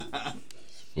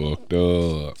Fucked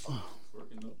up.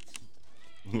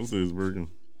 Who says working?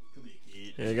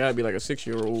 Yeah, it gotta be like a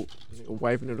 6-year-old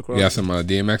wiping it across. You got some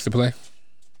DMX to play?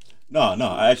 No,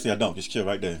 I don't. Just chill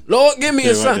right there. Lord, give me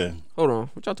Chill a right sign. there. Hold on,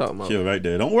 what y'all talking about? Chill right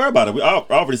there. Don't worry about it. I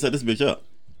already set this bitch up.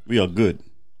 We are good.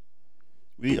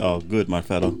 We are good, my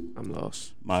fella. I'm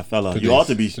lost. My fella. Today's- You ought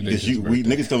to be today's because his we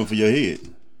birthday. niggas coming for your head.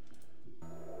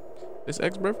 It's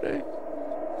X birthday.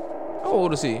 How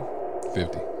old is he?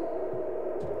 50.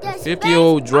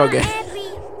 50-year-old drug addict.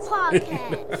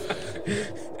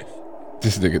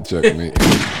 This nigga checkmate.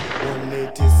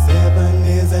 187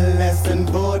 is a lesson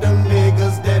for them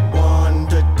niggas that want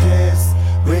to test.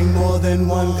 Bring more than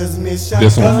one, cause Miss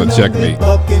This one for checkmate.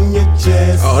 Oh,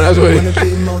 that's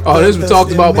what this was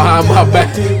talked about behind my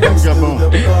back. Hey,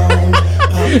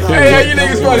 how you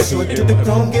niggas funny? To the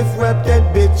chrome, gift wrap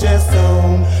that bitch ass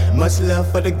on. Much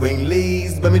love for the green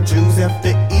leaves, but me Jews have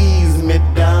to ease me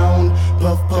down.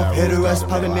 Puff, puff, hit a rush,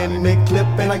 poppin' in me clip,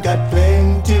 and I got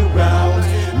plenty rounds.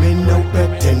 Me no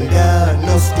pretender,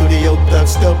 no studio thug,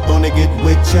 stuff gonna get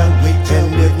with ya.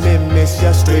 And if me miss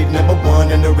ya, straight number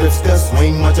one in the ripster,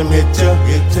 swing, watch 'em hit ya.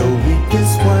 So we can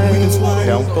swing,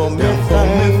 down for me,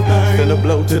 finna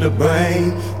blow to the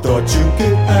brain. Thought you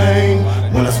could aim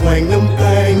when I swing them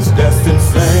things, that's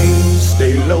insane.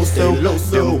 Stay low, so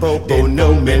them popo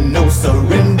no men, no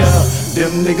surrender.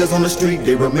 Them niggas on the street,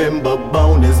 they remember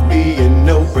bonus being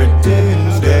no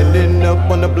pretend. Standing up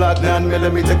on the block,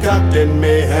 9mm cocked in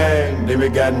me hand. Then we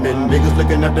got men niggas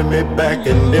looking after me back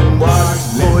and them watch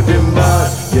more than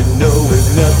mine. You know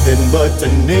it's nothing but a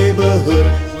neighborhood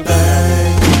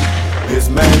thing. It's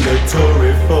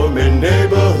mandatory for me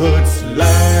neighborhood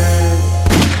slang.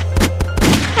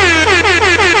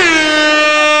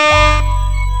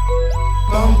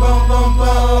 Boom, boom, boom,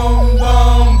 boom,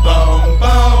 boom, boom, boom,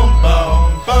 boom, boom.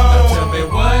 Now tell me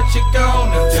what you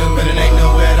gonna do, but it ain't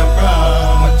nowhere to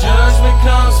run. When judgment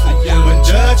comes for you, when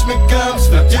judgment comes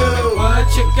for you,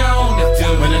 what you gonna do,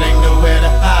 when it ain't nowhere to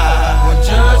hide. When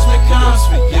judgment comes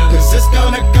for you, cause it's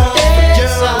gonna come for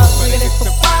you. Bringing it for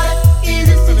water,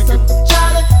 easy, see some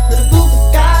Charlie. Little boo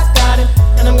got him,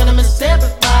 and I'm gonna miss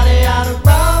everybody out of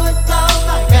roll and close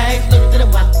my games. Look to the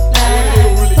one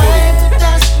line, playing for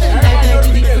dust, and they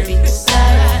to be free.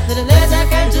 To the legs I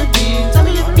came to be. Tell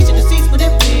me if each of the seats with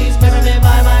it, please. Marry me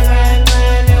by my grand,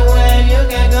 anywhere you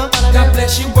can go. God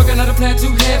bless you, working on a plan to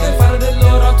heaven. Follow the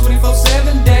Lord all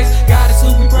 24/7 days. God is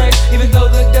who we praise, even though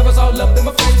the devil's all up in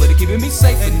my face, but he keeping me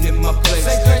safe and in my place.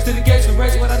 Say grace to the gates we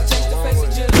raise without a change to face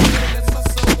it. Just that's my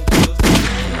soul.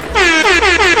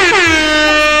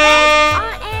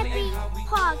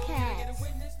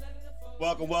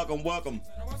 Welcome.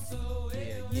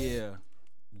 Yeah.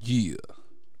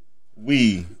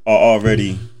 We are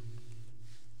already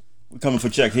coming for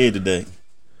check here today.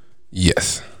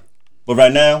 Yes. But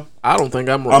right now, I don't think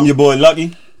I'm wrong. I'm your boy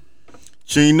Lucky.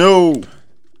 Chino.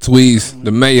 Tweez,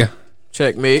 the mayor.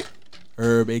 Checkmate.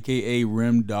 Herb, aka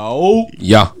Rim Dog.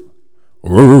 Yeah.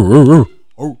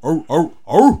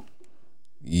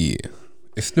 Yeah.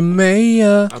 It's the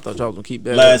mayor. I thought y'all was gonna keep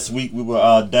that. Last week we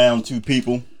were down 2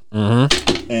 people. Mm-hmm.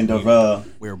 And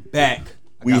we're back.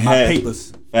 We got had my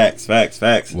papers. Facts.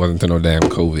 Wasn't to no damn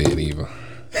COVID either.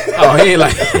 Oh, he ain't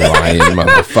like lying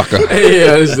motherfucker.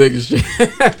 Yeah, this nigga shit.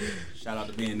 Shout out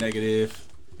to being negative.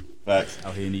 Facts.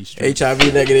 Out here in these streets.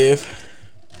 HIV negative.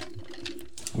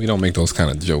 We don't make those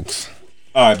kind of jokes.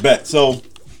 All right, bet. So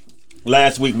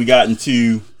last week we got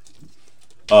into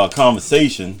a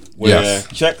conversation where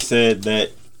Check said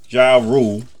that Ja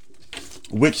Rule,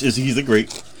 which is he's a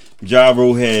great, Ja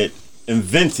Rule had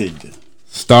started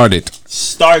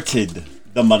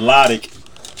the melodic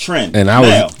trend. And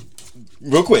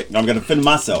real quick, I'm gonna defend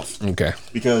myself. Okay.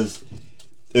 Because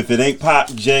if it ain't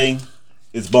Pop, J,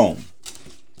 it's Bone.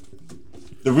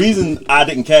 The reason I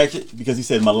didn't catch it because he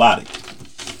said melodic.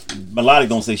 Melodic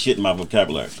don't say shit in my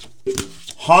vocabulary.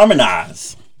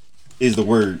 Harmonize is the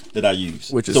word that I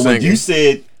use. Which is so when singing. you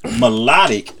said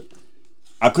melodic,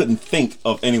 I couldn't think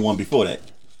of anyone before that.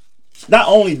 Not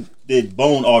only did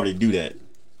Bone already do that,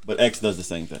 but X does the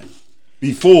same thing.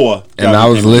 Before, and I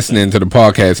was listening to the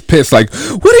podcast, pissed like,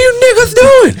 what are you niggas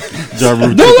doing? Don't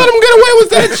let them get away with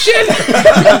that shit.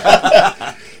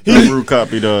 Ja Rule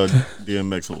copied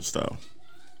DMX whole style.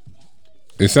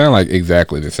 It sounded like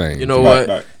exactly the same. You know what?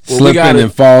 Right. Slipping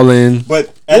and falling.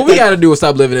 But what we gotta do is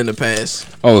stop living in the past.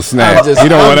 Oh snap! You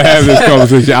don't want to have this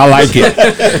conversation. I like it.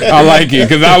 I like it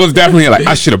because I was definitely like,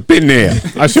 I should have been there.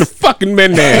 I should have fucking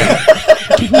been there.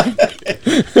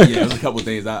 There's a couple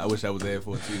things I wish I was there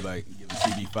for too, like giving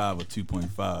CB5 a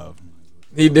 2.5.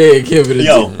 He did give it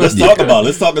a let's talk about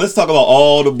let's talk about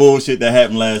all the bullshit that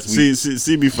happened last week.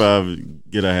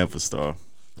 CB5 get a half a star.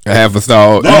 A half a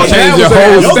star. No, You changed your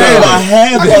whole Yo said a standard.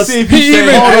 half a see if He he even-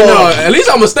 said, No, at least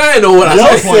I'm a stand on what I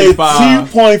Yo said. said 2.5.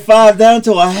 2.5 down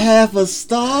to a half a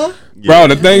star. Bro,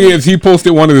 the thing is, he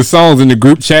posted one of the songs in the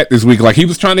group chat this week. Like, he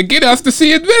was trying to get us to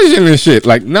see his vision and shit.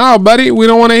 Like, no, buddy, we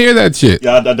don't want to hear that shit.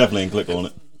 Yeah, I definitely ain't click on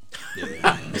it.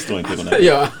 I still ain't click on that.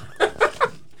 Yeah.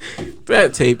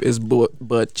 That tape is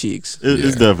butt cheeks.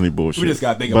 It's definitely bullshit. We just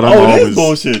gotta think but about I'm Oh, that's always,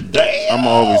 bullshit. Damn. I'm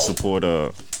always support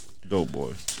Dope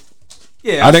Boy.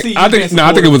 Yeah, I think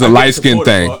it was a light skin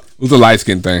thing. It was a light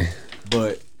skin thing.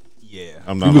 But yeah,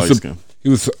 I'm not He was light sup- skinned. He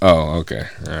was, oh, okay.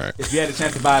 All right. if you had a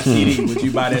chance to buy a CD, would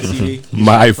you buy that CD?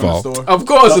 My from the fault. store? Of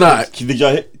course not. Did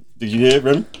you hear it,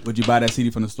 Remy? Would you buy that CD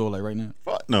from the store like right now?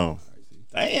 Fuck no.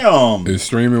 Damn. His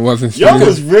streaming wasn't Yo streaming.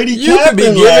 was really You could be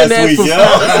capping giving last that week, for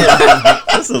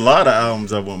yo. That's a lot of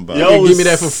albums I wouldn't buy. Yo, Give me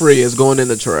that for free. It's going in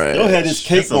the trash. Yo had his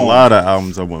cake That's a on. lot of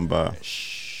albums I wouldn't buy.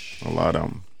 A lot of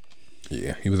them.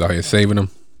 Yeah, he was out here saving them.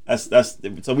 That's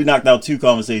so we knocked out 2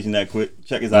 conversations that quick.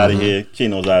 Check is out of here.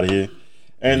 Chino's out of here.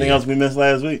 Anything else we missed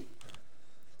last week?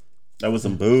 That was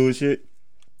some bullshit.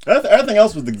 Everything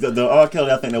else was the R.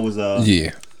 Kelly. I think that was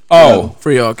Yeah. Oh,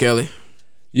 Free R. Kelly.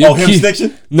 you him keep-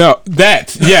 snitching. No,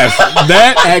 that, yes,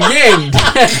 that. Again,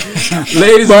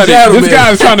 ladies and Buddy, gentlemen. this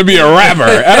guy's trying to be a rapper,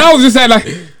 and I was just saying like,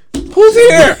 who's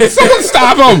here? Someone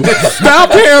stop him!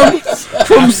 Stop him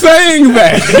from saying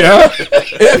that, yeah.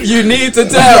 If you need to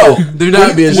tell, do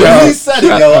not be When he ashamed. said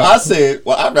it, yo, I said,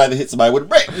 "Well, I'd rather hit somebody with a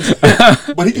brick,"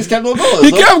 but he just kept on going. He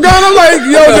so- kept going. I'm like,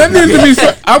 yo, that needs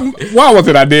to be. Why was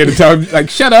it I did to tell him like,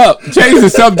 shut up, change the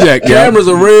subject, yeah. Cameras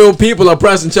are real. People are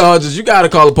pressing charges. You got to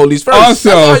call the police first. That's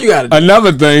Also, all you got to do.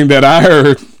 another thing that I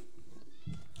heard,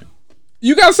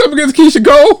 you got something against Keisha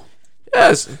Cole?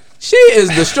 Yes, she is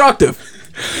destructive.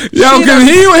 Yo, She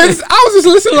because I was just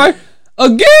listening like,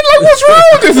 again, like, what's wrong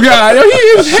with this guy? Yo, he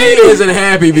is She hating. isn't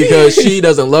happy because she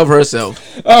doesn't love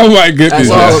herself. Oh my goodness. That's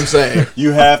all I'm saying.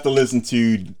 You have to listen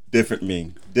to Different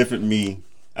Me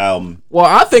album. Well,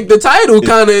 I think the title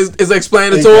kind of is There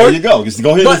explanatory. you go. Just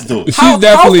go ahead and But listen to it. how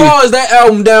definitely- far is that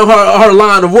album down her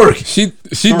line of work? She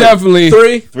definitely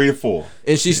 3, 3 to 4.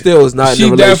 and she still is not she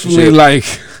in a definitely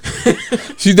relationship.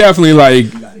 like she definitely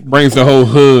like brings the whole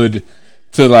hood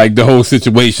to like the whole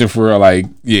situation for her. Like,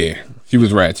 yeah, she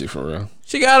was ratchet for real.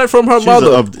 She got it from her She's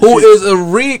mother, a- who is a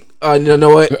you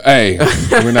know what? Hey,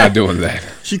 we're not doing that.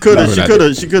 She could No, have. we're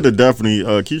not She could have definitely.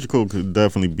 Keisha Cole could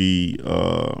definitely be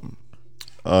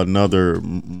another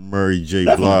Mary J.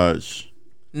 Blige.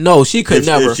 No, she could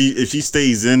never. If she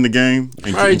stays in the game.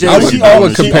 And Mary J. I would- She I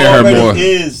would She compare her already more.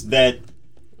 is that.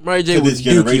 Mary J to was this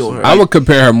dookie generation. on her. I would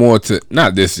compare her more to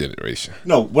not this generation.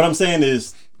 No, what I'm saying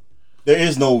is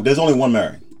there's only one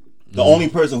Mary. The only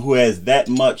person who has that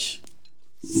much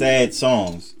sad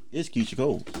songs is Keisha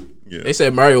Cole. They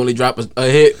said Mary only dropped a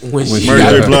hit when she Mary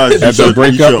got J. got Blige. after You should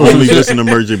breakup or only some listen to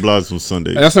Mary J. Blige on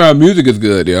Sunday. That's why her music is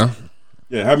good, yeah.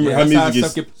 Yeah, her That's how music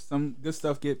stuff is some good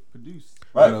stuff get produced.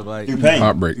 right. Out of, like, Through pain.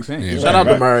 Heartbreaks. Through pain. Yeah. Shout out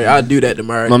to Mary. I'd do that to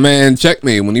Mary. My man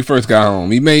Checkmate when he first got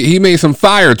home, he made some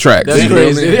fire tracks. That's you know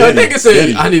crazy. what I mean? That nigga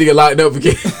said, I need to get locked up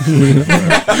again. He was You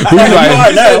all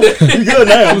right like, now? You good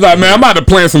he now? was like, man, I'm about to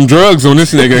plant some drugs on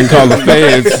this nigga and call the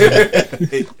feds. I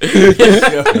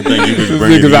think he was This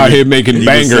bringing- nigga's out here making he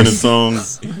was sending bangers.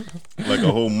 songs like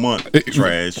a whole month.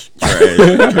 Trash.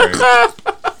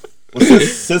 Well,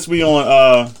 since we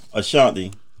on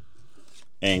Ashanti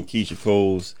and Keisha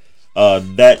Cole's,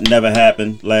 that never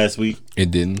happened last week,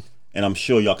 It didn't. and I'm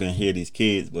sure y'all can hear these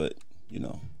kids, but you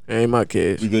know Ain't my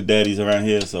kids. we good daddies around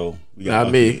here, so we got Not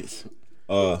our me. kids.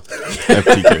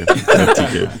 FTK.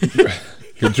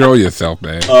 FTK. Control yourself,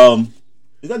 man.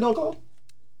 Is that dog call?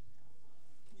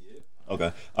 Yeah.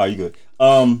 Okay. All right, you good.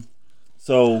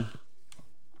 So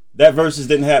that versus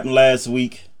didn't happen last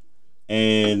week,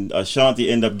 and Ashanti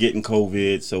ended up getting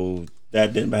COVID, so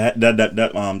that didn't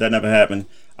that never happened.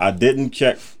 I didn't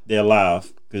check their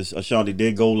live because Ashanti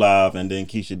did go live, and then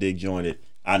Keisha did join it.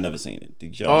 I never seen it.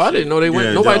 Did y'all Oh, I see didn't know they went.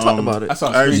 Yeah, Nobody the, talked about it. I saw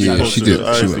a I actually Yeah, screenshot. she posted, did. I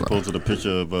She actually went posted a picture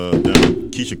of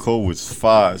them. Keisha Cole was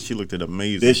 5. She looked at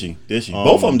amazing. Did she? Did she?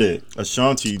 Both of them did.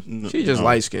 Ashanti. She just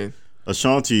light skinned.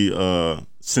 Ashanti,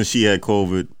 since she had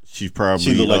COVID, she probably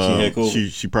She looked like she had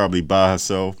COVID. She probably by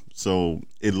herself, so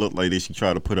it looked like she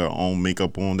tried to put her own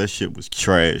makeup on. That shit was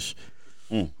trash.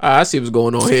 I see what's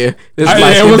going on here. This Hey,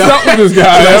 light skin what's up with this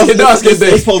guy? Light yo? skin dark skin It's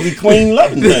thing. supposed to be Queen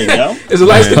Loving thing, yo. It's a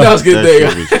light skin Man, dark skin that thing.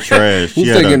 shit was trash. Who's she,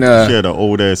 had taking, she had an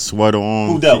old ass sweater on.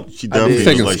 Who dealt? She definitely did.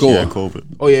 Taking looked like she had score. COVID.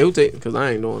 Oh yeah, who take? Because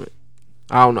I ain't doing it.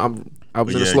 I don't know. I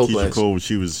was But in a yeah, slow Keisha class. Cole,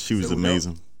 she was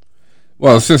amazing.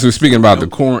 Well, since we're speaking about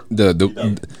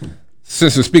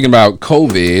since we're speaking about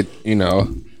COVID, you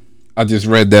know, I just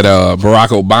read that Barack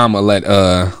Obama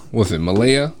let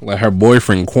Malaya let her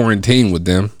boyfriend quarantine with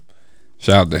them.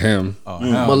 Shout out to him. Oh,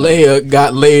 Malaya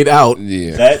got laid out.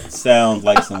 Yeah. That sounds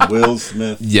like some Will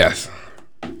Smith. Yes.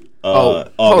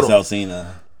 August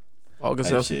Alsina. August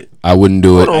type Alsina. shit. I wouldn't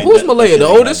do it. Hold on, who's Malaya? The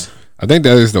oldest? I think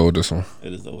that is the oldest one.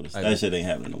 It is the oldest. That shit ain't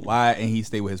happening no more. Why ain't he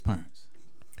stay with his parents?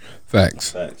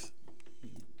 Facts. Facts.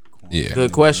 Yeah.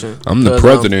 Good question. I'm the 'Cause,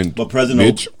 president. But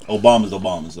President bitch. Obama's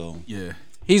Obama, so Yeah.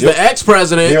 He's the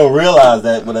ex-president. he'll realize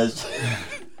that when that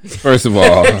First of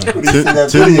all,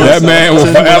 that man will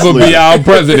 10 forever months be our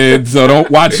president, so don't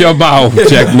watch your mouth,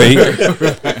 checkmate.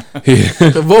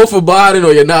 To vote for Biden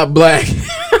or you're not black.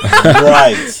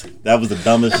 Right. That was the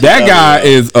dumbest shit. That ever, guy yo.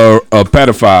 is a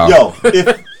pedophile. Yo, if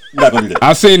you're not gonna do that.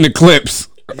 I seen the clips.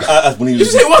 When he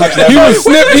was say what? touching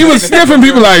that He was sniffing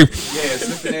people like. Yeah,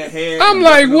 slipping that hair. I'm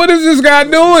like, what is this guy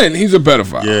doing? He's a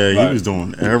pedophile. Yeah, he was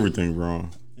doing everything wrong.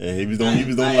 Yeah, he was doing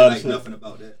a lot of shit. Nothing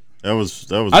about that. That was.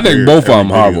 I think weird. both of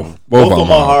them Every horrible. video. Both of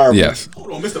them are horrible. Yes,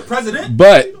 Hold on, Mr. President.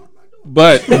 but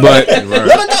Let her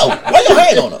go. Why your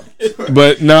hand on her?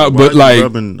 but no, Why but you like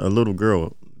rubbing a little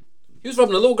girl. He was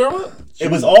from the little girl. It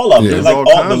was all of them. Yeah. It was like All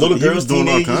all kinds the of- little he was girls, doing all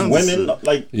teenagers, kinds of women, shit.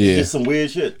 like Yeah. just some weird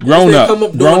shit. grown They up, come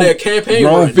up during grown, their campaign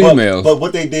grown run. females. But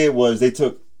what they did was they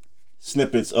took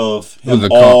snippets of It was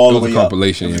him a all it the was way a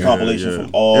compilation. up. It was a Yeah. compilation from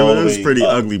all the way It was pretty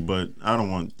up. ugly, but I don't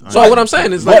want. So what I'm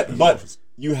saying is like, But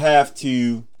you have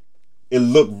to. It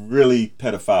looked really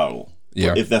pedophile.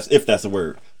 Yeah. If that's a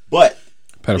word. But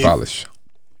Pedophilish.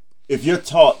 if you're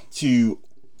taught to,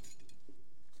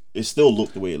 it still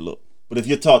looked the way it looked. But if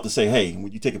you're taught to say, hey,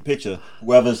 when you take a picture,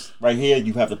 whoever's right here,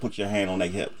 you have to put your hand on their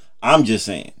hip. I'm just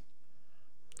saying.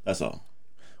 That's all.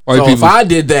 White so if people, I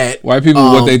did that, white people,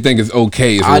 what they think is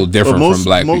okay is a little different from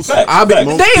black people.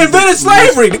 they invented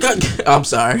slavery. I'm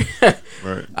sorry.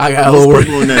 Right. I got a little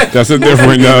worried. That's a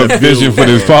different vision for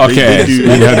this podcast. We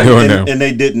got to do it now. And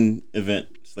they didn't invent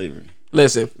slavery.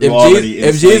 Listen, We were already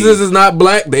if enslaved. Jesus is not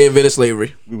black, they invented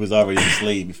slavery. We was already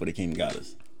enslaved before they came and got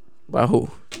us. By who?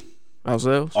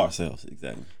 Ourselves? Ourselves,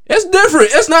 exactly. It's different.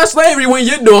 It's not slavery when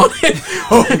you're doing it.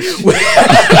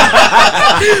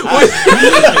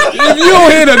 If you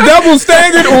don't hit a double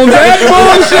standard on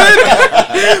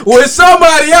that bullshit, when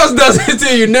somebody else does it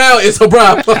to you now, it's a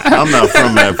problem. I'm not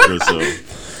from Africa, so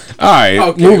all right,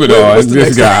 Okay, move it on. what's the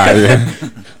This next guy, yeah.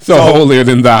 so holier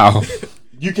than thou.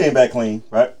 You came back clean,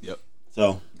 right? Yep.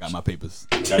 So Got my papers.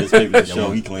 got his papers to Y'all show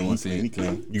want- he clean. y'all He want to see clean. it? He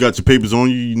clean. you got your papers on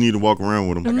you. You need to walk around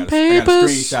with them. I got a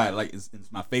screenshot. Like it's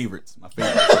my favorites. My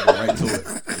favorites. I go right to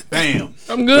it. Bam.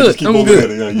 I'm good. Keep I'm on good.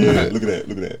 looking at it. Yeah, look at that.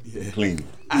 Look at that. Clean.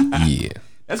 Yeah.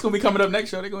 That's gonna be coming up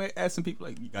next show. They're gonna ask some people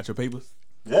like, "You got your papers?"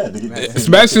 Yeah, they get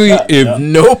Especially if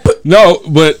Nope. no,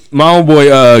 but my own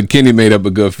boy Kenny made up a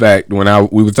good fact when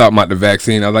we were talking about the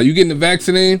vaccine. I was like, "You getting the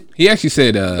vaccine?" He actually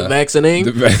said, The vaccine.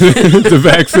 the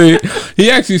vaccine."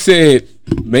 He actually said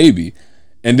maybe,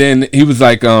 and then he was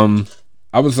like, I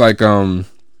was like, damn,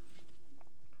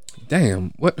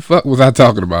 what the fuck was I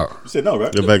talking about? You said no,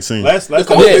 right? The vaccine. Last time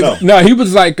Yeah. you said no. No, he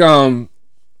was like, damn,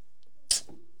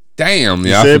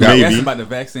 yeah, I said forgot. You maybe. asked about the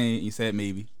vaccine. You said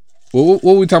maybe. What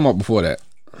were we talking about before that?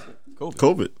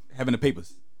 COVID. Having the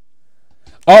papers.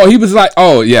 Oh, he was like,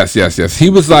 oh, yes.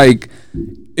 He was like,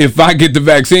 if I get the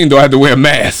vaccine, do I have to wear a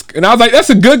mask? And I was like,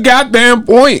 that's a good goddamn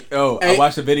point. Oh, I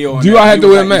watched the video on Do that. I have He to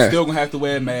was wear a like, mask? You still gonna have to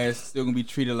wear a mask. Still gonna be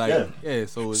treated like yeah.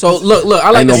 So Look. I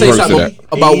like Ain't to no say perks to something that.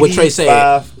 about what Trey said.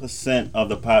 85% of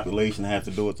the population have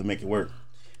to do it to make it work.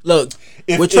 Look,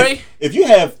 If, with Trey, if you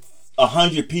have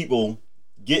 100 people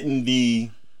getting the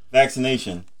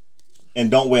vaccination and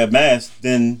don't wear a mask,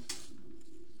 then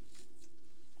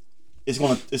it's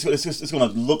gonna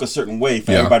look a certain way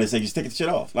for everybody to say just take the shit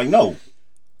off. Like no,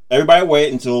 everybody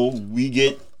wait until we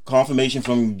get confirmation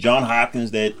from John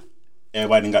Hopkins that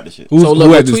everybody done got the shit. Who So look,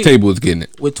 at what this Tweet- table is getting it?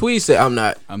 what Tweet said, I'm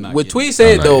not. I'm not What getting Tweet it.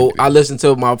 said I'm not though, getting it. I listened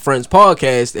to my friend's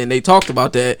podcast and they talked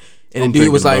about that, and I'm the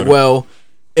dude was thinking like, about it. "Well,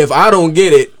 if I don't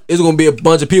get it, it's gonna be a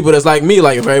bunch of people that's like me.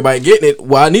 Like if everybody getting it,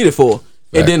 what I need it for."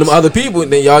 And then them Facts. other people,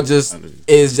 then y'all just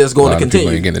is just A going lot to of people ain't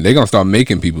continue. getting it. They're gonna start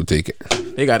making people take it.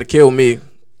 They got to kill me.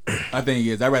 my thing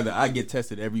is, I get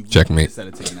tested every week Checkmate. instead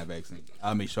of taking that vaccine.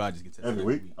 I'll make sure I just get tested Every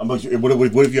week?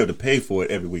 What if you have to pay for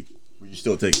it every week? Would you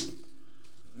still take it?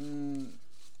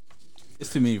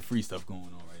 It's too many free stuff going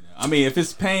on right now. I mean, if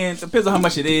it's paying, depends on how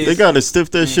much it is. They gotta stiff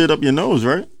that shit up your nose,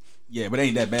 right? Yeah, but it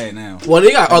ain't that bad now. Well,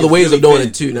 they got Like, other it's ways really of doing thin.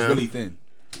 it too It's now. really thin.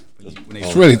 When they-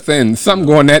 It's really thin. Something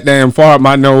going that damn far up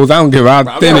my nose. I don't give a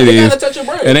how thin it They is. gotta touch your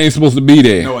brain. It ain't supposed to be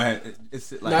there. No,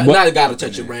 it's like Not gotta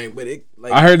touch your brain, but it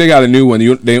like I heard they got a new one.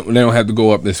 They don't have to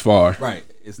go up this far. right.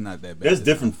 It's not that bad. There's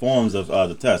different forms of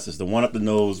the test. It's the one up the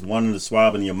nose, one in the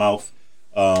swab in your mouth.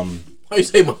 Why you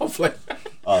say mouth flavor?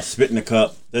 Spit in the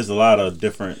cup. There's a lot of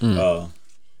different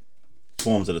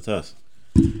forms of the test.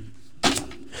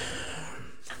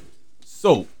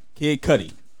 So, Kid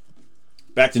Cudi.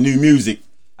 Back to new music.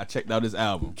 I checked out his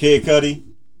album. Kid Cudi.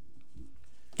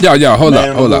 Yo, hold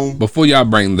Man on the up. Moon. Before y'all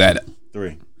bring that up,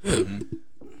 3.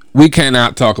 we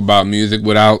cannot talk about music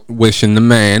without wishing the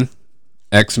man,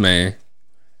 X-Man,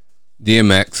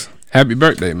 DMX, happy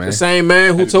birthday, man. The same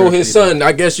man who told his son,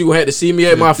 I guess you had to see me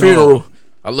at my funeral.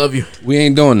 I love you. We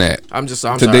ain't doing that. I'm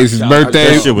Today's his sorry.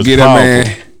 birthday. That shit was Get a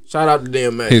man Shout out to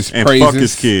DMX. his And praises. fuck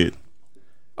his kid.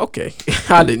 Okay.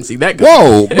 I didn't see that guy.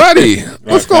 Whoa, buddy,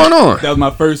 what's going on? That was my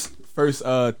first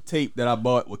tape that I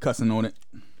bought with cussing on it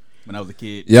when I was a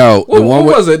kid. Yo, the What one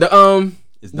with, was it? The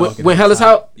It's dark in when Hell is the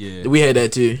Out? Yeah. We had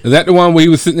that too. is that the one where he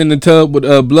was sitting in the tub with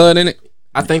blood in it?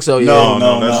 I think so, yeah.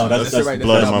 No. That's right there.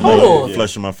 blood in my Hold blood. on.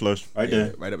 Flesh in my flesh. Right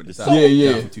there. Right up at the top.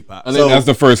 Yeah. That was Tupac. I think that's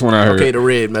the first one I heard. Okay, the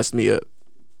red messed me up.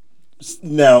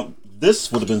 Now,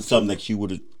 this would have been something that you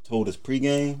would have told us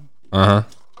pregame. Uh-huh.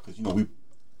 Because,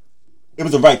 it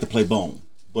was a right to play Bone.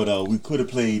 But we could have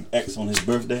played X on his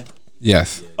birthday.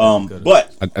 Yes,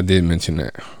 But I did mention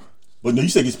that. no, you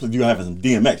said you having some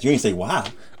DMX. You ain't say why.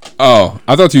 Oh,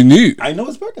 I thought you knew. I know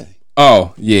his birthday.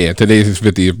 Oh, yeah, today's his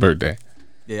 50th birthday.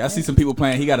 Yeah, I see some people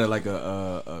playing. He got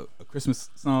a Christmas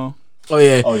song. Oh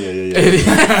yeah. Oh, yeah.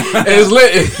 It's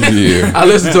lit. Yeah. I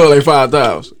listened to it like 5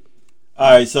 times. All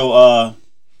right, so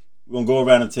we're going to go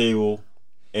around the table.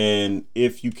 And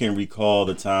if you can recall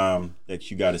the time that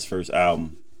you got his first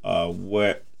album,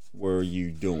 what were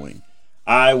you doing?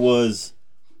 I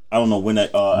don't know when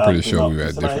that I'm pretty album sure came we were out.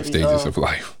 at Somebody different stages of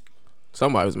life.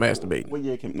 Somebody was masturbating. What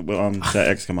year came that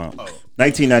X come out?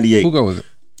 1998. Who was it?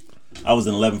 I was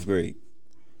in 11th grade.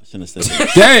 I shouldn't have said that.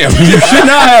 Damn, you should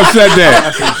not have said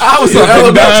that. I was in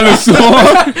elementary. Dinosaur.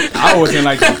 I was in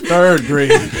like the 3rd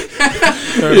grade.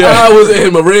 I was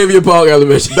in Moravia Park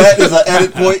Elementary. That is an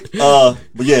edit point.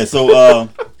 But yeah, so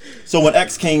when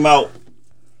X came out,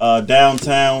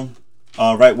 downtown,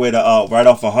 right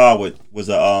off of Harwood was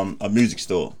a music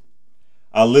store.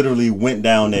 I literally went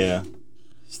down there,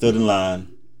 stood in line,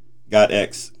 got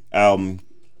X album,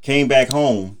 came back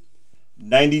home.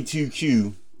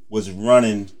 92Q was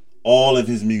running all of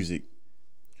his music.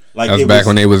 Like That was back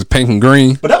when they was pink and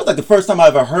green. But that was like the first time I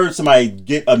ever heard somebody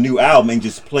get a new album and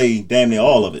just play damn near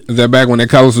all of it. Is that back when their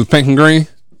colors was pink and green?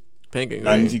 Pink and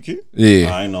green. 92Q?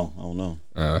 Yeah. I don't know.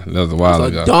 That was a while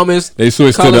It's the ago. dumbest They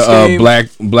switched to color the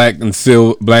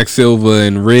scheme. black, silver,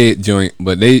 and red joint,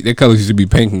 but their colors used to be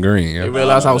pink and green. They Yeah.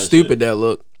 realized how that stupid that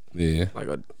looked. Yeah. Like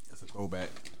a That's a throwback.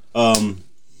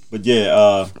 But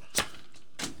yeah,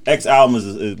 X album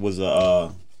was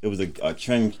a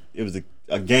trend. It was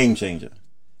a game changer.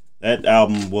 That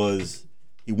album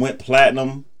he went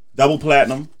platinum, double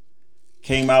platinum,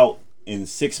 came out in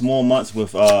 6 more months with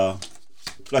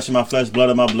Flesh of My Flesh, Blood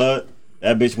of My Blood.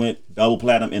 That bitch went double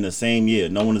platinum in the same year.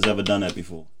 No one has ever done that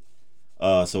before.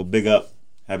 So big up,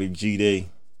 happy G-Day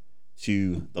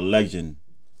to the legend,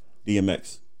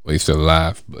 DMX. Well, he's still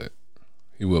alive, but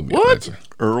he will be a What? legend.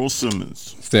 Earl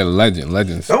Simmons. Still a legend.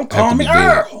 Legends Don't call have to me be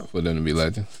dead Earl. for them to be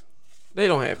legends. they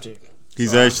don't have to.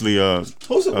 He's actually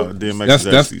DMX That's-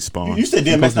 is actually spawned. You said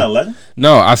DMX not a legend?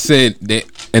 No, I said that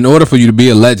in order for you to be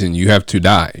a legend, you have to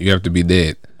die. You have to be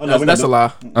dead. Oh, no, That's a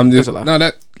lie. I'm just That's a lie. no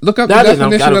that. Look up That the is- I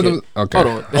definition of don't the. Okay.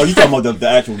 Hold on. Oh, you talking about the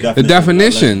actual definition? The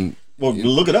definition. Well,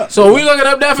 look it up. So we looking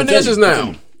up definitions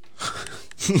now.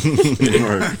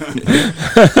 Right.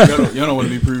 Y'all don't want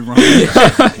to be proved wrong. I'm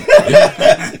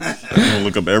gonna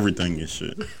look up everything and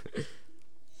shit.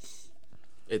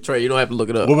 Hey, Trey, you don't have to look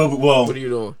it up. Well, What are you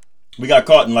doing? we got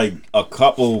caught in like a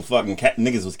couple fucking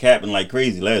niggas was capping like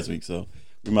crazy last week, so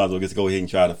we might as well just go ahead and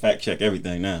try to fact check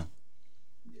everything now.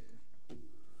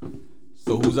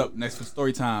 So who's up next for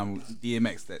story time?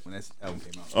 DMX. When that album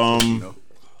came out. You know?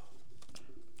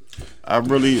 I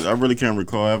really can't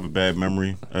recall. I have a bad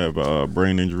memory. I have a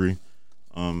brain injury.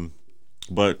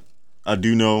 But I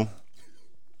do know.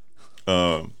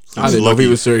 I didn't know if he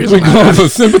was serious. We going for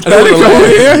sympathetic I over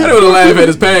here. didn't want to laugh at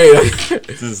his pain.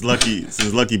 Since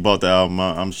Lucky bought the album,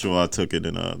 I'm sure I took it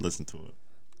and listened to it.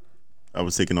 I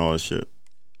was taking all his shit.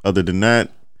 Other than that,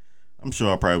 I'm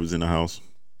sure I probably was in the house.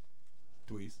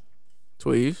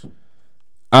 Tweez.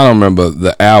 I don't remember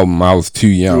the album. I was too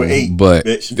young, You were 8, but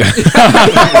bitch.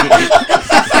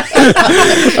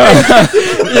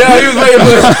 Yeah, he was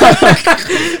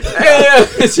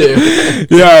waiting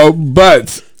for yo,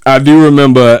 but I do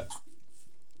remember.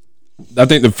 I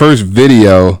think the first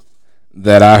video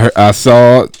that I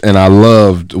saw and I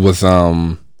loved was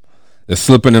the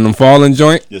Slipping and Falling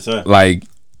joint. Yes, sir. Like,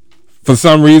 for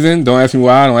some reason, don't ask me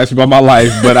why, don't ask me about my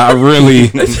life, but I really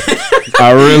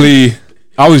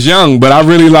I was young, but I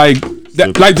really like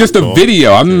just the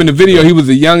video. I remember in the video, he was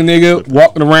a young nigga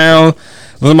walking around.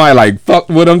 Somebody like fucked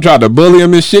with him, tried to bully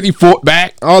him and shit. He fought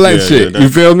back, all that shit. You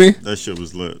feel me? That shit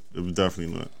was lit. It was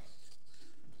definitely lit.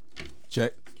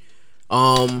 Check.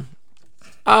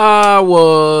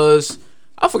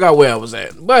 I forgot where I was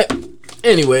at, but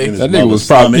anyway, that nigga was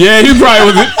probably he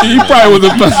probably was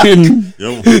a fucking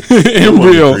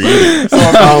embryo.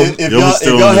 If y'all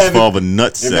still in this fall of a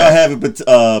nutsack. If y'all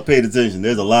haven't paid attention,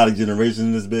 there's a lot of generations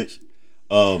in this bitch.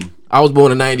 I was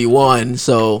born in '91,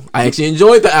 so I actually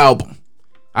enjoyed the album.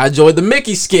 I enjoyed the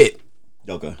Mickey skit.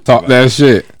 Okay, talk that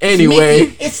shit.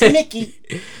 Anyway, it's Mickey.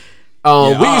 We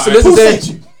used to listen to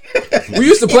it. We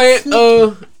used to play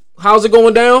it. How's it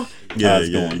going down? Yeah.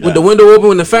 With the window open,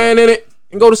 with the fan in it,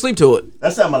 and go to sleep to it.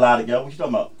 That's not melodic, yo. What you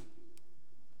talking about?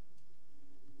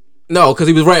 No, because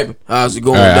he was rapping. How's it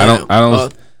going Right, down? I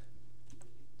don't.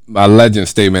 My legend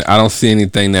statement. I don't see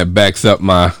anything that backs up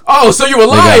my. Oh, so you were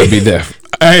They gotta lying? be deaf.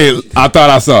 Hey, I thought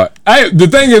I saw it. Hey, the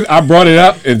thing is, I brought it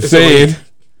up and said,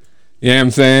 you know what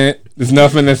I'm saying? There's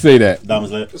nothing to say that.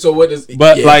 So what is?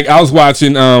 But like, I was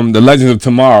watching the Legends of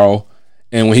Tomorrow,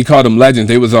 and when he called them legends,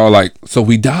 they was all like, "So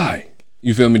we die."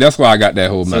 You feel me? That's why I got that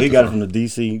whole. So he got it from the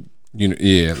DC.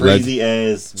 Yeah, crazy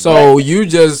ass. So you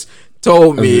just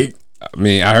told me. I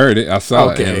mean, I heard it. I saw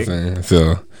it. You know Okay. what I'm saying?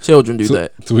 So Children do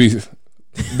that. So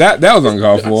that was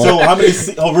uncalled for. So how many?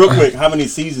 Real quick, how many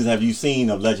seasons have you seen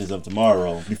of Legends of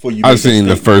Tomorrow before you? I've seen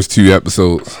the first 2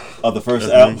 episodes. Of the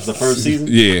first album, the first season.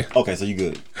 Yeah. Okay, so you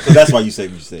good. So that's why you say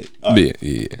what you said. All right.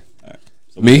 Yeah. All right.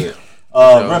 So Me?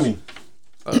 Remy.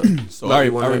 So I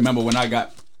remember when I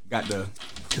got the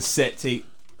cassette tape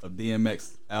of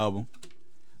DMX album.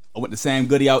 I went to Sam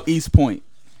Goody out East Point.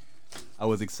 I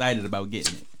was excited about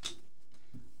getting it.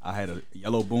 I had a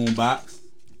yellow boom box.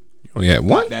 You only had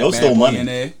one? Those stole money. In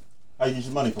there. How you get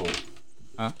your money for it?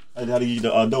 Huh? How do you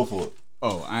get the dough for it?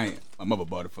 Oh, I ain't. My mother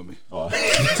bought it for me. Oh.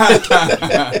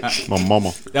 My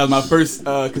mama. That was my first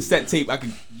cassette tape I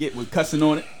could get with cussing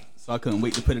on it, so I couldn't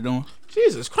wait to put it on.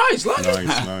 Jesus Christ,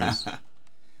 Nice.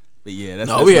 But yeah,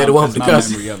 that's we had the one with the my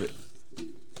cuss. memory of it.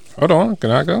 Hold on,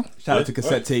 can I go? Shout out to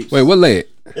cassette tapes. Wait, what leg?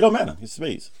 It don't matter. It's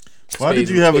space. Why did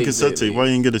you have a cassette tape? Why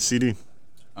you didn't get a CD?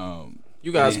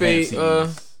 You got Spade.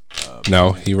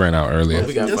 No, he ran out earlier.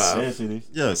 We got Yes. 5.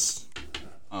 Yes.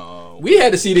 We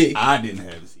had the CD. I didn't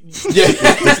have the CD.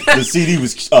 Yeah. The CD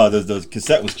was the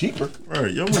cassette was cheaper.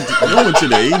 Right, y'all went to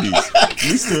the 80s.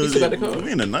 We still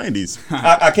we in the 90s.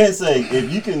 I can't say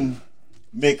if you can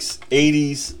mix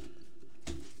 80s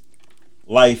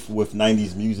life with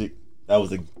 90s music. That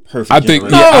was a perfect. I think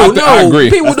generation. I agree.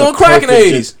 People That's doing the crack in the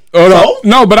perfect 80s. Oh,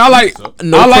 no, but I like I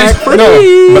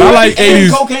like And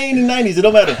 80s. cocaine in the 90s. It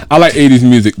don't matter. I like 80s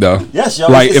music though. Yes, y'all.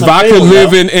 Like it's if a I could feel,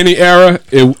 live y'all. in any era,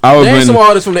 I would Name been. some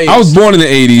artists from the 80s. I was born in the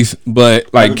 80s,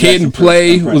 but like Michael Kid Jackson, and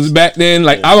Play Prince. was back then.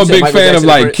 Like Yeah. I'm You a said big Michael fan of Jackson,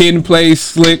 like Prince. Kid and Play,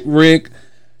 Slick Rick.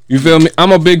 You feel me?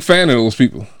 I'm a big fan of those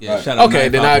people. Yeah, shout out Okay,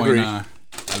 then I agree. 95.9.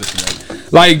 I listen to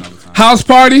that. Like House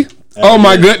Party. Oh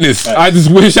my yeah. goodness! I just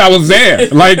wish I was there.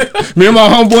 Like me and my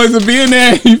homeboys would be in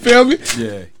there. You feel me?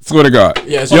 Yeah. Swear to God.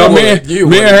 Yeah, so yo, you man, would. You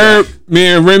me would. and Herb, me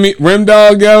and Remy, Rim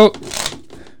Dog, yo,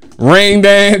 Rain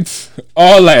Dance,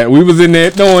 all that. We was in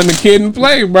there throwing the Kid and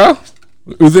Play, bro.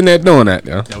 We was in there doing that,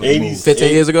 yo. 80s, 15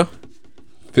 years ago.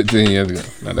 15 years ago,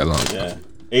 not that long. Yeah,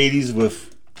 80s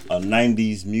with a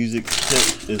 90s music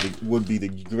tip would be the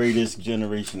greatest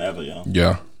generation ever, yo.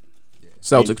 Yeah.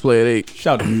 Celtics play at 8.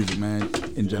 Shout out to music, man.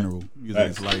 In general, music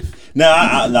is life.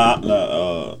 Now,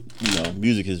 you know,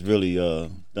 music has really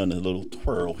done a little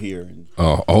twirl here. And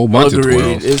Oh, a whole bunch of Agreed.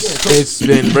 12s. It's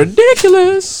been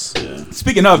ridiculous.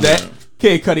 Speaking of that,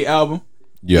 Kid Cudi album.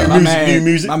 Yeah. New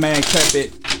music. My man kept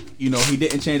it. You know, he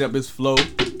didn't change up his flow.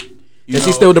 Is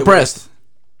he still depressed?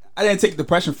 I didn't take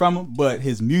depression from him, but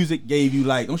his music gave you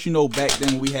like, don't you know back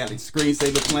then when we had like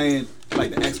screensaver playing,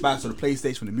 like the Xbox or the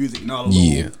PlayStation, the music and all the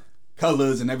little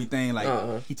colors and everything,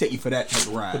 like he take you for that type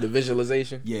of ride. For the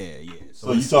visualization? Yeah.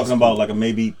 So you talking about like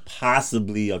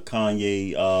possibly a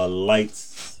Kanye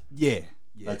Lights? Yeah.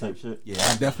 That type shit. Yeah,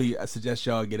 I suggest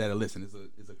y'all get that a listen.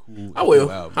 It's a cool. I will.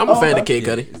 Cool album. I'm a fan of Kid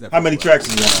Cudi. How many tracks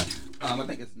is on? I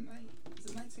think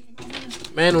it's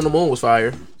 19. Man on the Moon was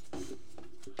fire.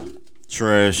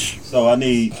 Trash. So I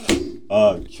need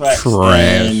tracks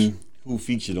Trash. and who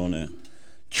featured on that.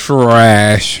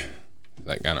 Trash.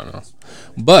 Like, I don't know.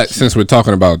 But since we're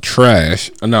talking about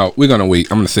trash, no, we're going to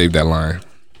wait. I'm going to save that line.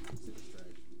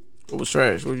 What was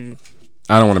trash? What you?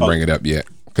 I don't want to bring it up yet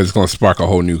because it's going to spark a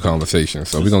whole new conversation.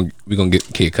 So we're gonna get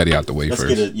Kid Cudi out the way Let's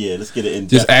first. let's get it in.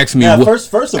 Just depth. ask me Now, what.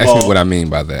 first of ask all, me what I mean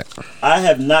by that. I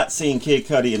have not seen Kid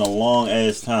Cudi in a long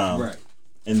ass time. Right.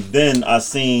 And then I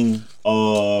seen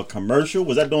a commercial.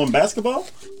 Was that doing basketball? Yeah,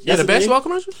 the Yesterday? basketball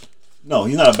commercial? No,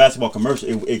 he's not a basketball commercial.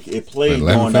 It played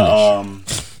Wait, let on him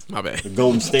My bad. the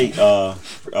Golden State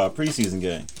preseason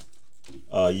game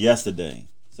yesterday.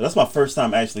 So that's my first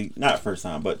time actually, not first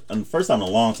time, but first time in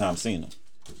a long time seeing him.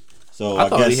 So I I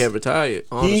thought guess he had retired.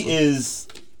 Honestly.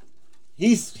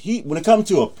 he when it comes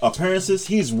to appearances,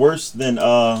 he's worse than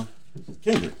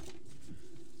Kendrick.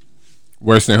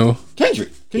 Worse than who?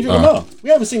 Kendrick Lamar. We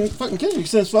haven't seen fucking Kendrick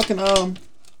since fucking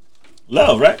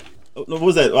Love, right? What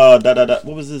was that?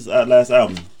 What was his last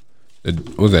album?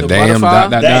 What was that? The Damn.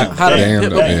 Butterfly? Damn. How to Damn.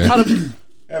 Pimp- Yeah. how to-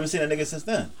 I haven't seen that nigga since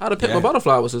then. How to Pimp My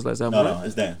Butterfly was his last album. No, right?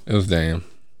 it's Damn. It was damn.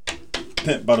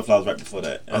 Pimp Butterfly was right before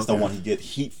that. That's the one he get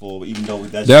heat for, even though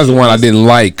That's the one I didn't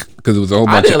like because it was a whole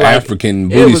bunch of didn't like it.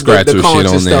 African It booty was scratcher the shit on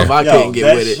conscious there. stuff. I couldn't get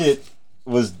that with it.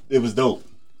 shit was dope.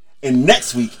 And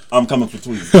next week I'm coming for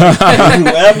Tweety.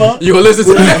 whoever You will listen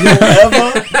to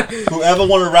whoever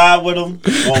want to ride with him,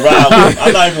 gonna ride with him.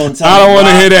 I'm not even gonna tell I don't him want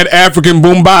to why. hear that African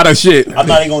boombada shit. I'm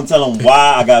not even gonna tell him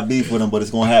why I got beef with him, but it's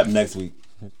gonna happen next week.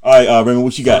 All right, Raymond,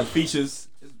 what you got? Features.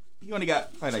 He only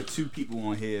got probably like 2 people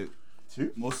on here.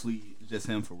 Mostly just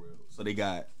him for real. So they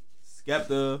got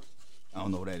Skepta. I don't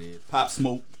know what that is. Pop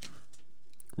Smoke.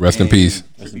 Rest in and peace.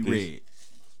 Trippie Redd.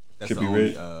 That's Trippie the only,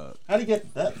 Redd. How do you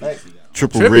get that back?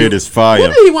 Triple Red is fire.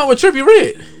 What did he want with Trippie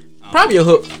Redd? Probably a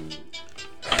hook.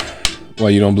 Well,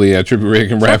 you don't believe that Trippie Redd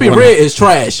can rap? Trippie on Redd is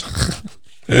trash.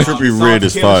 Trippie Red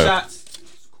is Tequila fire. Shots.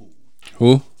 It's cool.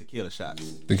 Who? Tequila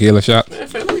Shots. Tequila shot. Man,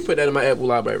 fam, let me put that in my Apple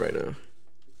library right now.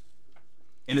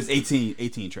 And it's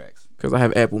 18 tracks. Because I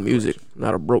have Apple Music.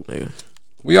 Not a broke nigga.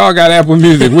 We all got Apple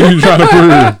Music. What are you trying to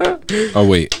prove? Oh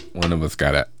wait, one of us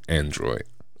got an Android.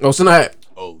 Oh, so not.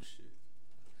 Oh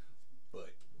shit.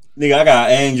 Nigga, I got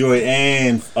Android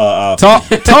and Talk Talk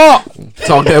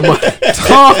that much.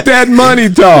 talk that money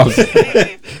talk.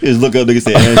 just look up, nigga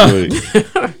say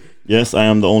Android. Yes, I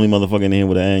am the only motherfucker in here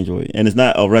with an Android, and it's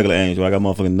not a regular Android. I got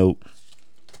motherfucking Note.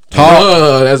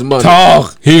 Talk. That's money.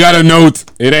 Talk. He got a note.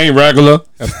 It ain't regular.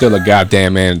 That's still a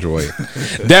goddamn Android.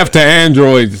 Deaf to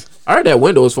Androids. I heard that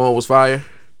Windows phone was fire.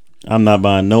 I'm not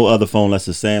buying no other phone unless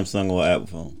it's Samsung or Apple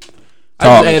phone. I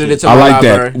just added it to my I like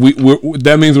library. that. We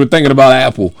that means we're thinking about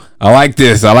Apple. I like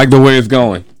this. I like the way it's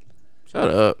going. Shut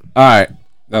up. All right.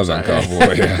 That was uncalled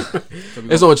for. Yeah.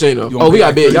 It's on chain though. You Oh, want we me got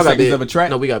like bid. 30 Y'all got seconds bid. of a track?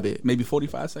 No, we got bid. Maybe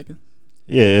 45 seconds.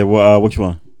 Yeah, well, which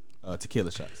one?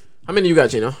 Tequila Shots. How many you got,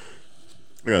 Chino?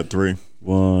 I got 3.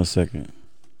 1 second.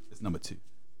 It's number 2.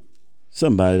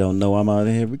 Somebody don't know I'm out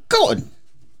of here recording.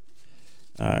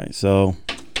 All right, so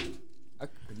I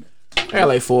got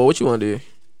like 4. What you want to do?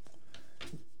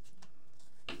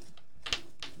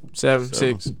 7,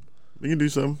 6. We can do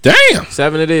something. Damn.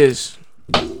 7 it is.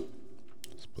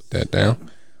 Put that down.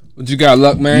 What you got,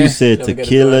 Luck, man? you said Never get a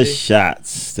tequila party.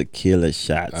 shots. Tequila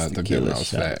shots. I took it Tequila when I was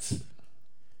shots. fat.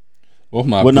 Both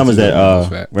my What number is pictures that, when I was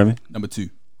fat. Remy? Number 2.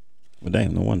 Well,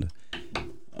 damn, no wonder. I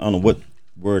don't know what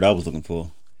word I was looking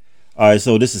for. All right,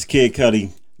 so this is Kid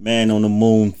Cudi, Man on the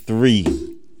Moon 3.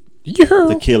 You heard?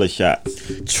 Tequila shots.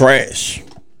 Trash.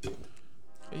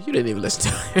 You didn't even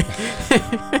listen to it.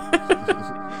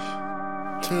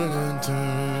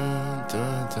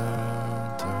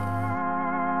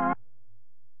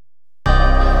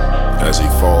 As he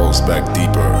falls back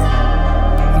deeper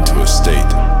into a state.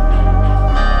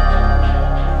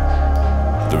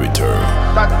 The return.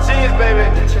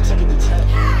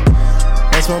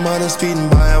 As my mind is speeding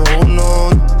by, I'm holding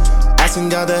on. Asking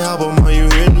God to help him, are you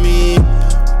hearing me?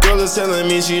 Girl is telling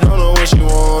me she don't know what she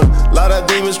want. Lot of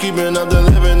demons creeping up the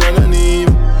living underneath.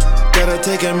 Gotta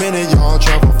take a minute, y'all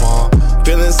travel far.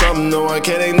 Feeling something, no, I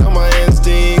can't ignore my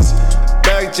instincts.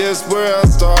 Back just where I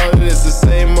started, it's the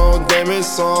same old damn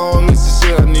song. It's the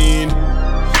shit I need.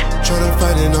 Tryna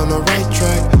find it on the right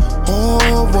track.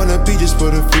 Oh, wanna be just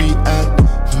where the free at.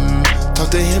 Talk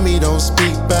to him, he don't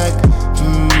speak back.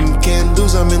 Can't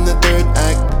lose, I'm in the 3rd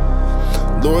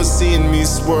act. Lord seeing me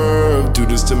swerve, do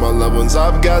this to my loved ones,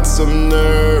 I've got some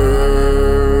nerve.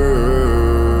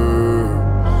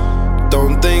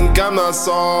 Don't think I'm not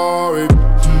sorry.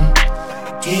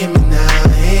 Hear me now,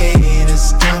 hey,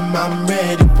 this time I'm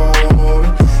ready for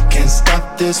it. Can't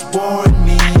stop this war in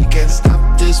me, can't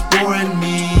stop this war in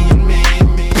me,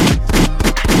 me.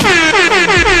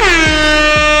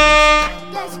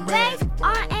 The Space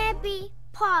R&B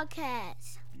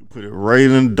Podcast. You put it right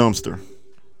in the dumpster.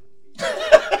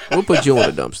 We'll put you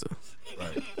on the dumpster.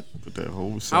 Put that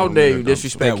whole song How in dare the you dumpster.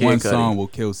 disrespect That Kid one Cudi? song will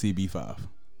kill CB5.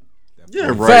 Yeah,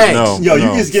 right. Facts. No, Yo, you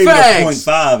no. just gave Facts. it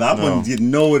a 0.5. I wouldn't get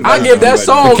no advice. I give that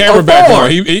song Camera a back 4.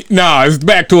 on. Nah, it's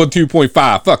back to a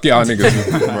 2.5. Fuck y'all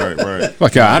niggas. Right.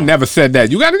 Fuck y'all. I never said that.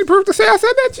 You got any proof to say I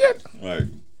said that shit? Right.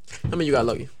 How many you got,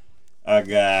 Lucky? I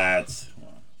got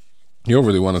You don't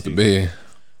really want it to be.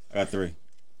 3.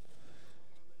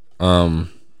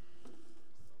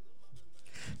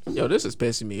 Yo, this is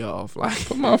pissing me off. Like,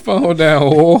 Put my phone down,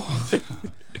 whore.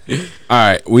 All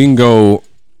right, we can go.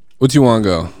 What you want to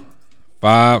go?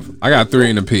 5. I got 3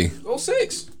 in the P. go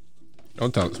 6.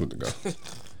 Don't tell us what to go.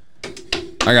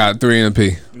 I got 3 in the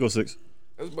P. You go 6.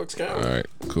 That's Bucks count. All right,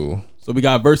 cool. So we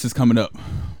got verses coming up.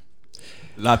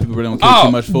 A lot of people really don't care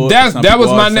too much for it. Some that was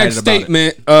people my are next excited about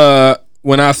it. statement.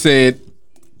 When I said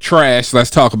trash,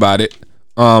 let's talk about it.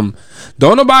 Don't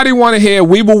nobody want to hear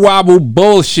weeble wobble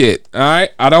bullshit. All right,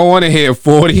 I don't want to hear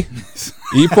 40.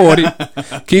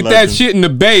 E40. Keep that shit in the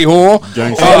bay, whore.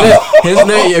 His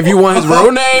name, if you want his real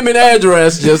name and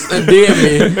address, just DM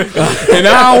me. And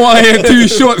I don't want to hear Too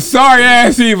Short. Sorry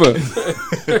ass either.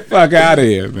 Fuck out of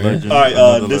here, man. All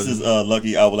right, this is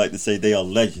Lucky. I would like to say they are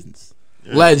legends.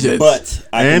 Legends. But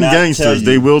I And cannot tell gangsters, you,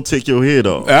 they will take your head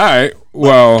off. All right.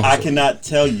 Well, I cannot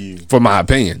tell you. for my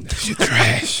opinion, that shit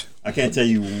trash. I can't tell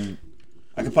you.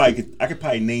 I could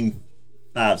probably name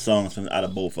 5 songs from out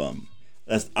of both of them.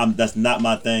 That's not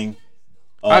my thing.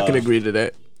 I can agree to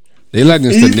that. They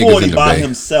legends to niggas in E40 the by bay.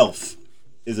 himself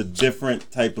is a different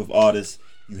type of artist.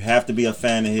 You have to be a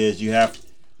fan of his. You not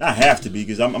have to be,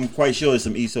 because I'm quite sure there's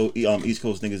some East Coast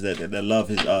niggas that love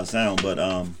his sound. But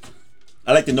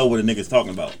I like to know what a nigga's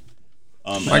talking about.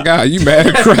 My God, you mad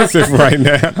aggressive right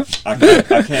now. I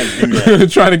can't do that.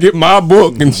 Trying to get my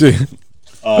book and shit.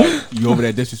 You over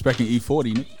there disrespecting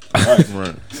E40, nigga.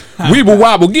 Right. Weeble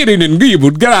wobble, get it and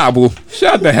geeble gobble.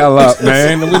 Shut the hell up,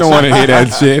 man. We don't want to hear that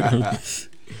shit.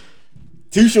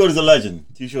 Too Short is a legend.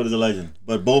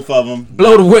 But both of them,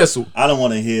 Blow the whistle. I don't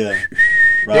want to hear.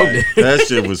 Right. That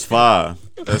shit was fire.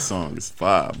 That song is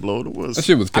fire. Blow the whistle. That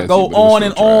shit was catchy. I go but it was on so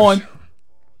and trash.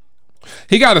 on.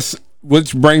 He got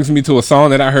which brings me to a song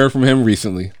that I heard from him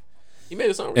recently. He made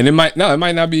a song. And it might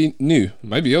not be new. It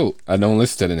might be old. I don't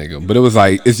listen to the nigga. But it was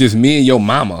like, it's just me and your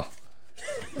mama.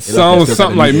 Song was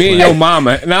something like me and your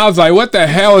mama. And I was like, what the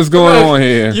hell is going on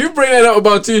here? You bring that up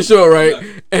about Too Short, right?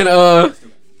 And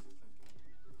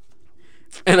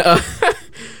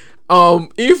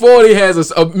E40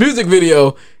 has a music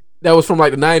video that was from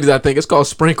like the 90s, I think. It's called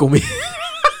Sprinkle Me.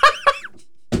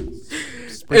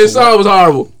 His song was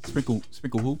horrible. Sprinkle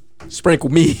who? Sprinkle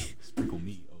Me. Sprinkle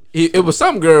me. It was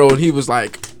some girl, and he was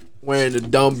like wearing the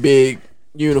dumb big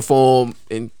uniform,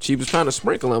 and she was trying to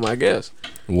sprinkle him, I guess.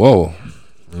 Whoa.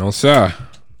 No, sir.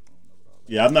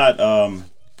 Yeah, I'm not.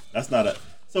 That's not a.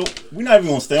 So we're not even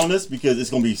gonna stay on this because it's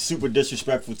gonna be super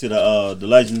disrespectful to the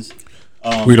legends.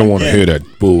 We don't want to again, hear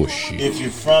that bullshit. If you're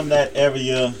from that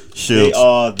area, Shields. they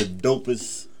are the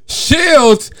dopest.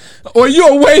 Shields? Or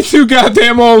you're way too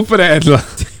goddamn old for that.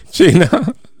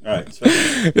 Gina. Right.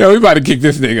 Yo, we about to kick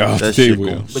this nigga off the That shit table.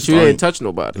 going But you didn't touch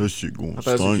nobody. That shit going I thought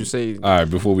that's what you stink. say. All right,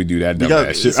 before we do that dumb got-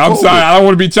 ass shit. it's I'm COVID. sorry, I don't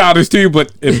want to be childish too,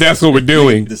 but if that's what we're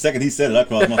doing. The second he said it, I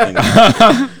crossed my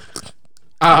finger.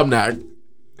 I'm not.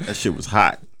 That shit was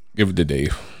hot. Give it to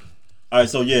Dave. All right,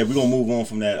 so yeah, we're gonna move on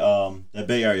from that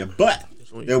Bay Area, but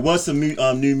there was some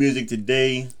new music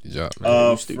today Good job,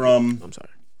 man. from I'm sorry.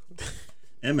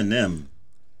 Eminem.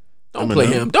 Don't play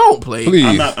him. Don't play. Please.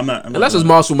 I'm not. Unless it's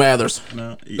Marshall Mathers.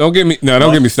 No, Don't get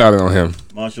me started on him.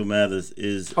 Marshall Mathers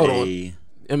is Hold on.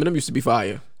 Eminem used to be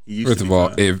fire. He used First to of be all,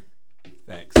 fine.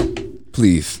 if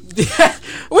please,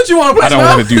 What you want to play? I don't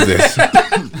want to do this.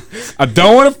 I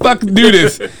don't want to fucking do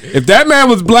this. If that man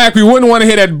was black, we wouldn't want to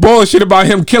hear that bullshit about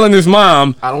him killing his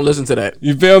mom. I don't listen to that.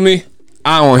 You feel me?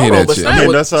 I don't want to hear Hold on, that but shit. Stan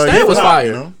was, Stan was fire.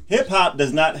 You know? Hip hop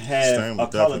does not have Stan a was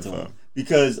color definitely to him fire.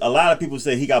 because a lot of people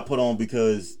say he got put on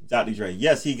because Dr. Dre.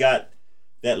 Yes, he got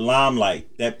that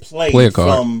limelight, that play Player card.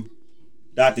 from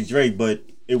Dr. Dre, but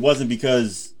it wasn't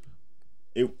because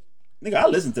it. Nigga, I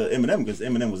listened to Eminem because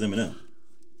Eminem was Eminem.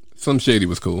 Slim Shady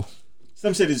was cool.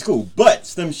 Slim Shady is cool, but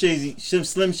Slim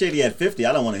Shady at 50,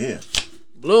 I don't want to hear.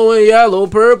 Blue and yellow,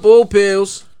 purple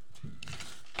pills.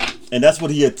 And that's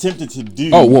what he attempted to do.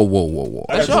 Oh, whoa.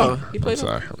 I That's got y'all. you. He I'm played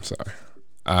sorry.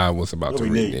 I was about to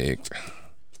renege. renege.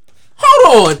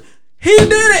 Hold on. He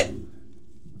did it.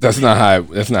 That's not how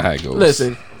it goes.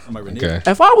 Listen, Okay.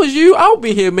 if I was you, I would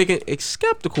be here making a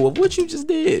skeptical of what you just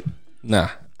did. Nah.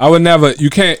 I would never.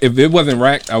 You can't. If it wasn't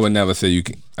racked, I would never say you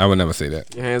can. I would never say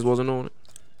that. Your hands wasn't on it.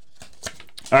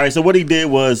 All right, so what he did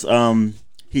was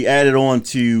he added on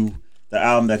to the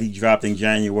album that he dropped in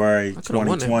January could've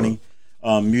won that, 2020,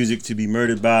 Music to Be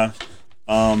Murdered By.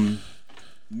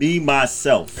 Me,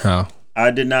 myself, How? I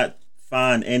did not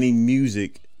find any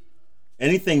music,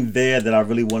 anything there that I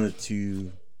really wanted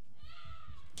to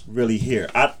really hear.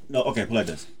 Okay, play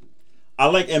this. I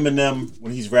like Eminem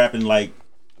when he's rapping like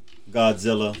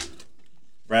Godzilla,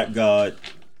 Rap God,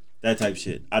 that type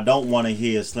shit. I don't want to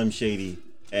hear Slim Shady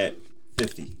at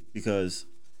 50 because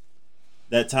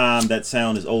that time, that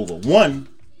sound is over. One,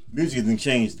 music has been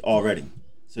changed already.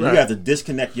 So you have to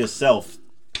disconnect yourself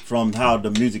from how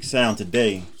the music sound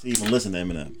today to even listen to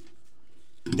Eminem.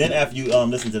 Then after you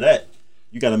listen to that,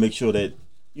 you got to make sure that,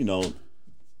 you know,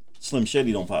 Slim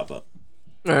Shady don't pop up.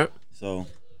 All right. So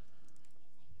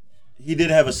he did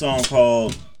have a song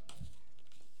called,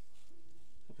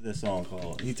 what's that song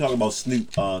called? He talked about Snoop,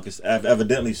 because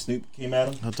evidently Snoop came at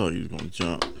him. I thought he was gonna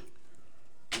jump.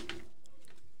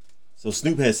 So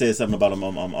Snoop had said something about him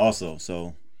also.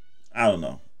 So I don't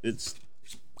know. It's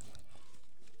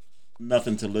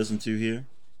nothing to listen to here.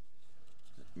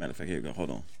 Matter of fact, here we go. Hold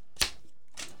on.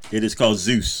 It is called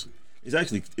Zeus. It's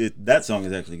actually that song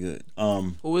is actually good.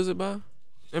 Who is it by?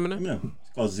 Eminem.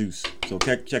 It's called Zeus. So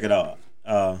check it out.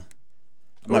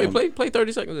 Play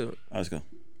 30 seconds of it. Let's go.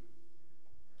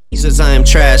 He says I am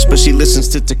trash, but she listens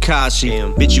to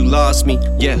Tekashi. Bitch, you lost me.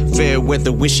 Yeah, fair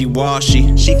weather,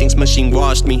 wishy-washy. She thinks machine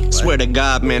washed me. Swear to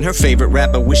God, man, her favorite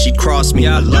rapper wish she crossed me.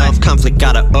 Love conflict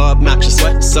got her obnoxious,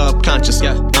 subconscious.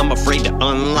 Yeah, I'm afraid to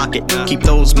unlock it. Keep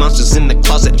those monsters in the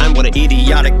closet. I'm what an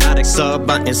idiotic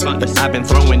sub-buttons. But I've been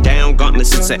throwing down gauntlets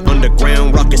since that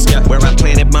underground ruckus. Yeah, where I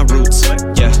planted my roots.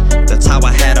 Yeah, that's how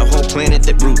I had a whole planet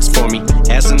that roots for me.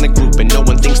 As in the group, and no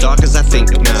one thinks dark as I think.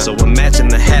 So imagine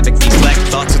the havoc these black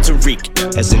thoughts are to wreak.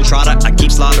 As in Trotter, I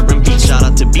keep slaughtering beats. Shout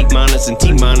out to beat miners and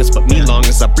T miners, but me long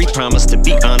as I breathe, promise to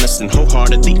be honest and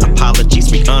wholeheartedly.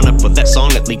 Apologies, we honor for that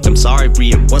song that leaked. I'm sorry,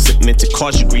 Rhea, it wasn't meant to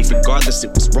cause you grief. Regardless, it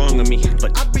was wrong of me.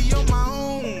 But I be on my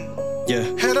own. Yeah.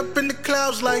 Head up in the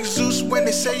clouds like Zeus. When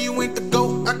they say you ain't the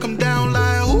GOAT, I come down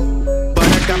like who? But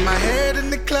I got my head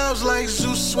in the clouds like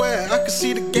Zeus. Swear I can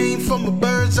see the game from a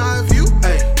bird's eye view.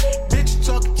 Hey, bitch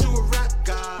talking to a rap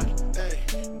god. Hey,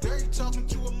 girl talking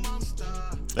to a monster.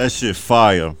 That shit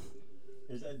fire.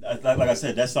 Like I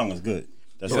said, that song is good.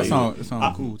 That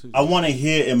song cool too. I want to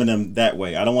hear Eminem that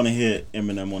way. I don't want to hear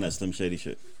Eminem on that Slim Shady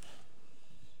shit.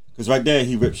 Because right there,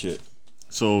 he ripped shit.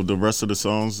 So the rest of the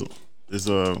songs is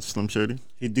Slim Shady?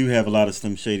 He do have a lot of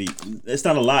Slim Shady. It's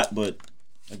not a lot, but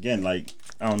again, like,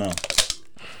 I don't know.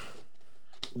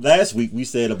 Last week we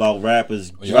said about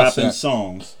rappers dropping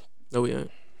songs. Oh yeah.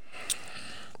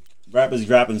 Rappers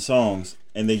dropping songs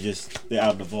and they're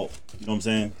out of the vault. You know what I'm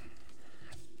saying?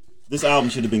 This album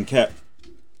should have been kept.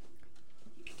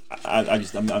 I'm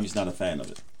just not a fan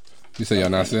of it. You say y'all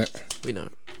not set? We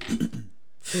not.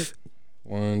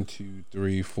 1, 2,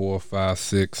 3, 4, 5,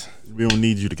 6. We don't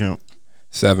need you to count.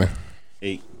 7.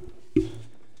 8.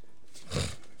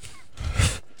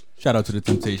 Shout out to the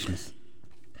Temptations.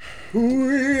 Ooh,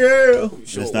 yeah.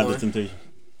 It's not the Temptation.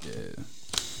 Yeah.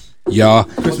 Y'all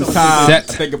Christmas time. set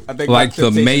I think like the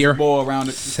mayor. Ball around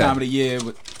this time of the year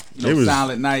with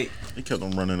Silent Night. They kept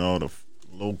on running all the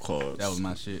low cards. That was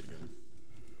my shit.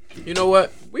 You know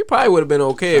what? We probably would have been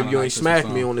okay if you ain't smacked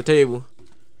me on the table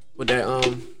with that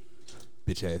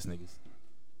bitch ass niggas.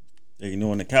 Yeah, you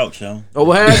know, on the couch, yo. Oh,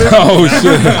 what happened? Oh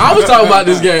shit! I was talking about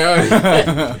this game.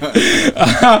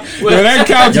 Well, that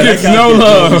couch gets no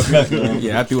love.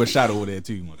 Yeah, I threw a shot over there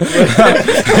too. All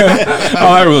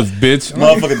I was bitch.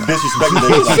 Motherfucker disrespect.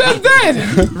 Who said that?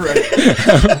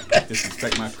 Right.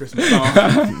 Disrespect my Christmas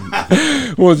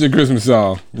song. What's your Christmas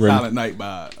song? Silent Night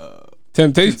by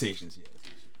Temptations.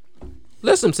 Yeah.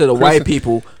 Listen to the white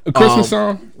people. A Christmas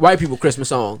song? White people Christmas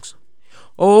songs.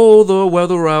 Oh, the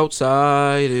weather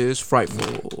outside is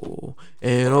frightful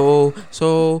and oh,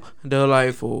 so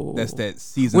delightful. That's that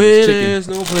season when chicken. there's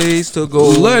no place to go.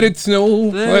 Let it snow.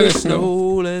 Let it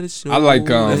snow. Let it snow. I like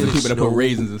That's the people that put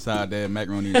raisins inside their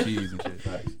macaroni and cheese and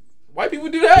shit. White people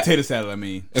do that? Potato salad, I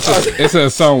mean. It's a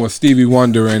song with Stevie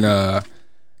Wonder and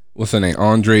what's her name?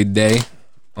 Andre Day.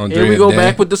 Here we go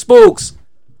back with the spooks.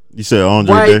 You said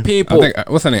Andre White Day? people. I think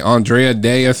what's her name? Andrea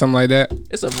Day or something like that.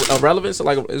 It's a relevance.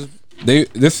 Like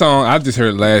this song I just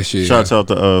heard last year. Shouts out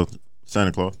to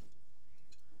Santa Claus.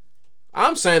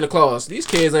 I'm Santa Claus. These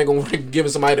kids ain't gonna give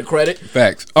somebody the credit.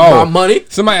 Facts. Oh, my money.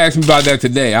 Somebody asked me about that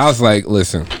today. I was like,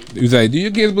 listen. He was like, do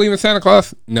your kids believe in Santa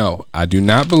Claus? No, I do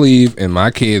not believe, and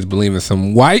my kids believe in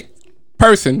some white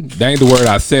person. That ain't the word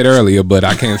I said earlier, but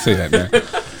I can't say that, man.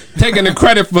 Taking the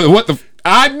credit for what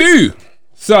I do.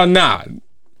 So nah.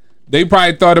 They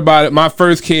probably thought about it. My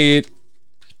first kid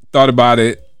thought about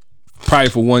it probably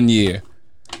for 1 year,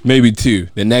 maybe 2.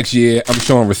 The next year, I'm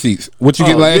showing receipts. What you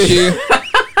get last year?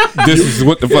 this is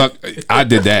what the fuck I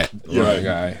did that. Right.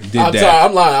 Guy did I'm that. sorry,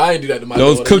 I'm lying. I ain't do that to my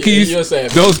Those daughter. cookies, You're saying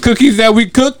those cookies that we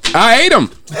cooked, I ate them.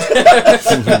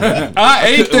 I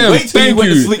ate them. Wait till you Thank went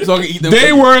to you. sleep so I can eat them.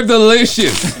 They were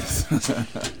delicious.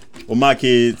 Well, my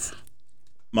kids,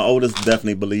 my oldest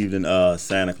definitely believed in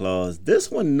Santa Claus.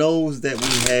 This one knows that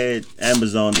we had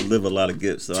Amazon deliver a lot of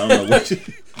gifts, so I don't know what.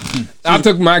 I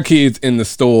took my kids in the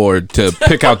store to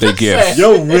pick out their gifts.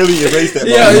 Yo, really erased that.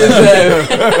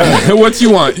 Yeah, What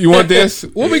you want? You want this?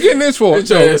 What we getting this for?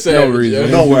 No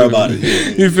reason. Don't worry about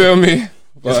it. You feel me?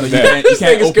 Fuck that. You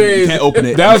can't open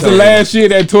it. That was the last year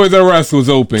that Toys R Us was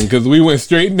open because we went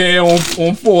straight there on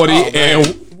 40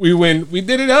 and we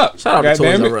did it up. Shout out to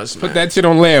Goddamn Toys it. R Us, Put man. that shit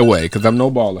on layaway because I'm no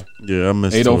baller. Yeah, I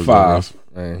missed Toys R Us.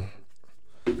 805. Man.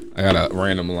 I got a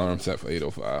random alarm set for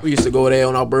 805. We used to go there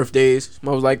on our birthdays.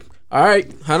 Mom was like, all right,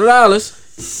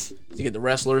 $100 to get the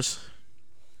wrestlers.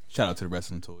 Shout out to the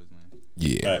wrestling toys, man.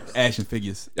 Yeah. Action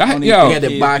figures. Yo. They had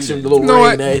that boxing, the little know ring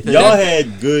what? and everything. Y'all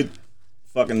had good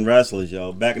fucking wrestlers,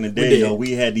 yo. Back in the day, did. yo,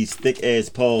 we had these thick ass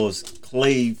paws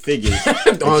clay figures.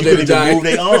 that you Andre couldn't the even Giant. move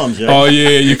their arms, yo. Oh, yeah.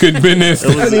 You couldn't bend this.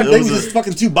 I mean, they was just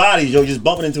fucking two bodies, yo, just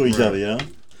bumping into each other, yo.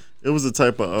 It was a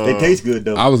type of. They taste good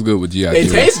though. I was good with G.I. They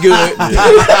Joe. taste good.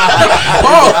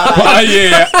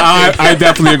 Yeah, I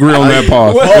definitely agree on that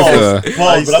pause.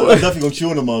 Pause, but I'm definitely gonna chew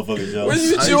on the motherfuckers, yo. What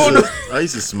you chewing on? I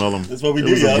used to smell them. That's what we do,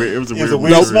 It was yo. a weird- it was a weird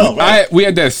weird smell, right? We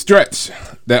had that stretch.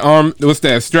 That arm, what's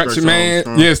that? Stretch man?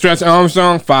 Armstrong. Yeah, Stretch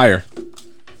Armstrong. Fire.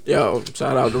 Yo,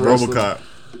 shout out to wrestlers. RoboCop,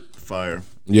 fire.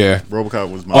 Yeah.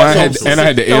 RoboCop was my. Oh, I had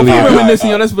the Don't alien. reminiscing,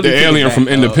 yo. Let's really The take it alien back, from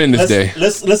dog. Independence Day.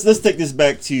 Let's take this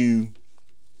back to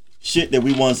shit that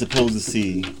we weren't supposed to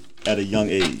see at a young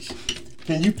age.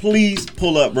 Can you please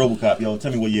pull up RoboCop, yo?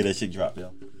 Tell me what year that shit dropped,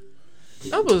 yo.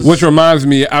 That was Which reminds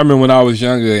me, I remember when I was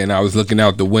younger and I was looking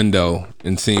out the window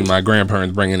and seeing my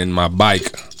grandparents bringing in my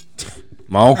bike.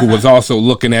 My uncle was also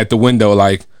looking at the window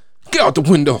like, get out the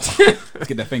window. Let's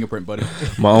get that fingerprint, buddy.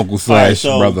 My uncle / All right,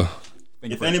 so- brother.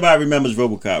 If anybody remembers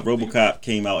RoboCop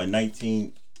came out in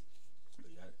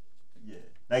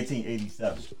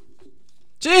 1987.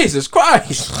 Jesus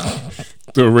Christ.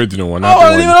 The original one. I Not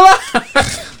wasn't the even one. alive.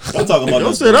 I'm talking about. Yo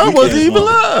the said I weak-ass wasn't even one.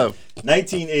 alive.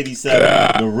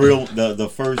 1987. The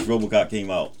first RoboCop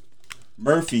came out.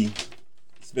 Murphy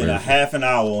spent a half an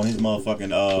hour on his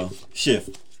motherfucking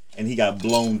shift, and he got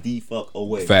blown the fuck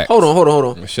away. Facts. Hold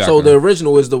on. Shotgun. So the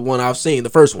original is the one I've seen, the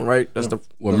first one, right? That's the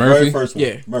What, The Murphy? very first one.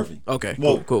 Yeah. Murphy. okay.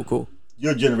 Well, Cool.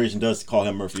 Your generation does call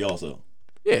him Murphy also.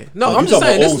 Yeah. No, So I'm you just talking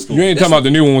saying. about old This, school. You ain't talking about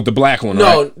the new one with the black one,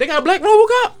 no, right? they got a black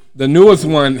RoboCop. The newest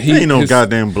one, Ain't no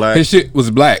goddamn black. His shit was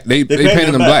black. They painted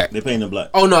him black. They painted him black.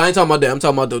 Oh no, I ain't talking about that. I'm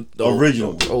talking about the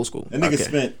Original. old school. That nigga Okay.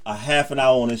 spent a half an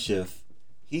hour on his shift.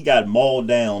 He got mauled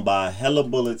down by a hella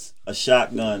bullets, a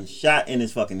shotgun, shot in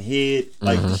his fucking head.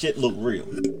 Like, the shit looked real.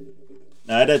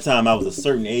 Now, at that time, I was a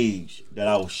certain age that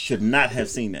I should not have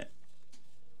seen that.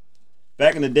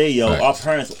 Back in the day, yo, Facts. our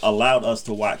parents allowed us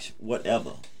to watch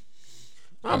whatever.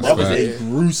 I'm That was okay. a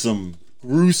gruesome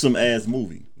ass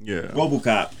movie. Yeah.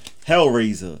 RoboCop,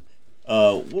 Hellraiser,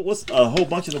 what's a whole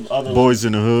bunch of them other Boys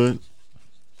in the Hood.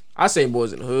 I seen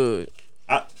Boys in the Hood.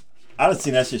 I've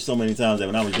seen that shit so many times that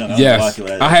when I was young, I was watching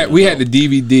Yes, that. we had the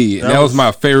DVD, and that was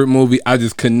my favorite movie. I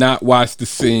just could not watch the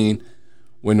scene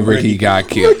when Ricky got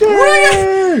killed.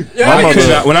 I could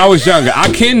not- when I was younger,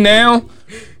 I can now,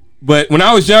 but when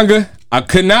I was younger, I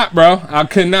could not, bro. I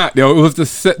could not. Yo, it was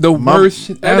the worst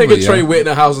shit That ever. nigga Trey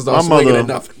Whitney house was all swinging at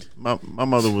nothing. My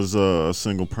mother was a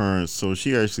single parent, so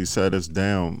she actually sat us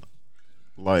down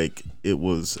like it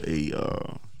was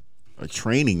a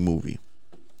training movie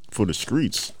for the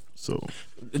streets. So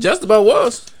Just about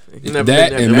was. You never That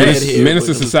been and there, Menace, bad head, Menace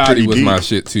to but- Society was deep. my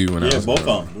shit too when I Yeah, was both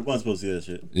growing of them. We weren't supposed to see that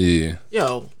shit. Yeah,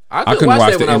 Yo, I couldn't couldn't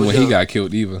watch that the when I end was when he young. got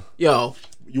killed either. Yo,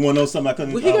 You want to know something I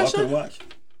couldn't, When he I got couldn't shot? watch?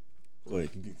 Go ahead.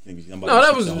 I'm about no, to that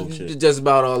skip was the whole shit. just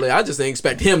about all that. I just didn't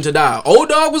expect him to die. Old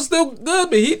dog was still good,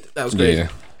 but that was crazy. Yeah,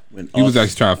 When he was Optimus-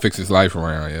 actually trying to fix his life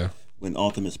around. Yeah, when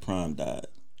Optimus Prime died.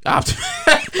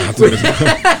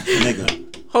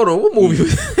 Nigga. Hold on, what movie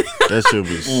was that shit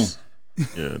was.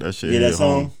 Yeah, that shit. Yeah, hit that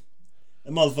song. home.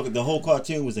 That motherfucker, the whole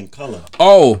cartoon was in color.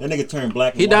 Oh, That nigga turned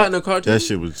black and He white. died in the cartoon. That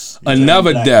shit was.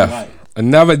 another black and death. white.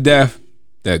 Another death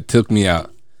that took me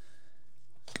out.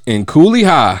 In Cooley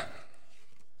High.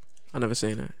 I never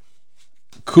seen that.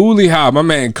 Cooley High, my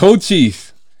man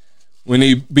Cochise, when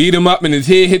they beat him up and his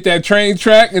head hit that train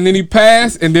track and then he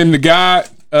passed and then the guy,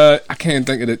 I can't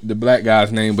think of the black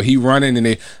guy's name, but he running and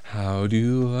they, how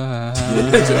do I?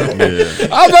 Yeah.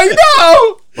 I was like,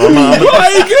 no!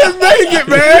 Why he couldn't make it,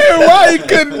 man? Why he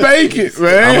couldn't make it,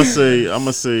 man? I'm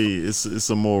gonna say it's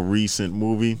a more recent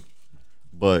movie,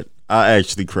 but I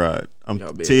actually cried.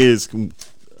 Tears.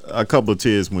 A couple of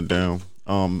tears went down.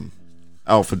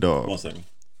 Alpha Dog. 1 second.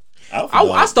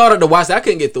 I started to watch that. I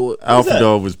couldn't get through it. Alpha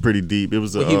Dog was pretty deep. It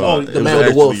was the man with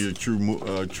the wolf.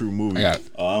 A true movie. I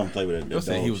don't play with that. You'll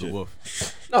say he was a wolf.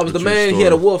 No, it was the man. He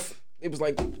had a wolf. It was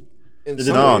like. Did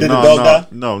the dog die?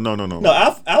 No.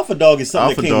 No, Alpha Dog is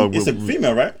something it's a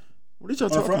female, right? What are y'all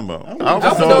talking about?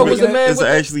 Alpha Dog was the man. It's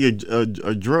actually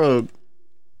a drug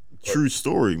true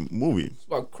story movie.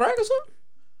 About crack or something?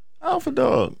 Alpha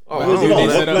Dog.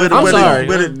 I'm sorry.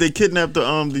 They kidnapped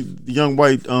the young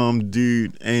white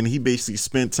dude, and he basically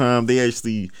spent time. They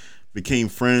actually became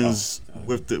friends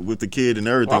with the kid and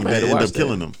everything. They ended up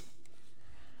killing him.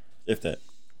 If that.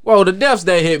 Well, the deaths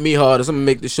that hit me hardest, I'm gonna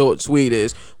make the short sweet,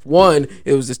 is one,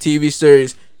 it was this TV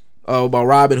series about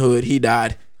Robin Hood. He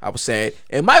died. I was sad.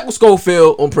 And Michael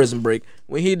Scofield on Prison Break.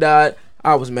 When he died,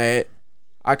 I was mad.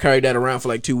 I carried that around for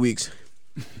like 2 weeks.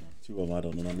 2 of them I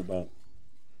don't know nothing about.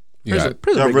 Prison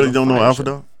Y'all Break really don't know Alpha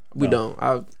Dog? We don't.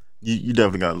 You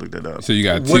definitely gotta look that up. So you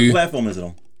got What 2. platform is it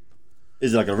on?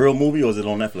 Is it like a real movie or is it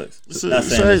on Netflix? It's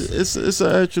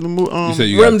an actual movie. You said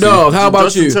you got Rim Dog, how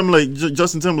about you?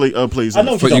 Justin Timberlake plays. I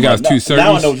know what But you're you talking got about. 2 Now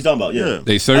I certains? know what you're talking about. Yeah.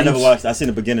 They I certains? never watched. I seen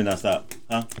the beginning. I stopped.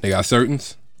 Huh? They got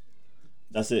certains?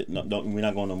 That's it. No, we're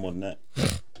not going no more than that.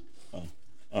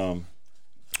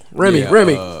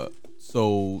 Remy.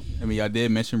 So I mean, I did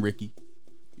mention Ricky.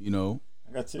 You know,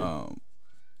 I got 2.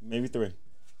 Maybe 3.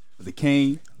 Was it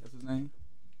Kane? That's his name.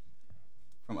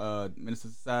 From Minister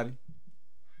Society.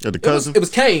 Yeah, the cousin. It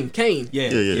was Kane. Yeah,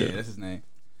 that's his name.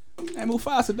 Hey,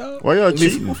 Mufasa, dog. Why y'all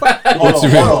cheating?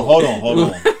 Hold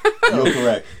on. You're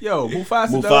correct. Yo,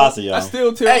 Mufasa, dog. Yo. I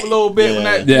still tear up a little bit when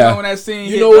that, when that scene.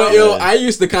 You know what, yo? I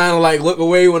used to kind of like look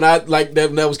away when I like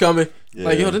that was coming. Yeah.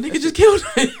 Like, yo, the nigga just killed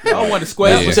him. I want to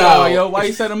square up with y'all, yo. Why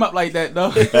you set him up like that,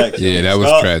 though? Yeah, that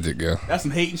was tragic, yo. That's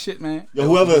some hating shit, man. Yo,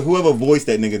 whoever voiced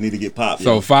that nigga need to get popped.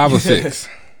 So 5 or 6.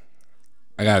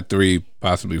 I got 3,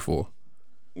 possibly 4.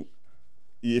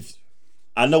 If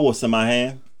I know what's in my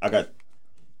hand,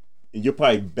 you're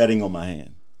probably betting on my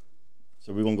hand.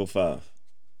 So we're gonna go 5.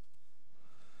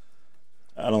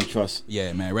 I don't trust.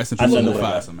 Yeah, man. Rest in peace,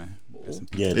 Mufasa, man.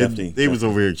 Yeah, definitely. They was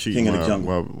over here cheating. King of the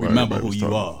jungle. Remember who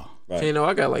you are. Right. You know,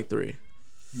 I got like 3.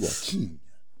 You are king.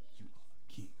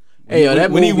 Hey, yo,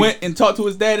 that when movie, he went and talked to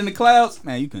his dad in the clouds,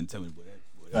 man, you couldn't tell me what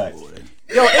that.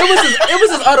 Yo, it was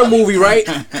this other movie, right?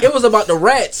 It was about the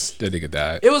rats. That nigga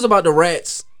died. It was about the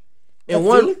rats. And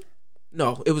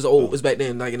no, it was old. It was back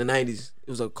then, like in the 90s. It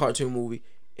was a cartoon movie.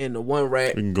 And the one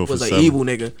rat was an evil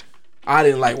nigga. I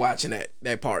didn't like watching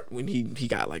that part when he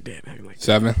got like that. Like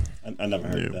 7? I never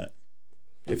heard of that.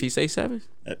 If he say 7,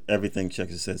 everything Chuck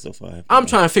has said so far. I'm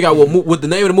trying to figure out what the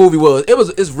name of the movie was.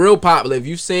 It's real popular. If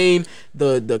you've seen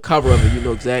the cover of it, you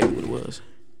know exactly what it was.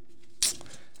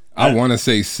 I want to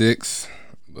say 6,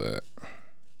 but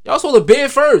y'all supposed to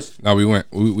bid first. No,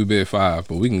 we bid 5,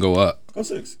 but we can go up. Go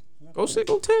 6. Go 6.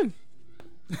 Go 10.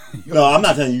 No, I'm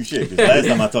not telling you shit. Cause last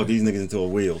time I talked these niggas into a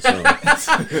wheel, so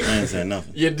I ain't saying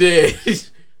nothing. You did.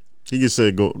 He just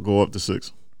said go up to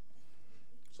 6.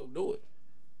 So do it.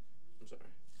 I'm sorry.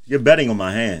 You're betting on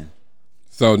my hand.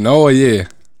 So no or yeah?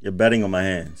 You're betting on my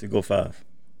hand. So go 5.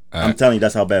 All I'm right. telling you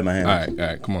that's how bad my hand is. All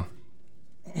right, come on.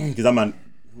 Because I'm not.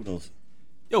 Who knows?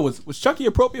 Yo, was Chucky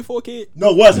appropriate for a kid?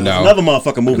 No, it wasn't. No. It's another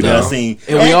motherfucking movie that I seen.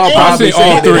 And we all I've probably seen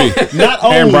all seen 3. Not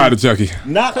only, And Bride of Chucky.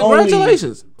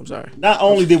 Congratulations. I'm sorry. Not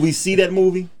only did we see that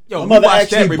movie, Yo, my mother watched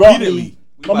that actually brought repeatedly. me.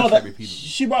 We My watched mother, that repeatedly.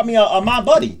 she brought me a My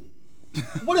Buddy.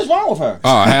 What is wrong with her?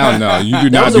 Oh hell no! You do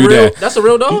That not was a do real. that. That's a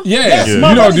real dog. Yeah, Yes, you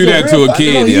My don't Buddy's do that real to a dog.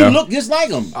 kid, He yo. look just like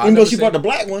him. I Even though never she seen brought the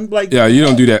black one. Like, Yeah, you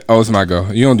don't do that. Oh, it's my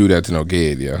girl. You don't do that to no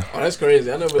kid, yo. Oh, that's crazy.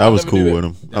 I I was cool with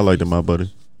him. I liked him, my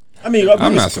buddy. I mean, I'm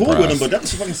we not was cool with him, surprised. but that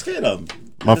was fucking scared of him.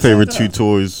 My At the same favorite time. 2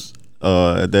 toys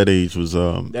at that age was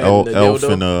the Elf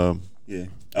dildo? Yeah, and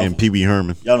Alpha. Pee Wee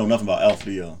Herman. Y'all know nothing about Elf,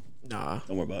 do y'all? Nah.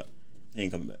 Don't worry about it. He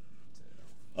ain't coming back.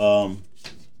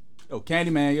 Yo,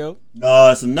 Candyman, yo.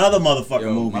 No, it's another motherfucking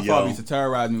Yo, movie, my yo. father used to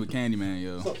terrorize me with Candyman,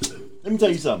 yo. Let me tell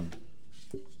you something.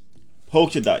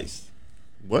 Poke your dice.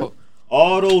 What?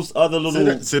 All those other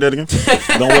little. Say that again.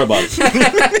 Don't worry about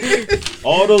it.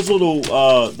 All those little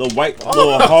the white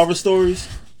little horror stories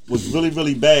was really,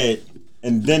 really bad,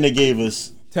 and then they gave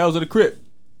us Tales of the Crypt.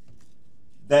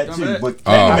 that Remember too. that? But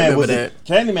I Candyman remember that.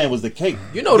 Candyman was the cake.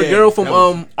 You know the Yeah, girl from that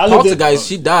was- I lived in- Poltergeist,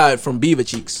 she died from beaver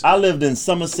cheeks. I lived in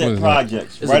Somerset What is that?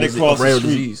 Projects, It's right a across rare the street.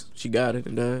 disease. She got it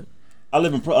and died. I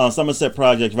live in Somerset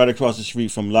Projects, right across the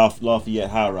street from Lafayette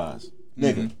High Rise.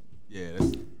 Nigga, Yeah,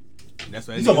 that's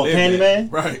what you talking about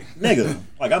Candyman? Right. Nigga,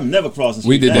 like I'm never crossing.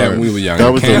 We street did that now. when we were young. That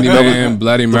was Candyman,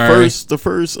 Bloody the Mary. first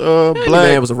Black black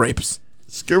man was a rapist.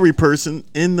 scary person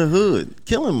in the hood,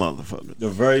 killing motherfuckers. The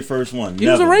very first one. He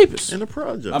was a rapist in the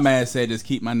project. My man said, "Just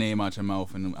keep my name out your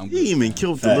mouth." And I'm He even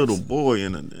killed the little boy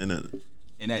in a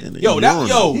Yo,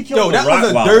 that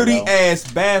was a dirty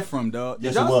ass bathroom, dog.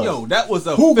 Yes, it was. Yo, that was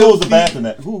a Who goes to bathroom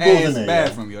that? Who goes in ass there?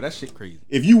 bathroom, yo? That shit crazy.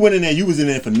 If you went in there, you was in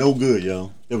there for no good,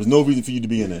 yo. There was no reason for you to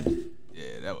be in there. Yeah,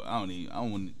 that's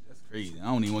crazy. I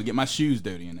don't even want to get my shoes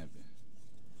dirty in that bitch.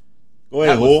 Go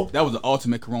ahead, whore. That was the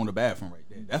ultimate Corona bathroom right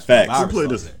there. That's facts. Who played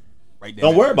this? Right there.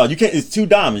 Don't worry about it. You can't. It's two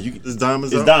diamonds. It's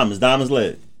diamonds. It's diamonds. Diamonds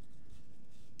led.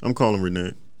 I'm calling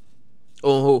Renee.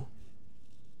 On who?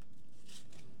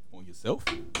 On yourself?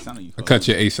 I cut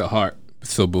your ace of heart.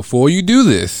 So before you do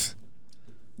this,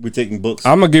 we're taking books.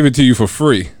 I'm gonna give it to you for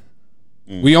free.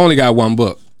 We only got one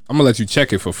book. I'm gonna let you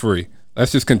check it for free.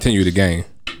 Let's just continue the game.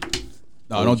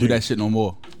 No, don't do that shit no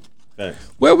more.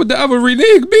 Facts. Where would the other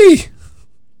renege be?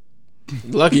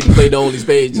 Lucky to play the only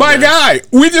spades. My guy,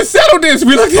 we just settled this.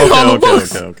 We looked at all the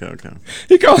books. Okay.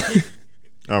 He called.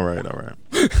 All right.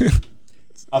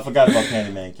 I forgot about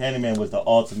Candyman. Candyman was the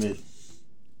ultimate.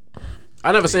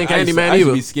 I never seen I used Candyman to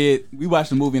either. be scared. We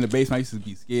watched the movie in the basement. I used to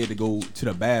be scared to go to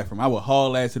the bathroom. I would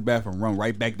haul ass to the bathroom, run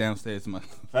right back downstairs to my.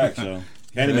 Facts, yo.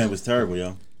 Candyman was terrible,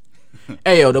 yo.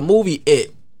 Hey, yo, the movie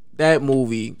It. That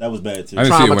movie. That was bad too. I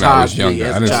didn't see it when I was traumatized me younger.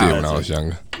 as I a didn't see it child. when I was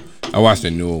younger. I watched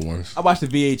the newer ones. I watched the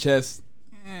VHS.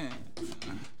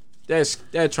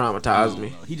 That traumatized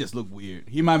me. He just looked weird.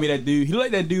 He reminded me of that dude. He looked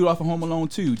like that dude off of Home Alone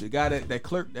 2. The guy that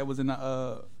clerk that was in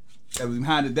the that was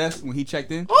behind the desk when he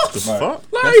checked in. What the fuck?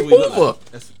 Larry Hoover.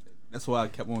 That's what I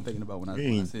kept on thinking about when I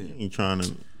said it. Ain't trying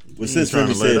to. Well, since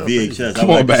Remy said VHS, Come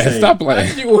on, man, stop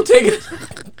playing. You gonna take it?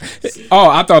 Oh,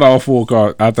 I thought all full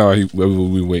card. I thought we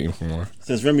were waiting for more.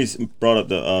 Since Remy brought up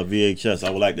the VHS, I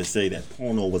would like to say that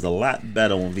porno was a lot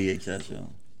better on VHS, yo.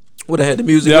 Would have had the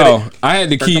music. Yo, with it. I had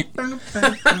to keep.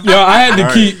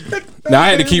 I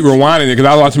had to keep rewinding it because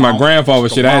I was watching my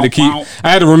grandfather's shit. I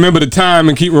had to remember the time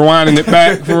and keep rewinding it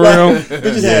back for real.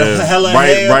 Bitches had hella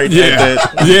hair. Right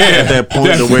at that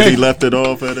point to where he left it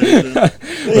off at it.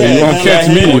 You won't catch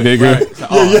me, nigga. You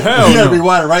gotta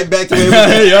rewind it right back to where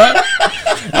it was.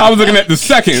 I was looking at the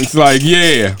seconds, like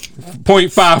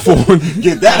 0.54.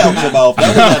 Get that out your mouth. That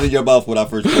was out of your mouth when I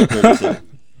first heard it.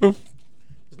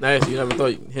 Nasty. You never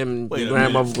thought him and your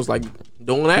grandmother was like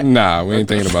doing that? Nah, we ain't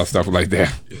thinking about stuff like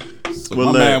that. So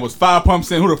my man was 5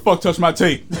 pumps in. Who the fuck touched my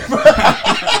tape?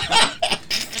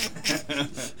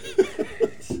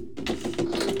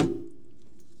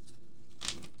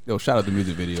 Yo, shout out to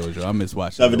music videos, yo. I miss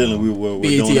watching. Evidently, we're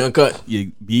BET doing Uncut. Yeah,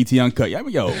 BET Uncut. Yeah,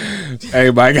 yo.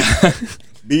 Hey, my guy.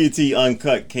 BET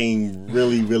Uncut came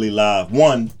really, really live.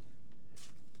 One,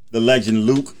 the legend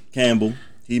Luke Campbell.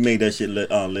 He made that shit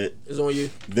lit. It's on you.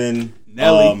 Then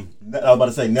Nelly. I was about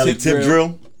to say Nelly Tip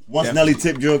Drill. Once Nelly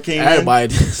Tip Drill came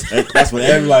Everybody. that's when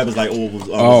everybody was like,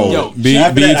 "Oh,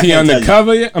 BET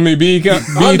Undercover." Yeah, I mean BET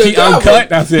Uncut.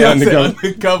 That's it,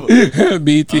 Undercover.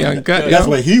 BET Uncut. That's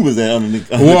where he was at.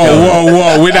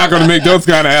 Whoa! We're not gonna make those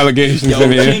kind of allegations Yo,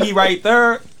 in here. Chingy right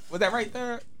there. Was that right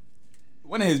there?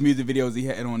 One of his music videos he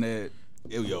had on there.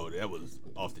 Yo, that was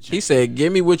off the chain. He said,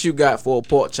 "Give me what you got for a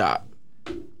pork chop."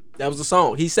 That was the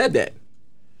song. He said that.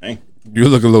 Hey. You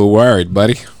look a little worried,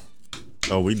 buddy.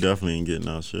 Oh, we definitely ain't getting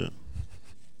our shit.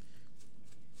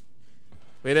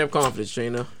 We didn't have confidence,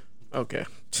 Trina. Okay.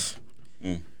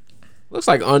 Looks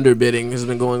like underbidding has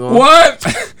been going on. What?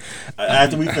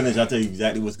 After we finish, I'll tell you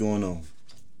exactly what's going on.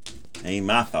 Ain't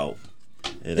my fault.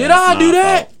 Did I do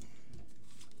that?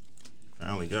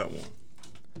 I only got one.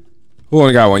 Who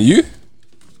only got one? You?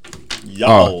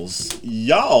 Y'all's.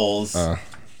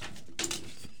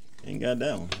 Ain't got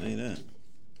that one. Ain't that.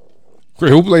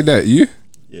 Great. Who played that? You?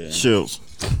 Yeah. Chills.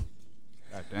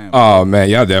 Goddamn. Oh man,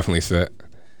 y'all definitely set.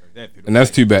 And that's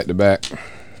 2 back to back.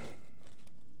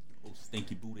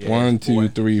 Stinky booty 1, 2,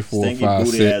 3, 4, Stinky 5,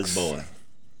 booty 6. ass boy.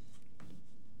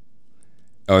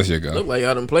 Oh, it's your go. Look like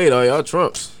y'all done played all y'all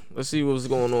trumps. Let's see what's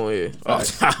going on here. Oh,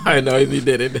 I know he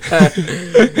did it.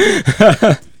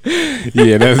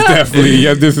 Yeah, that's definitely.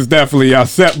 Yeah, this is definitely y'all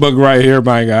set book right here,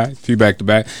 my guy. 2 back to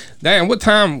back. Damn, what's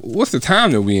the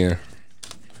time that we in?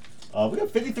 We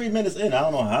got 53 minutes in. I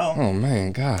don't know how. Oh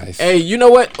man, guys. Hey, you know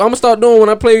what? I'm gonna start doing when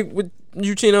I play with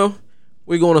you, Chino.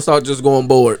 We're gonna start just going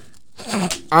board.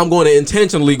 I'm going to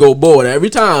intentionally go board every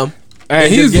time. Hey,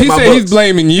 he said he's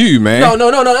blaming you, man.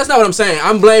 No. That's not what I'm saying.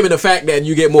 I'm blaming the fact that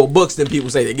you get more books than people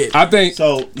say they get. I think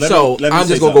so. I'm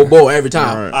just gonna go board every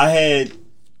time. Right. I had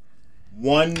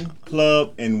 1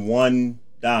 club and 1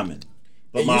 diamond.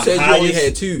 But And you said you only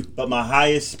had 2. But my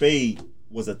highest spade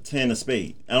was a 10 of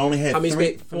spade. I only had How many 3,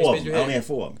 spades 4 you of them. I had? only had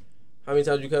 4 of them. How many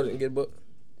times you cut it and get a book?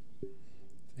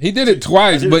 He did it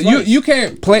twice, but you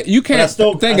can't play. You can't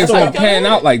think it's gonna pan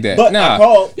out like that. But Nah, I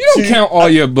called you don't count all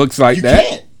your books like you that.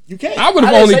 Can't. You can't. I would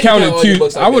have I didn't only say you count counted all your two.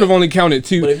 books like I would have that. only counted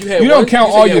two. But if you had don't one- count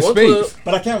you said all you your had one club. space.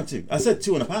 But I counted 2. I said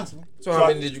 2 in a possible. So how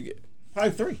many did you get?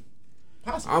 Probably 3.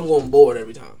 Possible. I'm going board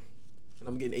every time, and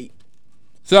I'm getting 8.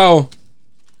 So,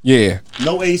 yeah.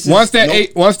 No aces. Once that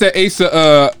ace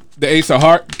of the ace of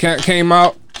heart came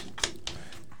out,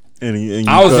 And you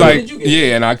I was cut like, it.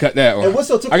 yeah, and I cut that one. And what's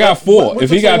so took I got what- 4. what If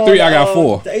he took so got 3, long, I got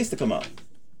 4. The ace to come out.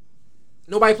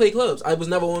 Nobody played clubs. I was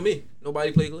never on me.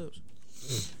 Nobody played clubs.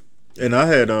 And I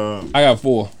had I got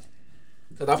 4.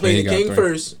 Cause I And played he the got king 3.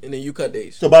 first, and then you cut the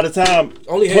ace. So by the time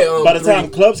Only had, by the 3. time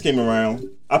clubs came around,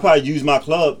 I probably used my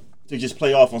club to just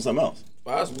play off on something else.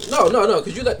 Possible. No,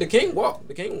 because you let the king walk.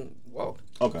 The king walked,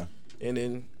 Okay. and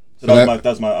then So So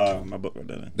that's my book right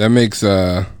there. then. That makes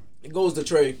it goes to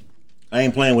Trey. I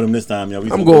ain't playing with him this time, yo.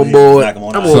 I'm going board. I'm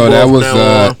going so that board was from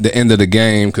now on. the end of the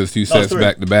game because 2 sets 3.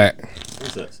 back to back. 3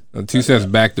 sets. 2 sets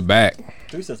back to back.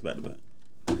 3 sets back to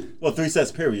back. Well, 3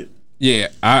 sets period. Yeah,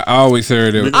 I always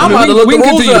heard it. I'm about to look we the can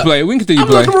rules continue to up. play. We can continue I'm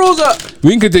to play. looking the rules up.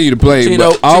 We can continue to play. Chino,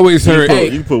 But I always heard. Hey.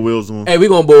 you put wheels on. Hey, we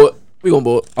gonna board. We gonna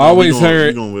board. I always we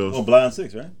heard. going wheels. Well, blind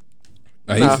 6, right?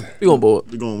 Nah, we gonna board.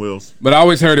 We going wheels. But I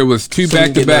always heard it was 2 So you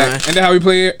back to get back. 9. And then how we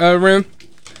play Rim?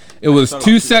 It was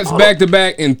 2 sets back to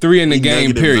back and 3 in the game.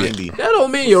 Negative Period. 90. That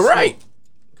don't mean you're right.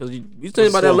 Cause you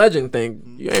saying about that legend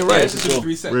thing. You ain't right.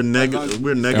 We're negative.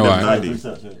 We're negative All right.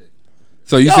 90.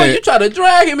 So you Yo, said. you try to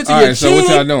drag him into All your right. So what y'all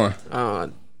cheating.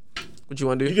 doing? What you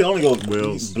want to do? You can only go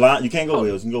Wheels. blind. You can't go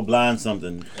wheels. You can go blind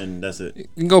something, and that's it. You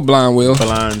can go blind, Will.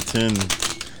 Blind 10.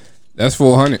 That's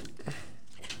 400.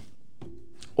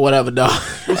 Whatever, dog.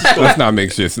 Let's not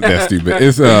make shit that stupid.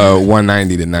 It's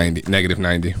 190 to 90, negative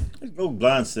 90. Just go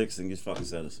blind 6 and get fucking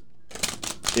setters.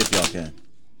 If y'all can.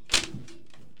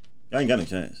 Y'all ain't got no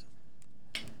chance.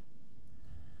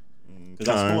 Because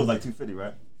our score is like 250,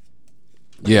 right?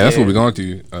 Yeah, that's what we're going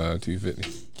to.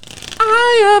 250.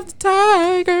 Eye of the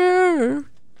tiger.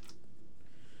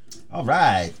 All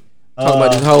right. Talking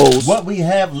about these hoes. What we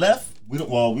have left?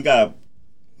 We got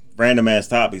random ass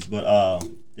topics, but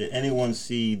did anyone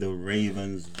see the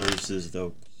Ravens versus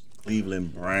the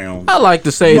Cleveland Browns? I like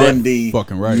to say that. Monday,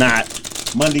 Fucking right.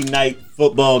 Monday night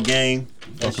football game.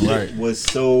 That Fucking shit right. was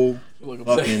so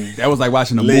fucking. That was like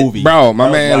watching a lit. movie. Bro, I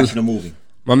was watching a movie.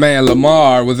 my man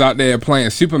Lamar was out there playing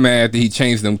Superman after he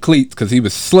changed them cleats because he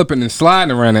was slipping and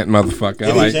sliding around that motherfucker.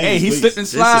 I'm like, Hey, he slipped and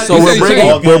slid. So He said we're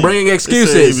he changed. bringing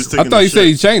excuses. I thought he said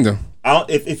he changed them.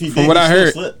 If he From did, what he I still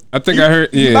heard, slipped. I think I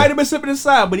heard. He Yeah, might have been slipping and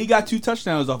sliding, but he got 2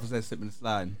 touchdowns off of that slipping and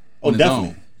sliding. Oh, on his definitely.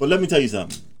 own. But let me tell you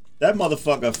something. That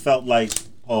motherfucker felt like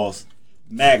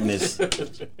Magnus.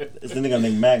 It's the nigga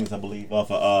named Magnus, I believe, off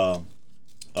of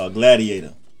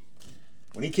Gladiator.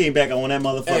 When he came back on that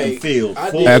motherfucking field,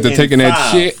 after taking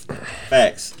that shit.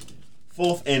 Facts.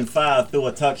 4th and 5, threw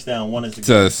a touchdown. One is It's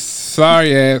a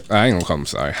sorry ass. I ain't gonna call him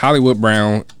sorry. Hollywood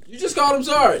Brown. You just called him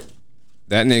sorry.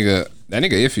 That nigga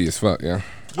iffy as fuck. Yeah.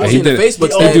 You seen the Facebook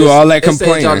he status. do all that It said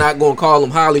complaining. y'all not gonna call him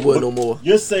Hollywood no more.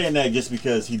 You're saying that just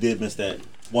because he did miss that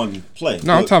one play.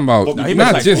 No, I'm talking about But-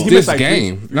 not just he this missed like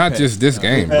game. three Not passes. just this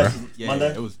game, bro. Yeah,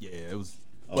 Monday? it was.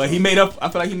 But he made up. I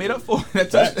feel like he made up for that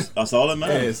touchdown. That's all that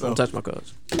matters. Yeah, so Don't touch my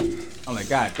cuz. I'm like,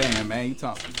 God damn, man,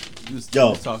 you was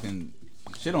talking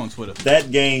shit on Twitter.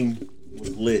 That game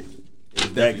was lit.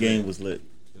 That game was lit.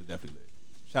 It was definitely lit.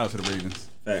 Shout out to the Ravens.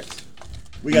 Facts.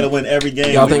 We gotta win every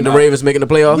game. Y'all think the Ravens making the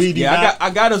playoffs? We do Yeah, not. I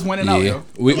got us winning out, Yeah, yo.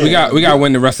 we got to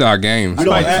win the rest of our games. We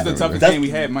don't This have- is the toughest that's- game we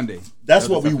had Monday. That's That was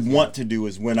what the we toughest want to do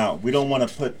is win out. We don't want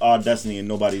to put our destiny in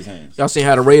nobody's hands. Y'all seen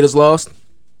how the Raiders lost?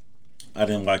 I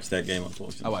didn't watch that game,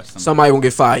 unfortunately. I watched Somebody gonna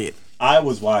get fired. I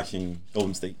was watching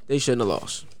Golden State. They shouldn't have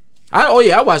lost. I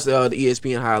watched the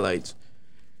ESPN highlights.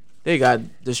 They got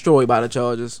destroyed by the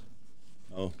Chargers.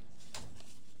 Oh,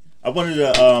 I wanted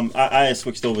to. I had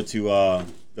switched over to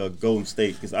the Golden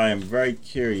State because I am very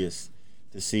curious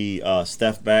to see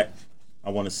Steph back. I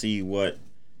want to see what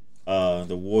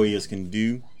the Warriors can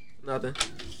do. Nothing.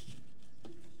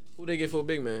 Who they get for a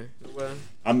big man? Nobody.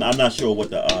 I'm not sure what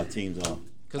the teams are.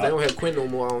 Because they don't have Quinn no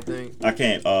more, I don't think. I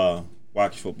can't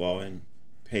watch football and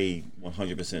pay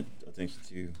 100% attention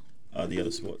to the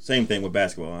other sports. Same thing with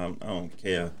basketball. I don't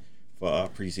care for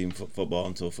preseason football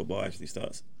until football actually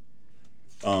starts.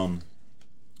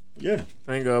 Yeah.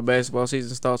 Thank God basketball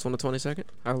season starts on the 22nd.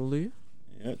 Hallelujah.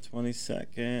 Yeah,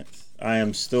 22nd. I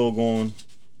am still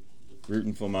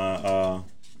rooting for my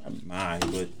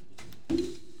but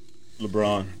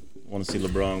LeBron. I want to see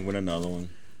LeBron win another one.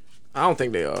 I don't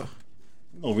think they are.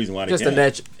 No reason why they Just can't. a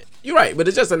natural. You're right, but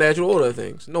it's just a natural order of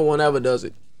things. No one ever does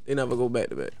it. They never go back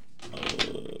to back.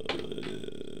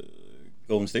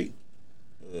 Golden State.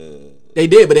 They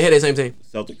did, but they had that same team.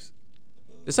 Celtics.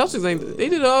 The Celtics ain't. They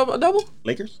did a double.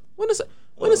 Lakers. When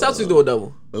the Celtics do a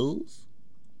double? Bulls.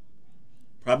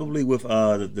 Probably with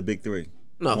the big three.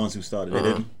 No. The ones who started. They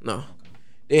didn't. No.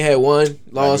 They had one,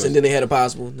 lost, and then they had a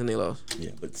possible, then they lost.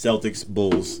 Yeah, but Celtics,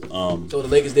 Bulls. So the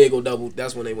Lakers did go double.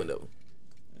 That's when they went double.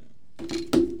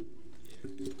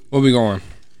 Where we going?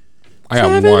 I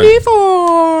got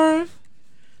 74.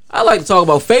 I like to talk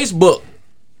about Facebook.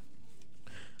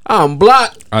 I'm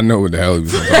blocked. I know what the hell he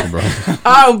was talking about.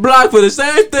 I'm blocked for the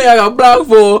same thing I got blocked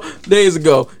for days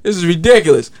ago. This is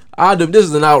ridiculous. This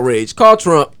is an outrage. Call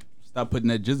Trump. Stop putting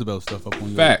that Jezebel stuff up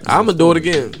on you. Facts. I'm gonna do it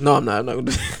again. No, I'm not. I'm not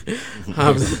gonna do it.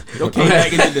 Okay,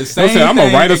 back into the same I'm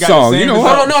gonna write a song. You know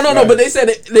what? No. But they said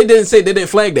they didn't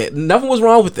flag that. Nothing was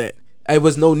wrong with that. It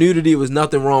was no nudity. It was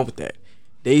nothing wrong with that.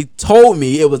 They told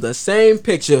me it was the same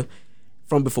picture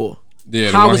from before.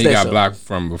 Yeah, the one he got blocked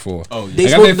from before. Oh, yeah. I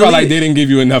guess they felt like they didn't give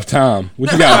you enough time.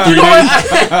 What you got? 3 days?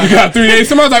 You got 3 days?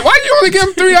 Somebody's like, why'd you only give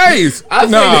him 3 days?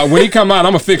 Nah, when he come out,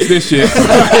 I'm gonna fix this shit.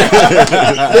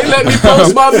 They let me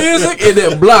post my music and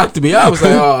then blocked me. I was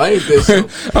like, oh, ain't this so?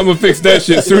 I'm gonna fix that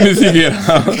shit as soon as he get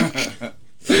out.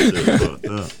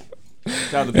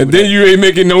 And then you ain't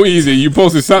making no easy. You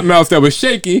posted something else that was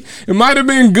shaky. It might have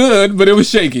been good, but it was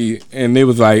shaky. And they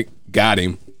was like, got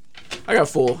him. I got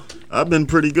 4. I've been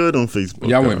pretty good on Facebook.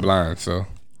 Y'all went blind, so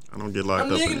I don't get locked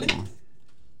up anymore.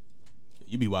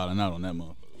 You be wilding out on that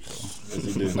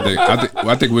motherfucker.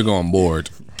 I think we're going board.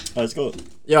 Let's go.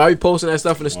 Yeah, I be posting that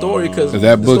stuff in the story because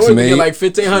that book's story made get like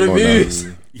 1,500 views.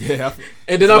 Yeah,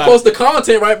 and then I post the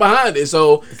content right behind it.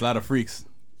 So it's a lot of freaks.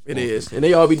 It is, and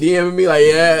they all be DMing me like,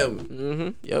 yeah,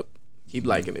 yep, keep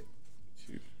liking it,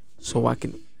 so I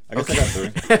can. I guess I got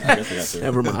 3.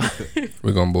 Never mind.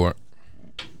 We're going board.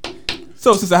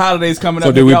 So since the holidays coming So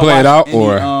up, did we y'all play it watch out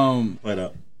or play it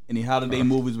out? Any holiday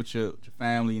movies with your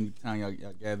family? Anytime y'all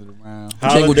gathered around?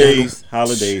 Holidays.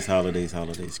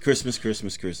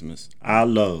 Christmas. I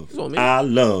love Home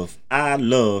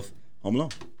Alone.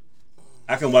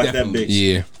 I can watch that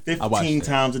bitch 15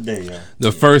 times a day, yo.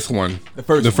 The first one.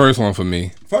 The first one for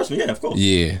me. First one, yeah, of course.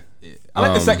 Yeah. I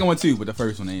like the second one too, but the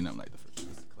first one ain't nothing like the first one.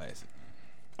 It's a classic.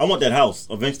 I want that house.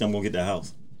 Eventually, I'm gonna get that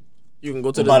house. You can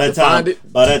go to by that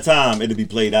time, it'll be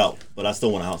played out. But I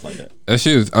still want a house like that. That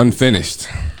shit was unfinished.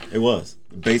 It was.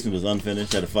 The basement was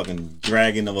unfinished. Had a fucking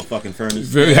dragon of a fucking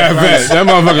furnace. That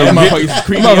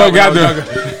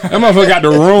motherfucker got the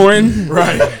ruin.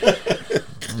 Right.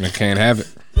 I can't have it.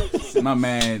 My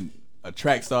man, a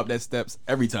track stop that steps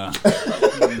every time.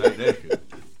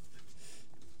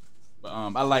 But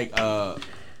I like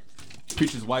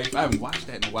Preacher's Wife. I haven't watched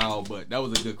that in a while, but that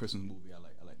was a good Christmas movie. I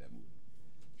like that movie.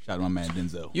 Shout out to my man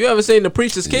Denzel. You ever seen The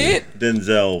Preacher's Kid?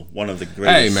 Denzel, one of the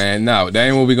greatest. Hey man, no, that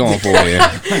ain't what we going for here.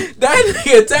 That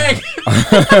nigga tank.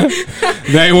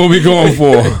 That ain't what we going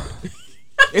for.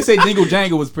 They say Jingle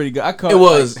Jangle was pretty good. I caught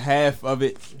like half of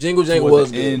it. Jingle Jangle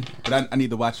was good. End, but I need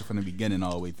to watch it from the beginning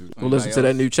all the way through. We'll listen to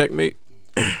that new Checkmate.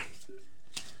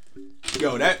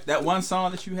 Yo, that one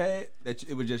song that you had, that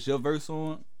it was just your verse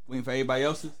on, waiting for everybody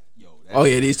else's. Yo, oh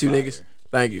yeah, these two niggas.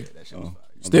 Thank you.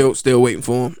 Still waiting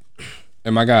for him.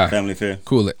 And my guy, Family Affair.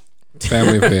 Cool it.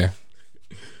 Family Affair.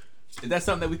 Is that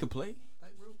something that we could play?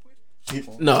 Like real quick?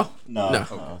 No,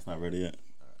 it's not ready yet.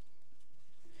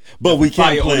 But we can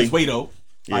Fire play. on his way though.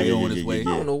 Fire on his way. I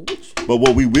don't know which. But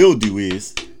what we will do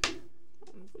is,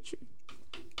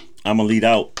 I'm gonna lead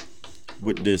out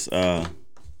with this.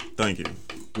 Thank you.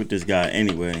 With this guy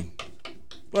anyway,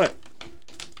 but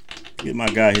give my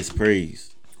guy his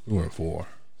praise. We went 4.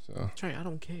 So Trey, I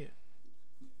don't care.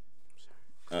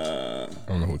 I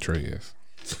don't know who Trey is.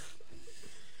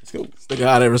 Let's go. It's the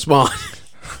guy that responded.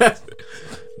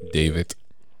 David.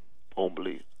 Don't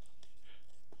believe.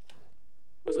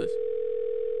 What's this?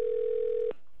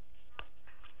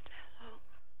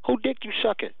 Who dick you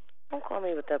sucking? Don't call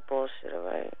me with that bullshit,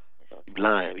 alright? You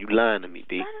lying to me,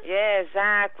 B. Yeah,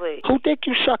 exactly. Who dick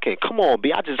you sucking? Come on,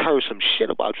 B. I just heard some shit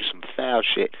about you, some foul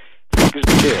shit. Fuck is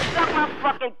the deal? Suck my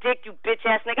fucking dick, you bitch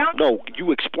ass nigga. No,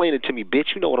 you explain it to me,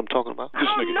 bitch. You know what I'm talking about. I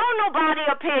don't know nobody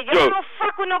up here. You don't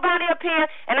fuck with nobody up here,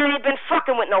 and I ain't been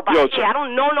fucking with nobody here. I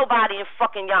don't know nobody in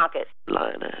fucking Yonkers.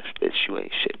 Lying ass bitch, you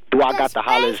ain't shit. Do I got to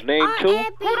holler his name too?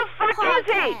 Who the fuck is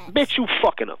he? Bitch, you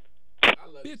fucking him.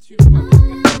 Bitch, you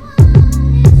fucking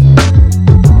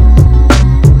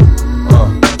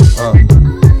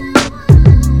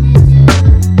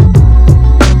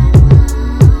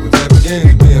Whatever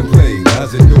game's being played,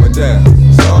 how's it going down?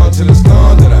 Song to the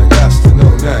storm that I got to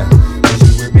know now. Is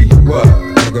you with me, what?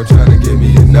 Nigga trying to give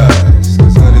me a nudge,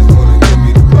 cause honey's wanna give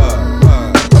me the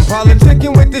bug. I'm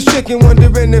politicking with this chicken,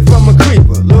 wondering if I'm a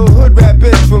creeper. Little hood rat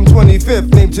bitch from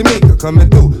 25th named Tamika. coming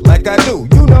through like I do,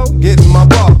 you know, getting my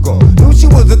bark on. Knew she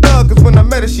was a thug, cause when I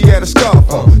met her, she had a scarf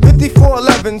on.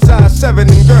 54'11", size 7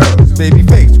 in girls. Baby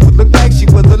face would look like she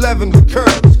was 11 with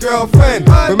curls. Girlfriend,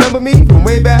 remember me from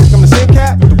way back? I'm the same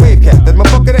cat with the wave cap. That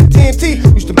motherfucker that TNT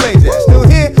used to play that. Still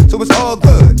here, so it's all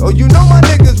good. Oh, you know my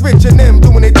niggas rich and them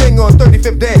doing their thing on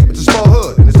 35th day. It's a small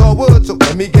hood and it's all wood, so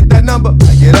let me get that number.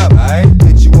 I get up, alright?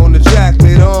 Hit you on the jack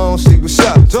later on, see what's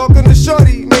up. Talking to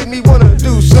shorty made me wanna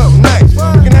do something nice.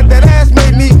 Looking at that ass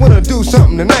made me wanna do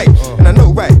something tonight. And I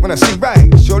know right when I see right.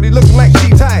 Shorty looking like she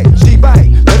tight, she bite.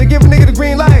 Let her give a nigga the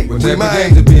green light. When every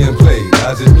games are being played,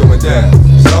 how's it going down?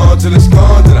 It's on till it's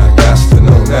gone, then I got to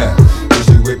know now. Is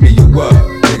you with me, you what?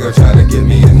 Nigga trying to get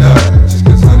me a nut. Just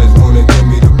cause hunters wanna give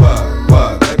me the bug.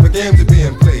 What type of games are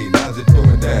being played? How's it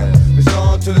going down? It's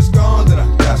on till it's gone, then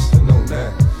I got to know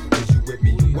now. Is you with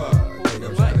me, you what?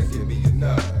 Nigga trying to give me a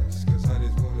nut. Just cause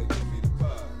hunters wanna give me the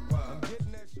bug. I'm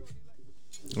getting that shorty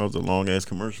like. That was a long ass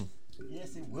commercial.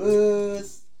 Yes, it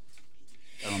was.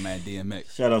 Shout out, man,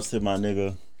 DMX. Shout outs to my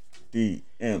nigga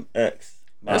DMX.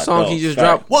 My That song dog, he just Fire.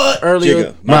 dropped What? earlier.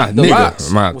 Jigga. My The nigga, Lox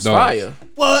my was dog. fire.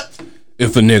 What?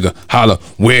 If a nigga holler,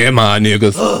 where my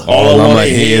niggas? All I'ma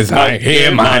hear is I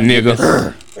hear my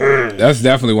niggas. That's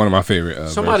definitely one of my favorite.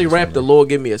 Somebody verses. rapped the Lord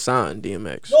Give Me a Sign,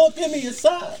 DMX. Lord, give me a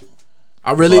sign.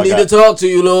 I really Oh, I need got to talk to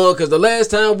you, Lord, because the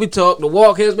last time we talked, the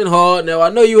walk has been hard. Now, I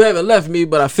know you haven't left me,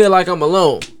 but I feel like I'm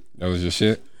alone. That was your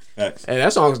shit. Facts. Hey,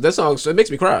 that song, it makes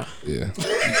me cry. Yeah,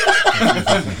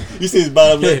 You see his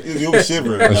bottom lip, he was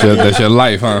shivering. that's your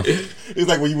life, huh? It's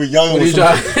like when you were young. What when you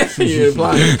try? You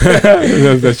implying?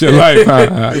 that's your life,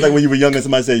 huh? It's like when you were young and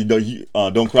somebody said,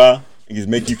 don't cry, and just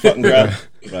make you fucking cry.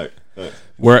 Right.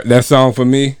 Where that song for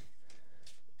me?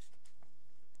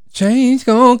 Change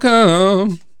gonna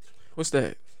come. What's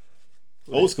that?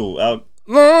 Old school. Out.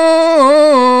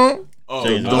 Long,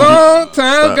 Change gonna long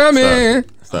time coming.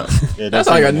 Stop. Yeah, That's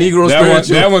like a Negro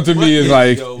That one to me is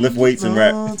like lift weights and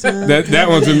rap. that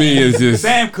one to me is just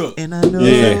Sam Cooke. And I know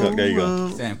Yeah. There you go.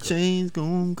 Sam Cooke. change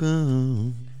gon'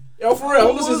 come. Yo, for real,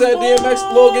 I'm listening to that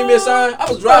DMX, Lord Give Me a Sign. I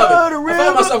was driving. I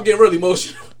found myself getting really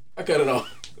emotional. I cut it off.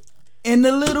 In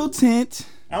the little tent.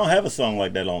 I don't have a song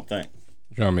like that. I don't think.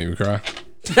 trying to make me cry.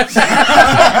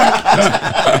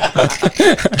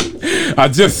 I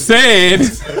just said.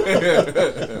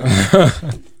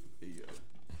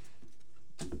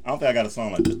 I don't think I got a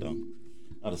song like that though.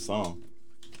 Not a song.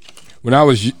 When I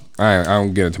was, I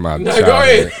don't get into my. No, go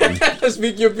ahead.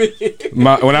 Speak your piece. When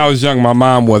I was young, my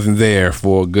mom wasn't there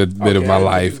for a good bit of my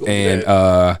life,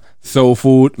 and soul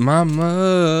food,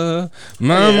 mama,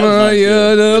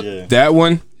 you're the that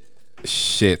one,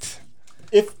 shit.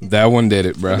 That one did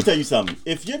it, bro. Let me tell you something.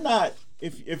 If you're not,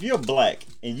 if you're black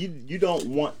and you don't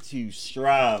want to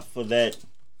strive for that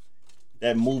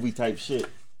movie type shit.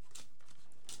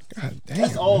 God damn,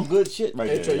 that's all good shit right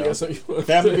Hey, Trey, you there. got something you wanna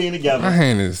Family say? being together. my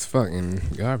hand is fucking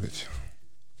garbage.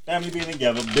 Family being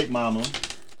together. Big mama.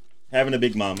 Having a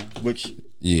big mama. Which,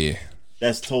 Yeah.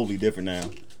 that's totally different now.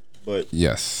 But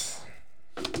Yes.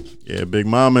 Yeah, Big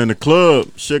Mama in the club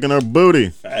shaking her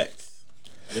booty. facts.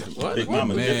 What? Big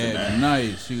mama's different now. Man,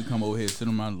 nice. She could come over here, sit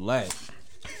on my lap.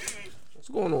 What's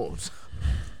going on?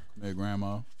 Hey,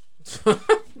 grandma. All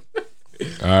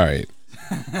right.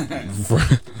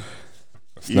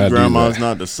 Your grandma's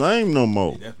not the same no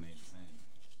more.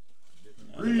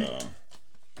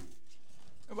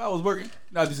 If I was working,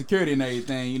 the security and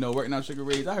everything, working out Sugar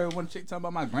Ray's, I heard one chick talking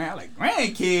about my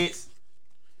grandkids.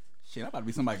 Shit, I'm about to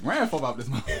be somebody's grandfather out this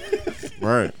month.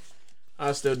 Right.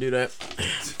 I still do that.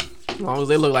 As long as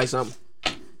they look like something.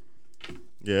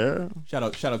 Yeah. Shout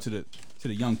out to the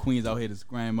young queens out here. This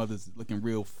grandmother's looking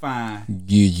real fine.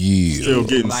 Yeah. Still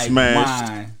getting Like smashed.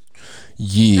 wine.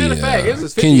 Yeah. Matter of fact, it's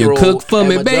this Can you 50-year-old cook for at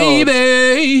me, my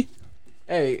baby?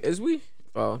 Hey, is we?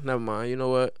 Oh, never mind. You know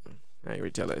what? I ain't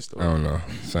retell that I story. don't know.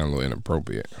 Sound a little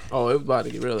inappropriate. Oh, it was about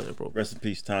to get real inappropriate. Rest in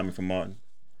peace, Tommy from Martin.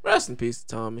 Rest in peace to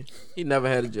Tommy. He never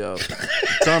had a job.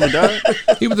 Tommy died?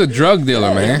 He was a drug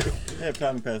dealer, man. Yeah,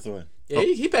 Tommy passed away. Yeah,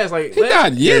 he passed like. He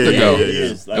died years ago.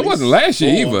 Yeah. It wasn't last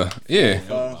year either. Yeah.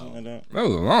 4, something like That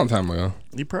was a long time ago.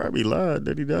 He probably lied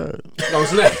that he died. No,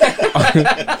 snap.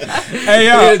 Hey,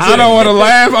 yo, I don't want to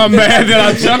laugh. I'm mad that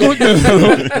I chuckled.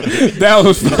 That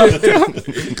was fucked up.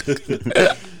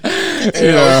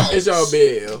 Yeah. It's y'all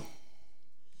bed, yo.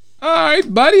 All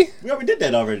right, buddy. We already did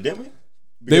that already, didn't we?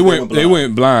 They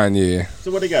went blind, yeah.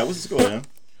 So what they got? What's the score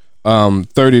now?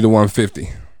 30 to 150.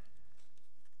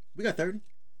 We got 30.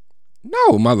 No,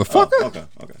 motherfucker. Oh,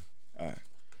 okay. All right.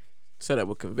 Said that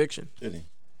with conviction. Did he?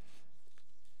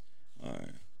 All right.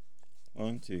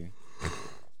 1, 2.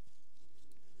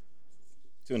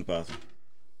 2 in the positive.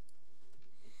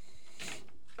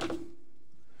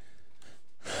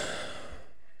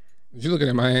 You looking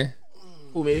at my hand?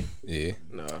 Who, me? Yeah.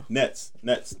 No. Nets.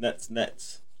 Nets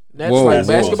Whoa. like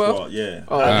basketball? Yeah.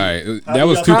 Oh. All right, that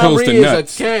was too close to Kyrie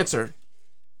nuts. is a cancer.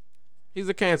 He's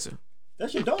a cancer.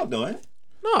 That's your dog, though, ain't it?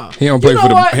 No. He don't play for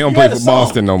what? He don't You play had a for song.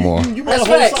 Boston no more. You made That's a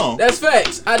whole facts. song. That's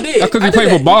facts. I did. That's because I he did played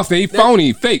that. for Boston. He phony,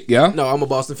 he fake, yeah. No, I'm a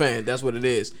Boston fan. That's what it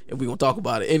is, and we gonna talk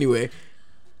about it anyway.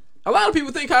 A lot of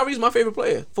people think Kyrie's my favorite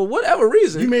player for whatever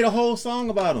reason. You made a whole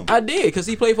song about him. I did because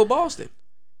he played for Boston.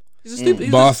 He's a stupid.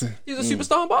 Boston. He's a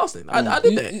superstar in Boston. I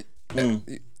did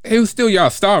that. He was still y'all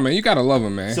star, man. You gotta love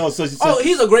him, man. So,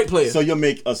 he's a great player. So you'll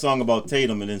make a song about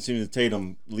Tatum, and then as soon as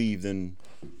Tatum leaves, then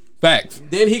Facts.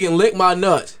 Then he can lick my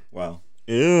nuts. Wow.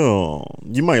 Ew.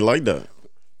 You might like that.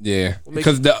 Yeah,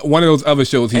 because one of those other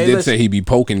shows he Hey, did listen. say he be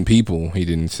poking people. He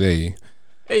didn't say.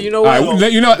 Hey, you know All what?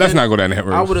 right, you know what? Let's not go down that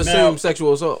road. I would assume Now-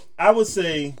 sexual assault. I would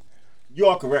say you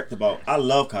are correct about. I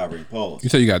love Kyrie. Pause. You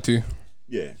say you got two.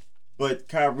 Yeah, but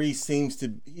Kyrie seems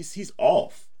to he's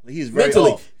off. He's very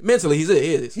Mentally, off. mentally, he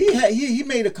is. He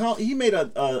made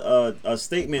a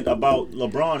statement about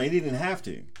LeBron. He didn't have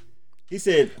to. He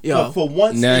said, Yo. for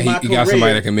once Now in my he career, got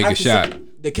somebody that can make I a shot.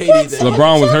 The KD thing.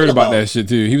 LeBron was heard about about? that shit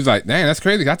too. He was like, "Dang, that's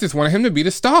crazy. I just wanted him to be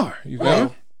the star." You feel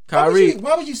me? Kyrie.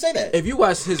 Why would you say that? If you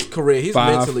watch his career, he's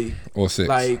 5 mentally or 6.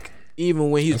 like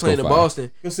even when he's Let's playing go in 5.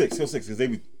 Boston, Go six, because they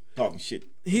be talking shit.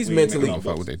 he's We ain't mentally. making Don't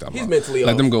fuck what they talking He's about. mentally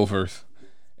Let off. them go first,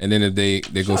 and then if they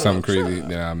go something up, crazy, shut up.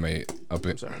 then I may up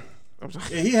it. I'm sorry.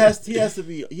 Yeah, he has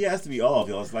to be off,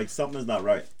 y'all. It's like something's not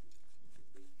right.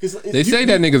 They say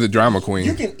that nigga's a drama queen.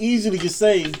 You can easily just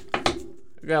say,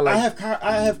 You got like,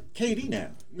 I have KD now.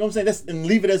 You know what I'm saying? That's, and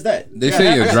leave it as that. They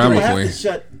say you're a drama you have queen. to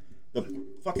shut the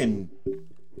fucking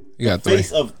You got face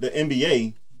 3. of the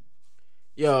NBA.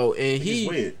 yo, and It's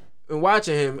weird. and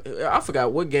watching him, I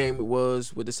forgot what game it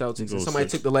was with the Celtics, and somebody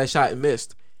took the last shot and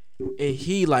missed. And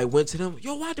he like went to them,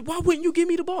 yo, why wouldn't you give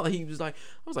me the ball? He was like,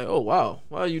 I was like, oh wow,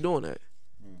 why are you doing that?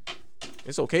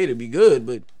 It's okay to be good,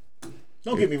 but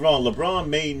Don't get me wrong. LeBron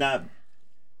may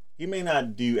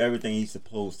not do everything he's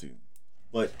supposed to,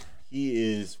 but he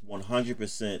is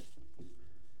 100%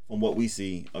 from what we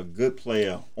see a good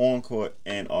player on court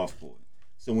and off court.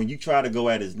 So when you try to go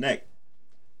at his neck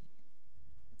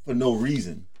for no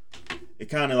reason, it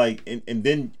kind of like and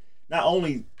then not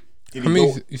only did he How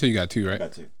many? go, You said you got 2, right?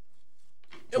 got to.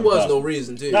 it was no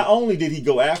reason to. Not only did he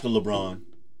go after LeBron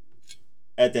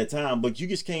at that time, but you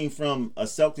just came from a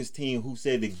Celtics team who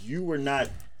said that you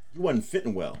wasn't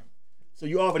fitting well. So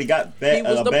you already got He bad,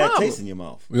 was a the bad problem. taste in your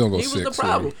mouth. We gonna go He 6. was the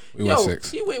problem. We went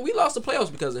 6. We lost the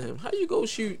playoffs because of him. How do you go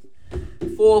shoot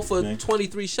 4 for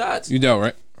 23 shots? You dealt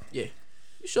right? Yeah,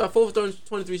 you shot 4 for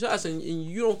 23 shots, and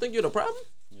you don't think you're the problem?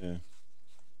 Yeah.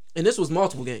 And this was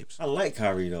multiple games. I like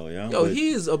Kyrie though, yo. Yo, but he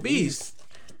is a beast.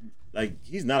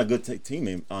 He's not a good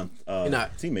teammate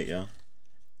not. teammate, yo.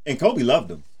 And Kobe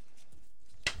loved him.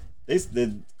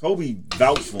 Kobe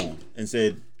vouched for him and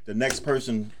said the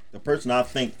person I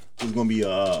think is gonna be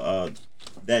that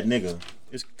nigga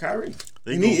is Kyrie.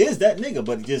 And he is that nigga,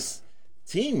 but just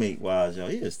teammate wise, yo,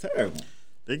 he is terrible.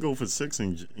 They go for 6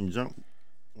 and jump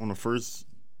on the first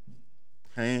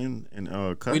hand and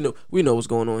cut. We know what's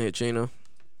going on here, Chino.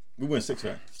 We went 6,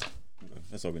 right? Okay,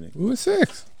 that's all we need. We went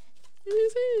 6.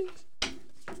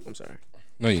 I'm sorry.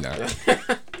 No, you're not.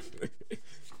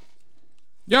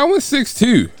 Y'all went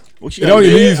 6-2. What you It got only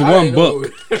over there? leaves one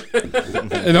book.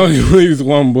 It only leaves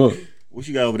one book. What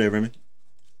you got over there, Remy?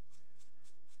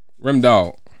 Rim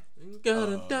Dog. Got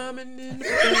a diamond in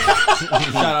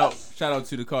the Shout out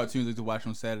to the cartoons that to watch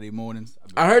on Saturday mornings.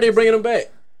 I heard they're bringing them back.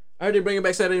 I heard they're bringing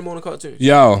back Saturday morning cartoons.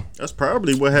 Yo, That's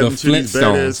probably what happened to these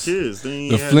badass kids. They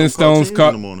ain't The had no Flintstones, cartoons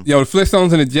in the morning. the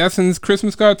Flintstones and the Jetsons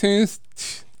Christmas cartoons.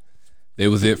 They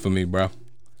was it for me, bro.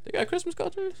 They got Christmas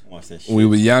cartoons? Watch that shit. When we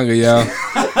were younger, y'all.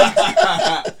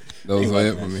 Those were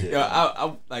it for me. Yeah,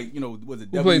 I like, was it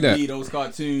Who played that? WB, those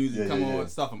cartoons that come on,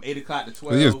 stuff from 8 o'clock to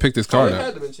 12. He just picked his Oh, card it up.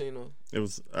 had to been Chino. It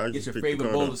was. I Get just your picked the favorite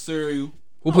card bowl up. of cereal.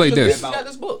 Who played You this? got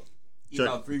this book. Eat Jack-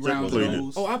 about 3 Jack rounds of played it.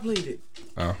 those. Oh, I played it.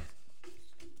 Oh.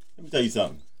 Let me tell you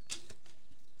something.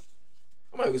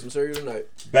 I might get some cereal tonight.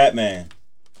 Batman,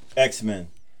 X-Men,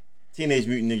 Teenage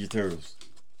Mutant Ninja Turtles,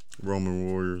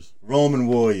 Roman Warriors. Roman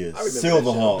Warriors, I remember that show.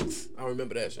 Silverhawks. I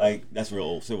remember that shit. Like, that's real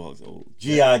old. Silverhawks old.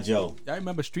 G.I. Joe. Y'all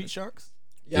remember Street Sharks?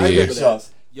 Yeah, I remember that.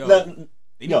 Sharks. Yo, Look,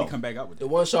 they need yo. to come back out with The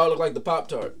that. one shot looked like the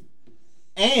Pop-Tart.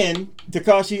 And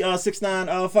Tekashi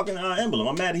 6ix9ine fucking emblem.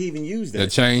 I'm mad he even used The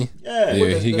that. chain? Yeah.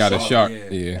 Yeah, he the got a shark, shark. yeah.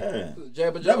 Yeah. Yeah.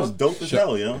 Jabba That was Jabba. dope as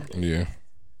hell, yo. Yeah.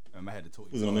 I had the toy.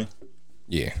 Who's on me?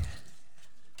 Yeah.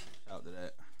 Shout out to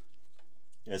that.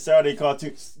 Yeah, Saturday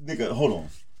cartoon. Nigga, hold on.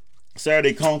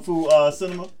 Saturday Kung Fu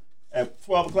Cinema at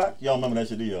 12 o'clock. Y'all remember that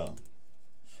shit, do y'all?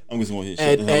 I'm just gonna hit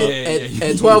shit.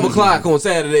 At 12 o'clock on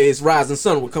Saturdays, Rising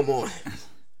Sun would come on.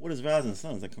 What is Rising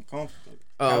Sun? Is that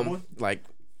Like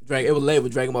it was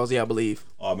labeled Dragon Ball Z, I believe.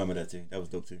 Oh, I remember that too. That was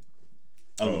dope too.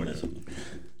 I don't remember that shit.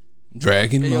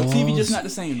 Dragon Ball. Balls. TV just not the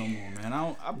same no more, man.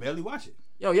 I barely watch it.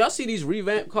 Yo, y'all see these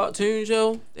revamped cartoons,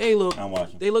 yo? They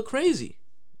look crazy.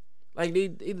 Like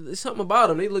there's something about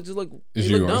them. They look dumb.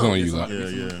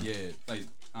 Yeah. Like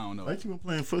I don't know. Why you been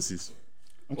playing fussies?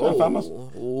 I'm trying to find my.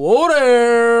 Whoa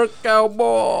there,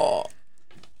 cowboy.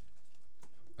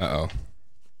 Uh-oh.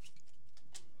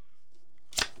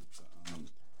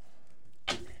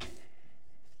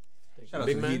 Shout out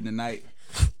to the Heat of the Night.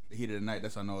 The Heat of the Night.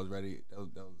 That's how I know I was ready.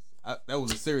 That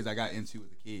was a series I got into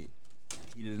as a kid.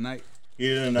 Heat of the Night.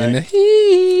 Heat of the Night. In the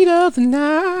heat of the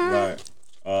night.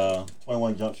 Right.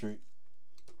 21 Jump Street.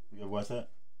 You ever watch that?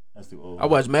 That's too old. I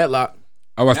watched Matlock.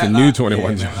 I watched the new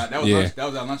 21 Jump. That was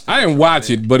our lunchtime. I didn't watch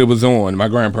it, but it was on. My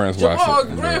grandparents watched Jamal,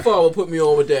 it. grandfather put me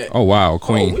on with that. Oh wow,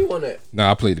 Queen. Oh, we won that.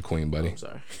 Nah, I played the Queen, buddy. I'm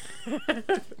sorry.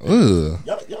 Ugh.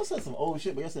 Y'all said some old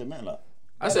shit, but y'all said Matlock.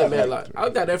 I said Matlock. I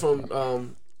got that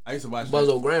from I used to watch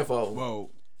Buzzo grandfather. Well,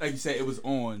 like you said, it was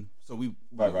on, so we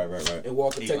right. And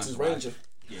Walker Texas Ranger.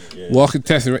 Yeah. Walker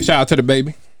Texas. Shout out to the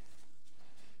baby.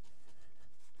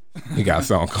 He got a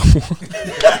song. Come on.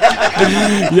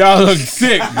 Y'all look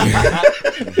sick. I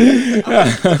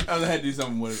had to do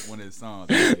something with one of his songs.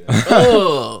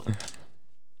 Oh.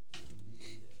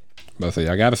 But say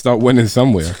I got to start winning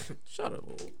somewhere. Shut up.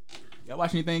 Y'all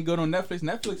watch anything good on Netflix?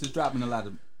 Netflix is dropping a lot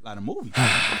of movies.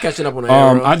 I'm catching up on that.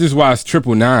 I just watched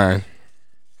 999.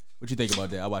 What you think about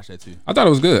that? I watched that too. I thought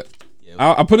it was good.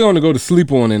 Yeah, I put it on to go to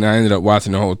sleep on, and I ended up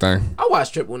watching the whole thing. I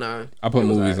watched 999. I put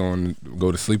movies on to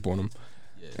go to sleep on them,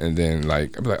 and then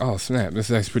like I'd be like, oh snap, this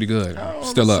is actually pretty good.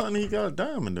 Still up. He got a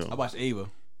diamond though. I watched Ava.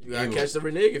 You gotta catch the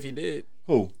renege if you did.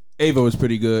 Who? Ava was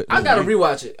pretty good. I gotta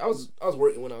rewatch it. I was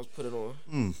working when I was put it on.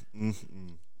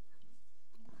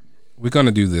 We're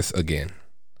gonna do this again.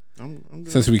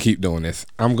 Since we keep doing this,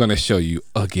 I'm gonna show you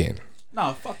again.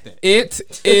 Nah, fuck that. It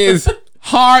is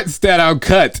hearts that are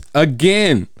cut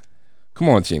again. Come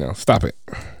on, Chino, stop it.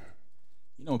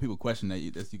 You know when people question that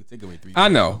you could take away 3. I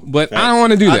know, but I don't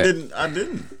want to do that. I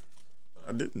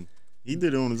didn't. He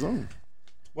did it on his own.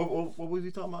 What was he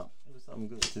talking about? It was something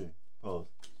good too. Pause.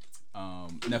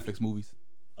 Netflix movies.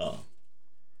 Oh.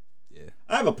 Yeah.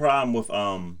 I have a problem with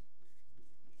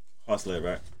Hustler,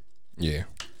 right? Yeah.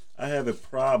 I have a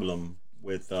problem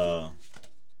with I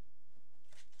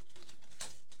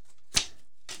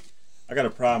got a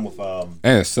problem with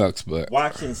and it sucks, but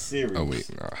watching series. Oh wait,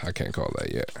 no, I can't call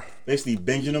that yet. Basically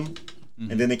binging them,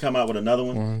 and then they come out with another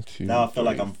one. 1, 2, now I feel 3,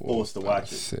 like I'm 4, forced to 5,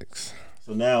 watch it. 6.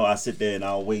 So now I sit there and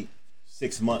I'll wait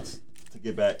 6 months to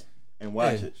get back and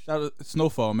watch it. Shout out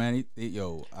Snowfall, man. I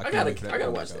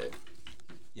gotta watch that.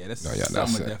 Yeah, that's No, yeah, something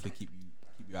that's that it. definitely keep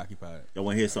you occupied. Y'all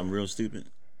want to hear something real stupid?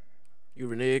 You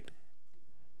reneged.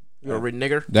 You're a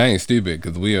renegger. That ain't stupid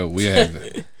because we have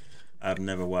it. I've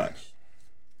never watched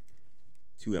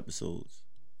 2 episodes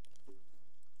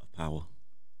of Power.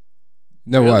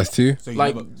 Never watched 2. So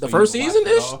Like the first season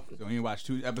ish? So you watched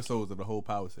 2 episodes of the whole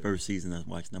Power series. First season, I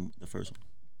watched the first one.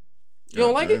 You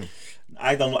don't like it?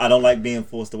 I don't like being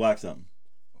forced to watch something.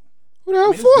 Who the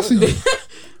hell forcing you?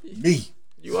 Me.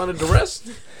 You under duress?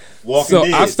 Walking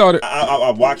Dead. I started.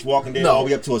 I watched Walking Dead all the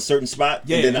way up to a certain spot,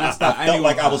 Yeah, and then and I stopped. felt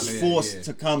like I was Yeah, forced yeah.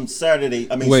 to come Saturday.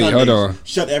 I mean, Wait, Sunday, hold on.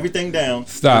 shut everything down,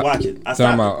 Stop. and watch it. I Time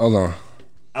stopped. out. Hold on.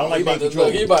 I don't like being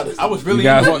controlled. I was really You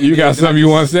got into Walking Dead, something you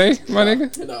want to say, my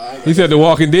nigga? He said The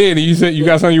Walking Dead, and you said you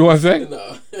got something you want to say?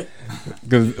 No.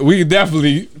 Because we can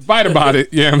definitely fight about it.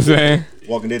 You know what I'm saying?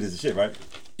 Walking Dead is the shit, right?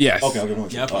 Yes. Okay.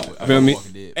 Yeah, I fuck with Feel me?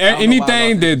 Walking Dead. I don't know why I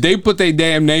Anything lost that they put their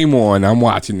damn name on, I'm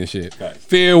watching this shit. Okay.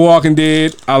 Fear Walking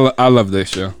Dead. I love this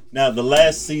show. Now the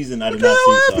last season I did not see,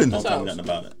 so don't tell me nothing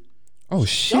about it. Oh Y'all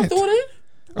shit. throw it in?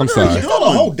 I'm You sorry. throw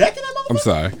the whole deck in that motherfucker? I'm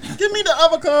sorry. Give me the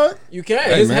other card. You can.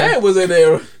 Hey, His man. hand was in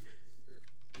there.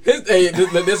 His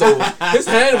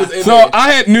hand was in So there.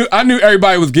 I knew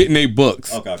everybody was getting their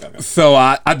books. Okay. So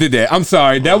I did that. I'm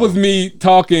sorry. That was me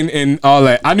talking and all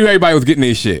that. I knew everybody was getting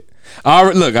their shit. I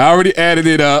already added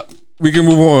it up. We can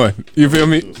move on. You feel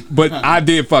me? But I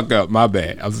did fuck up. My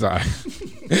bad. I'm sorry.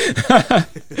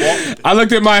 I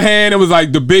looked at my hand. It was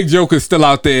like the big Joker's still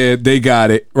out there. They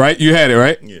got it. Right? You had it,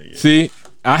 right? Yeah. See?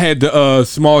 I had the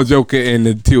small Joker and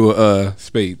the 2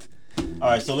 spades. All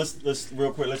right, so let's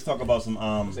real quick. Let's talk about some.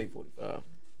 It's 8:45.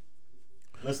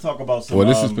 Let's talk about some. Well,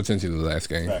 this is potentially the last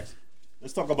game. Facts.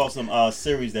 Let's talk about some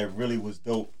series that really was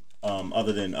dope.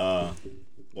 Other than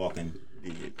Walking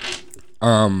Dead.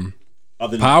 Other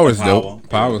than Power's Power. dope.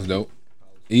 Power's dope.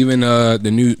 Even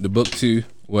the book 2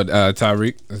 with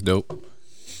Tyreek is dope.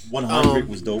 100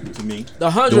 was dope to me. The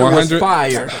 100 was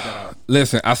fire.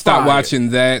 Listen, I stopped Fire. watching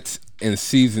that in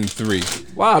season 3.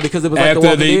 Wow, because it was like after The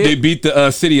Walking they Dead? beat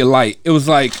the City of Light. It was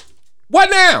like, what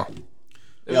now?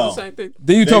 It was the same thing.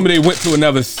 Then you told me they went to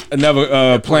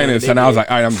another planet, and I was like,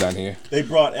 all right, I'm done here. They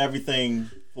brought everything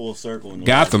full circle. In the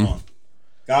Gotham. last one.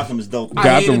 Gotham is dope.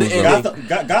 Gotham was dope.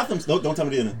 Gotham's don't tell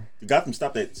me the ending. Gotham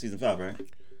stopped at season 5, right?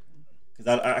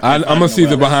 I'm a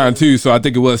season behind too, so I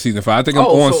think it was season 5. I think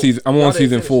I'm on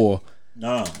season 4.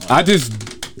 No, I just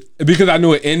because I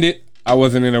knew it ended, I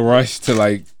wasn't in a rush to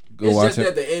like go It's watch just it.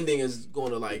 that the ending is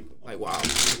going to like wow,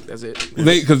 that's it.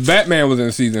 Because Batman was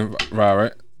in season 5,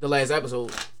 right? The last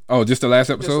episode. Oh, just the last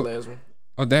Just episode. the last one.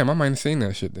 Oh damn, I might have seen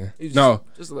that shit then. Just- No,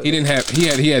 just the last he didn't have.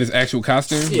 He had his actual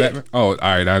costume. Yeah. Batman? Oh, all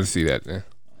right, I didn't see that then.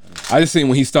 I just seen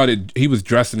when he started. He was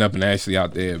dressing up and actually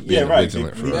out there being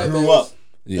vigilant. He grew up.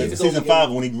 Yeah. In season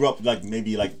 5 when he grew up like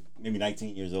maybe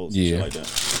 19 years old. Some shit like that.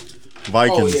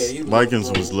 Vikings. he was Vikings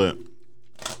on the was lit.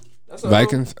 That's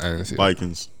Vikings. I didn't see that.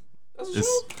 Vikings.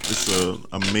 It's an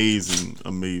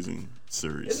amazing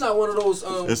series. It's not one of those.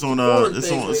 It's on foreign it's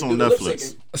things on where you do the Netflix.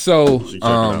 lip-syncing. So, You check it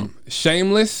out.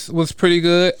 Shameless was pretty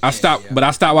good. I stopped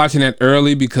watching that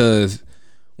early because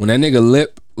when that nigga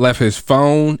Lip left his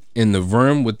phone in the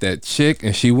room with that chick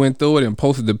and she went through it and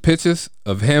posted the pictures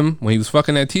of him when he was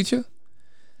fucking that teacher,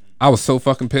 I was so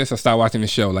fucking pissed. I stopped watching the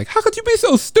show. Like, how could you be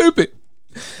so stupid?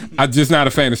 I'm just not a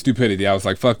fan of stupidity. I was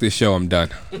like, fuck this show. I'm done.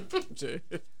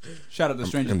 Shout out to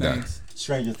Stranger I'm done. Things.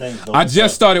 Stranger Things. I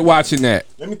just started watching that.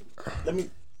 Let me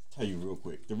tell you real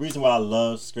quick. The reason why I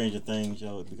love Stranger Things,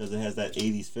 yo, is because it has that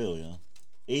 80s feel, yo.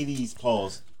 80s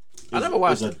pause. I never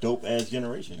watched a dope ass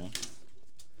generation, yo.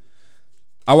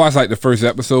 I watched like the first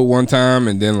episode one time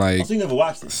and then like So you never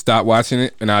watched it? stopped watching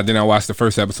it, and then I watched the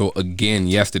first episode again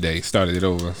yesterday. Started it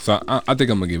over, so I think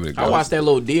I'm gonna give it a go. I watched that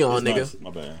little Dion nigga. Nice.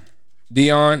 My bad.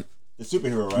 Dion, The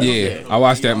superhero, right? yeah, I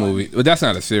watched that movie, but that's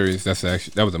not a series.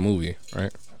 That was a movie,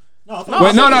 right? No, I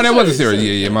Wait, no, that was a series.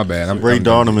 Yeah, my bad. Ray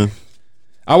Donovan.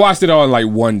 I watched it all in like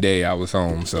one day. I was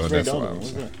home, so Ray that's why. I Donovan,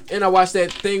 was. what's that? And I watched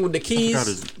that thing with the I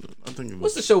keys. think it was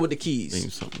What's the show with the keys?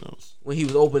 named something else. When he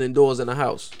was opening doors in the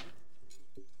house.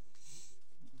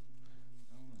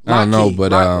 I don't know, Lock key.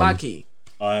 but Lock key.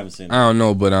 Oh, I haven't seen it. I don't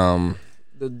know, but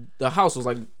The house was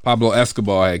like, Pablo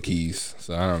Escobar had keys,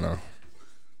 so I don't know.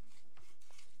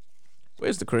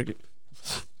 where's the cricket?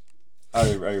 I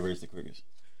erased the crickets.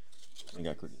 I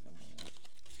got crickets.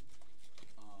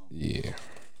 Yeah.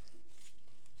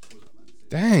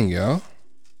 Dang, yo.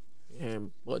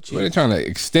 And what What, they trying to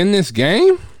extend this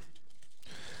game?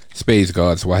 Spades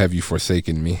gods, why have you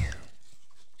forsaken me?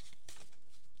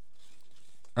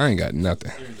 I ain't got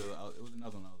nothing.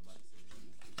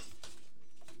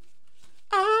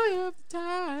 Oh,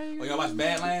 y'all watch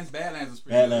Badlands? Badlands was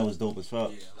pretty Badlands was dope as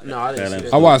fuck. No, I didn't see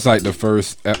that. I watched like the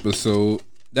first episode.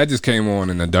 That just came on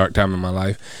in a dark time in my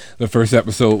life. The first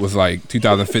episode was like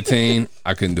 2015.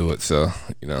 I couldn't do it, so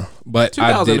you know. But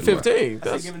I did. 2015. I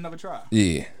said give it another try.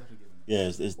 Yeah, Yeah,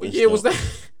 What year was that?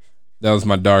 that was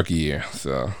my dark year.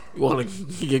 So You want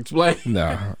to explain?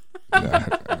 no.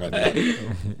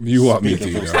 You want me Speak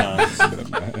of to? those though. times.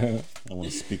 I want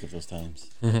to speak of those times.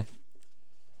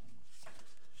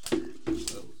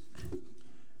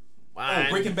 Oh,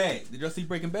 Breaking Bad. Did y'all see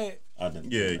Breaking Bad? I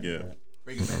didn't. Yeah.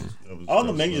 Breaking Bad. All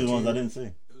the major ones I didn't see.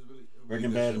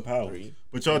 Breaking Bad and Power.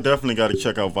 But y'all definitely got to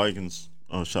check out Vikings.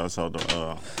 Shouts out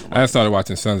to I started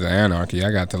watching Sons of Anarchy.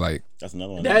 I got to like That's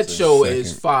another one. That show second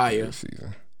is fire.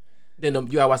 season. Then you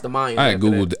gotta watch the Mayans. I had after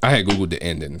that. Googled the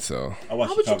ending, so I watched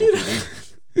How would you Chicago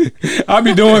do that? PD. I'll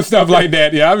be doing stuff like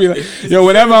that. Yeah, I'll be like, yo,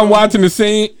 whenever I'm watching the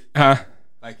scene, Viking,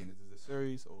 is it a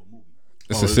series or a movie?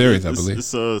 It's a series, I believe.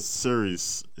 It's a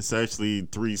series. It's actually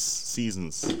 3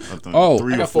 seasons. I think. Oh.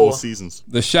 3 I or got 4 4. seasons.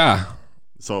 The Shy.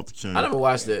 It's off the chain. I never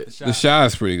watched it. The Shy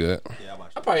is pretty good.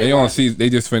 I probably They on watched it. season. They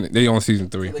just finished. They on season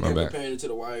 3. They My kept bad. comparing it to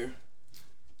The Wire.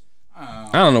 I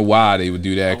don't know why they would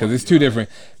do that because it's two different.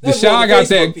 The That's Shy more got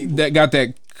Facebook people.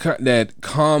 that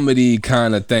comedy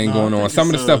kind of thing going on. think Some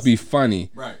of the it's, stuff be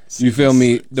funny. Right. You feel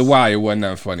me? The Wire wasn't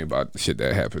nothing funny about the shit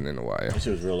that happened in The Wire. That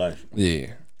shit was real life. Yeah.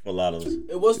 For a lot of us.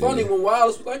 It was funny when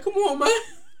Wallace was like, "Come on, man,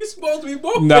 it's supposed to be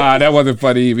both." Nah, that wasn't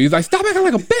funny either. He's like, stop acting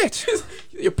like a bitch.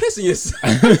 You're pissing yourself.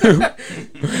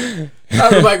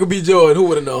 That was Michael B. Jordan. Who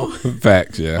would have known?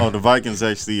 Facts, yeah. Oh, the Vikings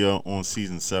actually on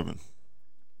season 7.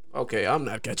 Okay, I'm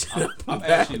not catching up. I'm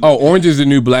actually Oh, Orange is the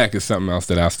New Black is something else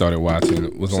that I started watching.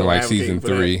 It was So on like advocating season for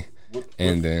that. 3.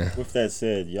 And then With that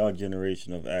said, y'all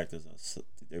generation of actors,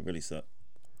 they really suck.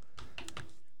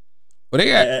 Well, they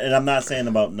got. And I'm not saying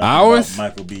about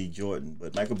Michael B. Jordan,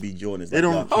 but Michael B. Jordan is. They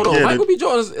don't. Hold on, Michael B.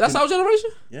 Jordan. That's our generation.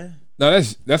 Yeah. No,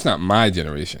 that's not my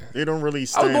generation. They don't really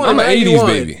stand. born in I'm an 80s 91.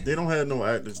 baby. They don't have no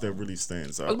actors that really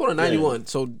stands out. I was born in 91,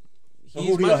 so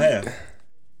who do y'all have?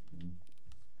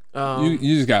 You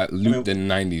just got looped in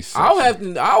the 90s.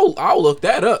 I'll look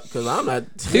that up because I'm not.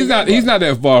 He's not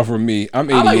that far from me. I'm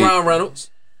 88. I like Ryan Reynolds.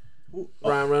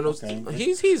 Ryan Reynolds. Okay.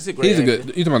 He's a great. He's a actor.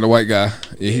 good. You talking about the white guy?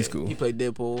 Yeah, he's cool. He played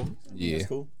Deadpool. Yeah. That's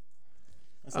cool.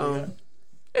 That's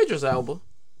Idris Elba.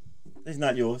 He's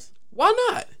not yours. Why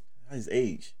not? His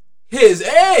age. His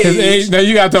age. Now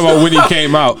you gotta talk about when he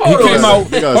came out. He came out.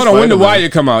 Hold on, when The Wire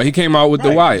come out? He came out with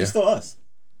The Wire. He's still us.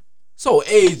 So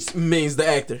age means the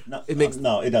actor. No, it makes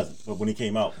no, it doesn't. But when he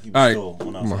came out, he was All right, still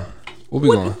on our side. Where we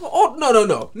going?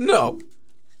 Oh no.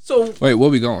 So wait, where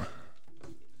we going?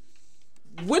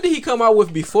 When did he come out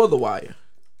with before The Wire?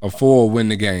 A 4 win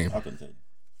the game. I can tell you.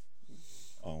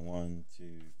 1, 2,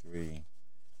 3,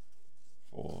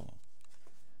 4.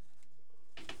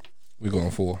 We going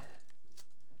 4.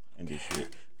 And this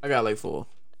shit. I got like 4.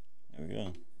 There we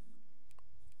go.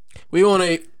 We on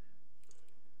 8.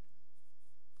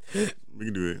 We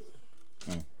can do it.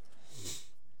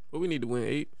 But we need to win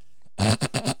 8.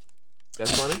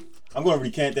 That's funny. I'm going to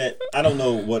recant that. I don't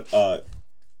know what. The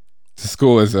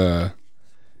score is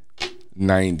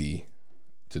 90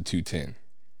 to 210.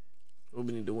 What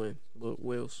we need to win?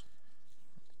 Wales.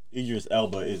 Idris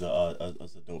Elba is a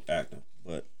dope actor,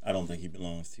 but I don't think he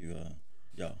belongs to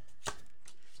y'all.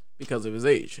 Because of his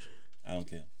age. I don't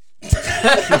care. I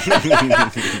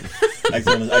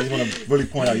just want to really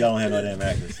point out y'all don't have no damn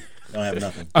actors. Y'all don't have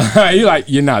nothing.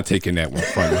 You're not taking that one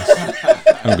from us.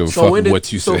 I don't give a fuck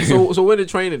what you say. So when did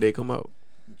Training Day come out?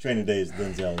 Training Day is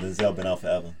Denzel. Denzel been out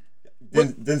forever.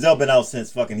 Denzel been out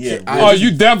since fucking here.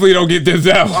 You definitely don't get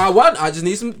Denzel. I just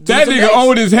need some. That nigga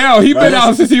old as hell. He been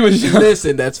out since he was young.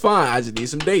 Listen, that's fine. I just need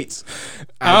some dates.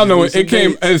 I don't know. It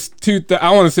came as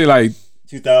I want to say like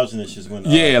 2000 is just when.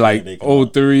 Like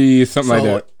 03, something like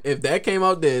that. If that came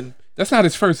out then. That's not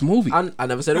his first movie. I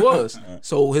never said it was.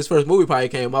 So his first movie probably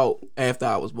came out after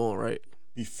I was born, right?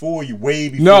 Way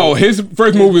before. No, his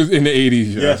first movie was in the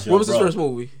 80s. Yes, what was his first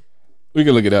movie? We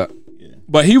can look it up. Yeah.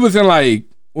 But he was in like,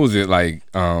 what was it like?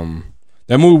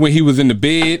 That movie when he was in the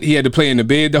bed, he had to play in the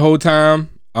bed the whole time.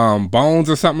 Bones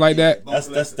or something like that. That's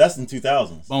in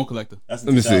 2000s. Bone Collector. That's in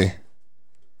Let me see.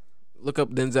 Look up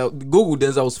Denzel. Google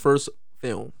Denzel's first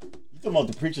film. You talking about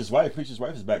The Preacher's Wife? Preacher's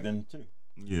Wife is back then too.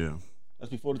 Yeah. That's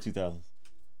before the 2000s.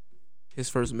 His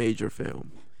first major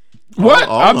film. What?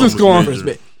 I'm just going.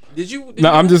 Did you?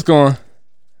 No, I'm just going.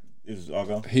 It was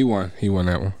Argo. He won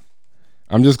that one.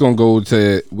 I'm just gonna go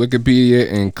to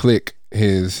Wikipedia and click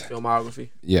his filmography.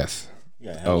 Yes.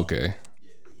 Yeah. Okay.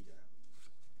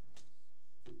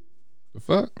 The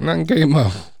fuck? Nothing came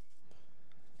up.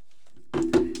 Now,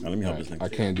 let me help this nigga. I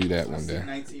can't do that one there.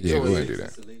 Yeah, go ahead and do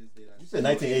that. You said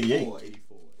 1988.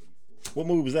 What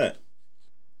movie was that?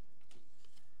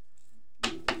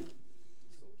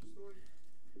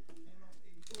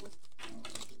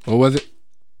 What was it?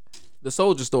 The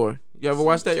Soldier Story. You ever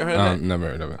watched that? You heard of that? Never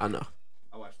heard of it. I know.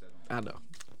 I know.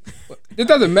 It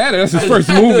doesn't matter. That's his first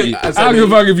movie. I don't give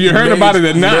a fuck if you heard about it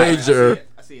or not. Major.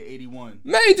 I see 81.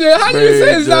 Major. How do you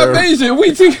say it's not major?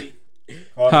 We see.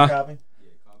 Carbon Copy?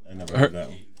 I never heard that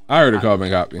one. I heard a Carbon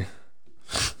Copy.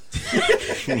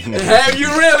 Have you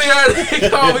really heard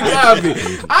of Carbon Copy?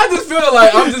 I just feel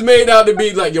like I'm just made out to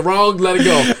be like, you're wrong, let it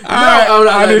go.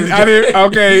 I didn't.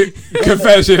 Okay,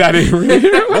 confession. I didn't read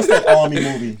it. What's that army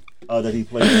movie that he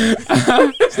played in?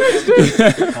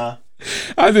 Huh?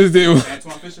 I just did.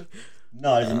 Antoine Fisher?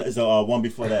 No, it's a one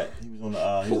before that. He was on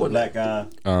the. He was a black guy.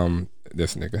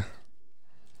 This nigga.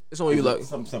 It's on you like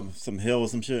some hill or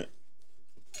some shit.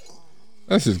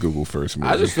 Let's just Google first movie.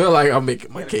 I just feel like I'm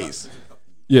making my case.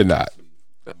 You're not.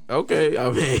 Okay, I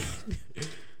mean,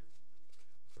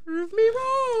 prove me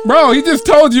wrong, bro. He just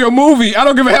told you a movie. I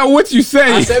don't give a hell what you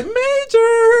say. I said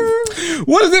major.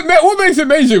 What is it? What makes it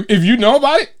major? If you know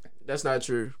about it, that's not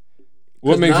true.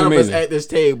 What makes none it of major? us at this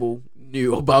table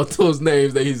knew about those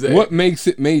names that he said. What makes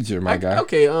it major, my guy?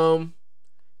 Okay,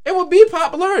 it would be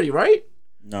popularity, right?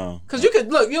 No, because you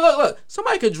could look.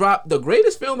 Somebody could drop the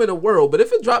greatest film in the world, but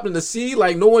if it dropped in the sea,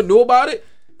 like no one knew about it.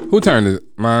 Who turned it?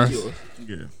 Mine. Yeah.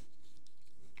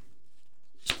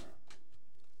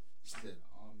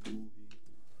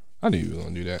 I knew you were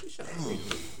gonna do that.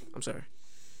 I'm sorry.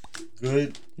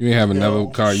 Good. You ain't have another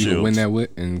car you can win that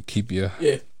with and keep your.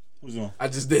 Yeah. Who's on? I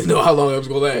just didn't know how long it was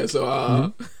gonna last.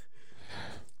 So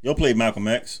Y'all played Malcolm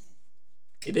X.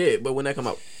 It did, but when that come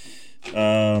out?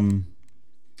 I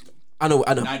know.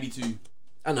 92.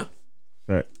 I know.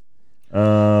 Right.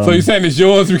 So you saying it's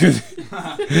yours because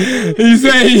He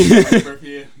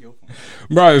said,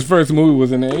 bro, his first movie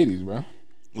was in the 80s, bro.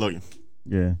 Look.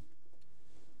 Yeah.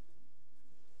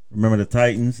 Remember the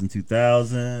Titans in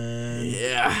 2000?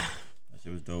 Yeah. That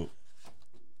shit was dope.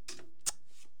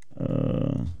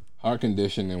 Heart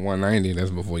Condition in 190.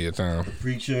 That's before your time.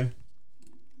 Preacher.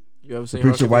 You ever The seen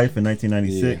Preacher Heart Wife in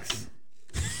 1996.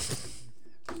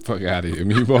 Fuck out of here,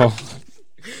 meatball.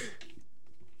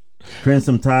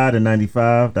 Crimson Tide in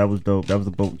 95. That was dope. That was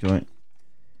a boat joint.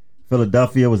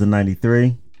 Philadelphia was in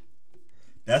 93.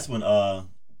 That's when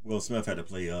Will Smith had to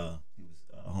play he was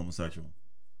homosexual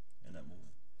in that movie.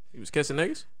 He was kissing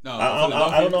niggas? No,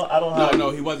 I don't know.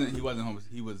 No, he wasn't homeless.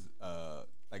 He was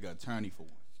like an attorney for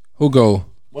one. Who go?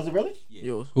 Was it really?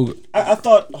 Yeah. Who? I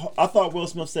thought Will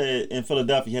Smith said in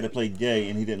Philadelphia he had to play gay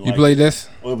and he didn't. He like played it. this?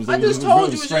 Or it was, I it was, just it was told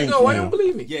really you a strange ago. for Why you him. don't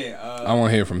believe me? Yeah. I want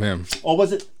to hear from him. Or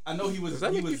was it? I know he was. Does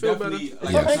that He make you was feel definitely better?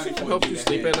 like Yes. a attorney for Help one you that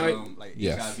sleep had, at night? Like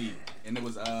Yes. HIV, and it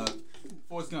was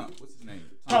Forrest Gump. What's his name?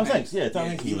 Tom Hanks. Yeah, Tom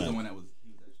Hanks. He was the one that was.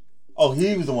 Oh,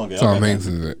 he was the one. Tom Hanks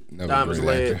is another Diamond's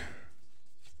great lead. actor.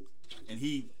 And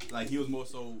he was more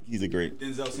so. He's a great.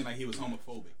 Denzel seemed like he was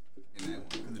homophobic in that one.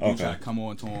 'Cause the dude Okay. tried to come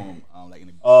on to him like in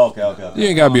the. Oh, okay. You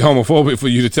ain't gotta be homophobic for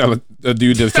you to tell a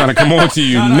dude that's trying to come on to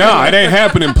you. Nah, it ain't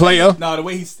happening, player. No, the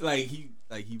way he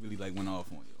really went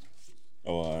off on you.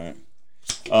 Oh, all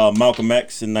right. Malcolm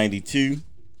X in 92.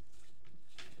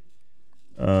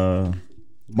 Mo.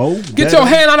 Get your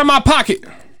hand out of my pocket.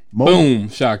 Mo, Boom,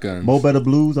 shotgun. Mo Better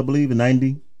Blues, I believe, in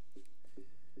 90.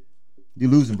 You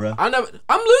losing, bro. I'm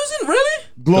losing, really?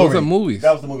 Glory. Those are movies.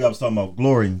 That was the movie I was talking about.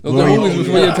 Glory. Those are movies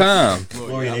before your time.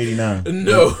 Glory in 89.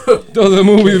 No. Those are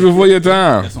movies before your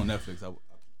time. That's on Netflix.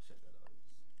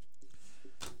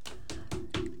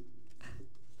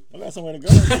 I got somewhere to go.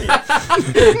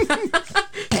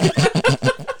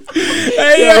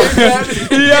 Hey, yo,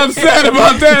 he upset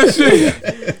about that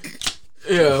shit.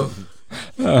 Yeah.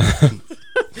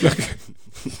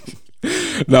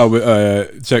 No,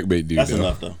 but checkmate, dude. That's though.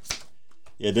 enough, though.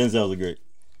 Yeah, Denzel's a great.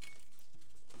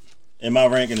 In my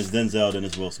ranking, it's Denzel, then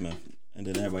it's Will Smith. And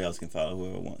then everybody else can follow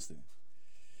whoever wants to.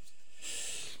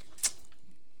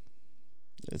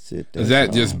 That's it. Is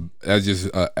that just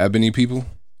ebony people?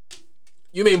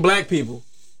 You mean black people?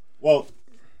 Well,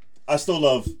 I still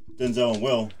love Denzel and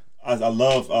Will. I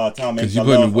love Tom Hanks. Because you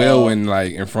putting Will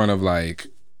in front of like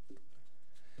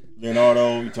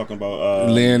Leonardo. You're talking about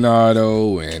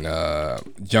Leonardo and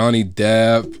Johnny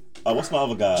Depp. What's my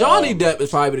other guy? Johnny Depp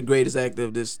is probably the greatest actor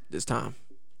of this time.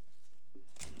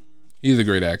 He's a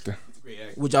great actor.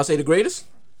 Would y'all say the greatest?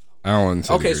 I don't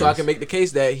say Okay, the so I greatest. can make the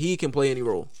case that he can play any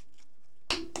role.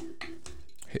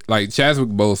 Like Chadwick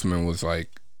Boseman was like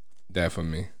that for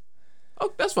me.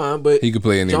 Oh, that's fine, but He could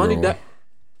play any Johnny role. Depp.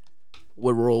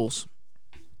 What roles?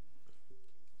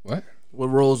 What? What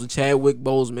roles did Chadwick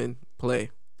Boseman play?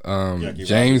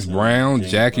 James Brown,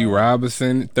 Jackie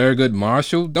Robinson, Thurgood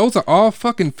Marshall. Those are all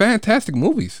fucking fantastic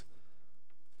movies.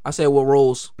 I said what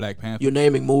roles? Black Panther. You're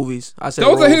naming movies. I said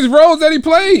Those roles. are his roles that he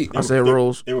played. I said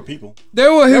roles. They were people. They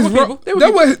were his people.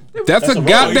 roles. That's a role.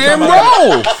 goddamn So you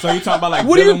talking role. So you talking about like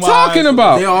What are you villain-wise? talking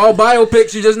about? They're all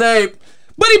biopics you just named.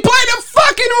 But he played a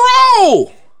fucking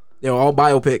role. They're all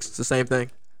biopics. It's the same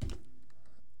thing.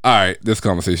 All right, this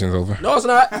conversation's over. No, it's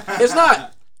not. It's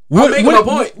not. I'm making my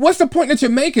point. What's the point that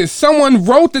you're making? Someone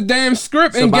wrote the damn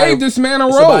script and gave this man a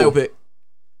It's role. a biopic.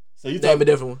 So you Name a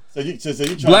different one. So you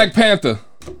trying Black Panther.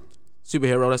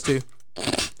 Superhero. That's two.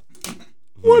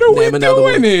 What are Name we another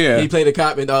doing one. here? He played a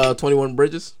cop in 21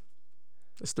 Bridges.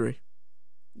 That's three.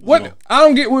 What? I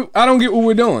don't get what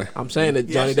we're doing. I'm saying that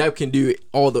Johnny Depp can do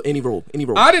any role.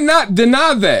 I did not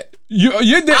deny that. You're I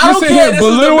don't sitting care. here This is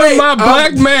belittling debate. my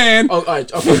black man. Oh, all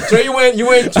right. Okay. Trey, you win. You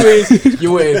win. Tweez.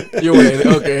 You win. You win.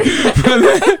 Okay.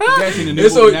 It's actually the new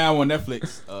It's movie on- now on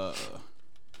Netflix.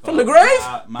 From the grave?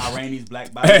 Ma Rainey's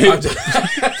Black Bottom. Hey.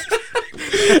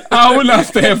 I would not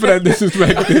stand for that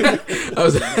disrespect.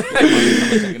 I'm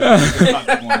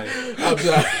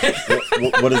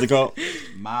sorry. What is it called?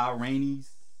 Ma Rainey's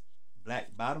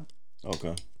Black Bottom.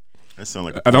 Okay. That sound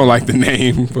like I don't like the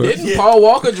name. But Didn't Paul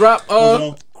Walker drop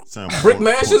brick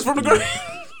mansions from the grave?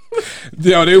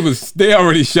 yo, they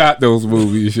already shot those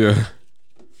movies. Yeah.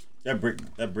 That brick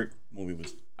movie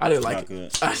was. I didn't not like it.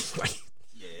 good. I didn't like it.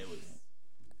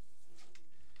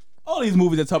 All these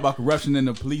movies that talk about corruption in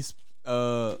the police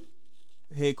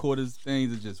headquarters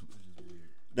things are just weird.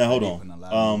 Now hold Leaving a on.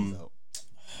 lot of movies out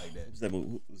like that. What's that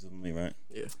movie? Was it me, right?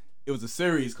 Yeah. It was a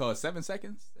series called 7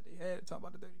 Seconds that they had talk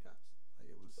about the dirty cops. Like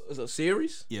It was a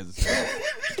series? Yeah, it was a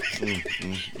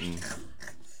series.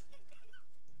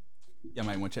 Y'all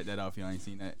might want to check that out if y'all ain't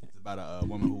seen that. It's about a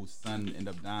woman whose son ended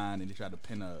up dying and they tried to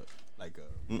pin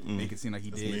make it seem like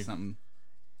he That's did me. something.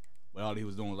 But all he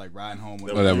was doing was like riding home.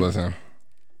 Oh, that was him.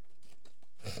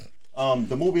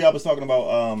 The movie I was talking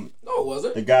about. No, it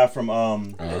wasn't. The guy from. I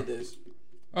did this.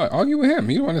 Argue with him.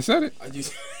 You the one that said it.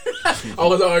 I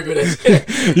was arguing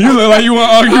that. You look like you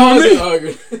want to argue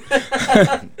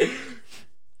with me.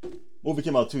 Movie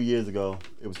came out 2 years ago.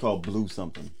 It was called Blue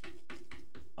something.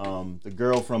 The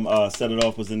girl from Set It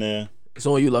Off was in there. It's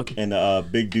on you, Lucky. And the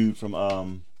big dude from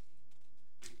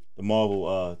the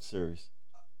Marvel series.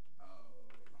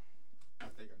 I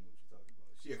think I know what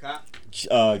you're talking about. She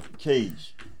a cop?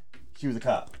 Cage. She was a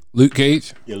cop. Luke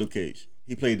Cage? Yeah, Luke Cage.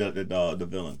 He played the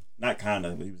villain. Not kinda,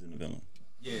 but he was in the villain.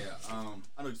 Yeah, I know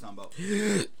what you're talking about.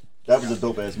 That was a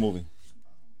dope ass movie.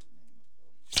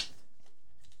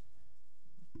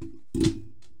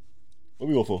 What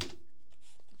we go for?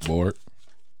 Bored.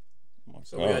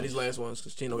 So we got these last ones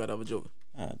because Chino got other joker.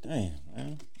 Ah, damn,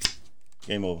 man.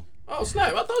 Game over. Oh,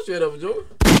 snap. I thought you had other joker.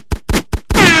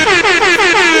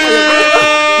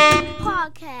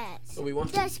 Podcast. So we won.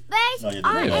 The Space No,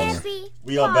 R&B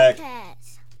we are back.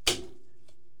 Podcast.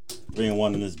 Bringing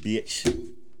one in this bitch.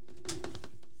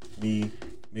 Me,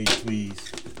 Tweez.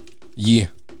 Yeah.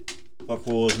 Fuck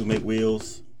whores who make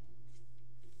wheels.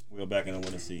 We are back in the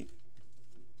winning seat.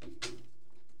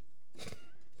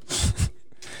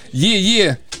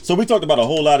 Yeah. So we talked about a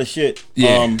whole lot of shit.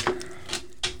 Yeah.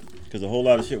 Because a whole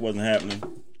lot of shit wasn't happening.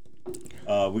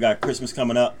 We got Christmas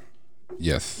coming up.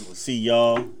 Yes. We'll see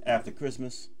y'all after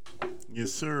Christmas.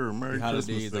 Yes, sir. Merry Holidays,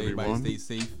 Christmas, everyone. everybody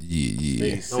stay safe.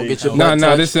 Yeah. Don't get your No, butt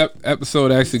touched. this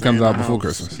episode actually comes out before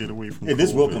Christmas. Get away from Yeah,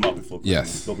 this will COVID. come out before Christmas.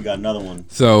 Yes. But we got another one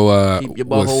So Keep your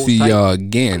we'll buttholes see tight. y'all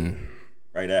again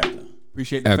right after.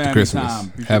 Appreciate the after family Christmas. time.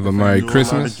 Appreciate Have the a family Merry Do a lot of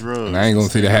Christmas. drugs. And I ain't gonna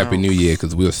say the Stay Happy out. New Year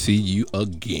because we'll see you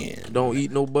again. Don't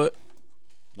eat no butt.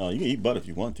 No, you can eat butt if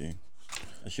you want to.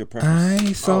 That's your I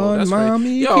preference. saw that's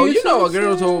mommy. Yo, you kiss know a her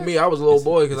girl side. told me I was a little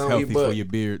boy because I It's don't healthy eat butt. for your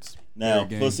beards. Now,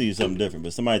 Game. pussy is something different,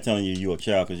 but somebody telling you a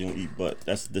child because you don't eat butt,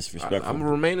 that's disrespectful. I'm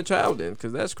gonna remain a child then,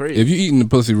 because that's crazy. If you eating the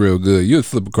pussy real good, you'll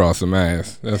slip across some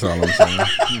ass. That's all I'm saying.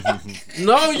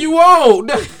 No, you won't.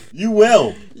 You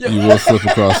will. You will slip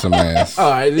across some ass.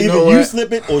 All right, you Either know you what?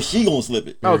 slip it or she gonna slip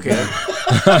it. Okay.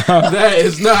 That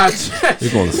is not.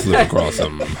 You're gonna slip across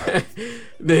some.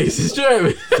 This is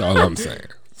German. That's all I'm saying.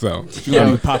 So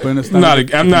You pop in the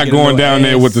stomach. I'm not going down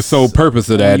there with the sole purpose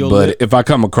of that, your but lip. if I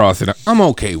come across it, I'm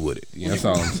okay with it. Yeah, that's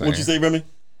all I'm saying. What you say, Remy?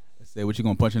 Say what you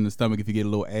gonna punch in the stomach if you get a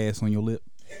little ass on your lip?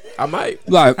 I might.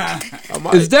 Like, I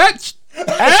might. is that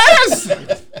ass?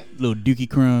 Little dookie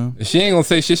crumb. She ain't gonna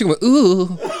say shit. She gonna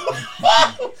ooh.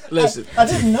 Listen. I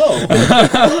didn't know.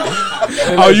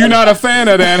 Oh, you not a fan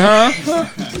of that, huh?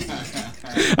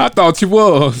 I thought you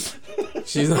was.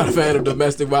 She's not a fan of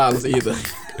domestic violence either.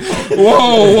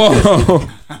 Whoa.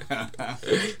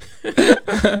 You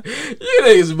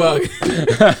niggas bugging.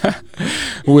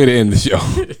 Way to end the show.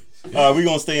 We're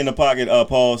gonna stay in the pocket,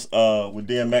 pause, with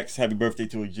DMX. Happy birthday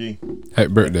to a G.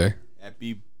 Happy birthday.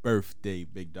 Happy birthday,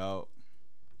 big dog.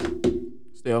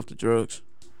 Stay off the drugs.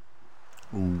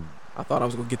 Ooh. I thought I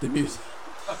was gonna get the music.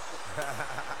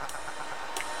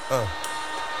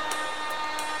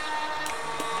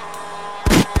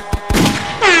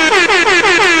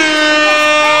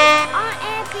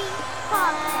 R&B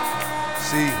Podcast.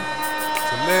 See,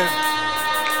 to live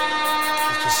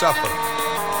is to suffer.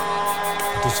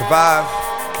 To survive,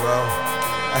 well,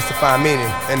 that's to find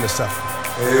meaning in the suffering.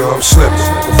 Hey yo, I'm slipping,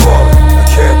 I'm falling, I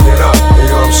can't get up. Hey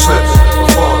yo, I'm slipping, I'm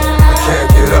falling, I can't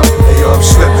get up. Hey yo, I'm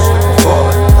slipping, I'm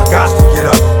falling, I got to get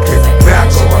up. Get back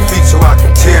on my feet so I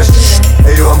can tear.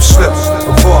 Hey yo, I'm slipping,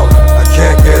 I'm falling, I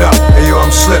can't get up. Hey yo,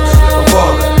 I'm slipping, I'm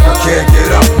falling, I can't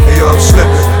get up. Hey yo, I'm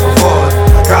slipping, I'm falling,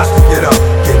 I got to get up.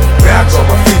 Get back on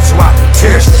my feet so I can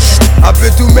tear. I've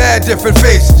been through mad different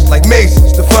phases, like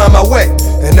mazes, to find my way.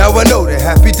 And now I know that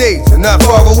happy days are not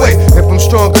far away. If I'm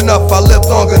strong enough, I'll live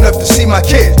long enough to see my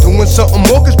kids doing something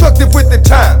more constructive with the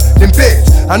time than bids.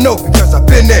 I know because I've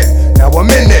been there, now I'm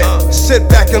in there. Sit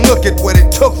back and look at what it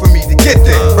took for me to get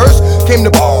there. First came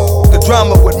the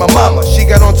drama with my mama. She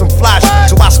got on some fly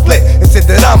shit, so I split and said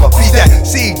that I'ma be that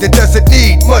seed that doesn't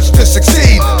need much to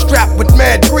succeed. Strapped with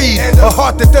mad greed, a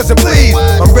heart that doesn't bleed.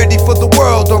 I'm ready for the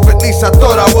world, or at least I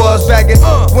thought I was. Bagging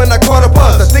when I caught a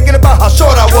buzz, I was thinking about how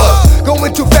short I was.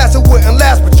 Going too fast, it wouldn't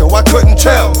last, but yo, I couldn't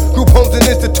tell. Group homes and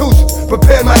institutions,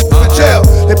 prepare my for jail.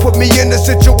 They put me in a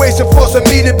situation forcing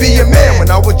me to be a man when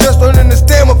I was just learning to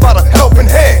stand without a helping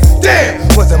hand. Damn,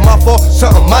 was it my fault?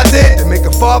 Something I did to make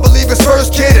a father leave his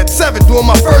first kid at 7 doing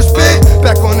my first bid.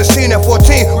 Back on the scene at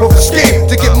 14 with a scheme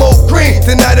to get more green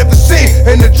than I'd ever seen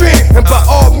in a dream. And by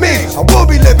all means, I will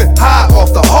be living high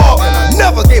off the hog. And I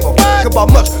never gave a fuck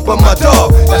about much but my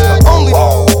dog. That's the only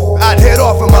I'd head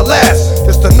off in my last.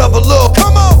 Just another little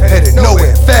come on, headed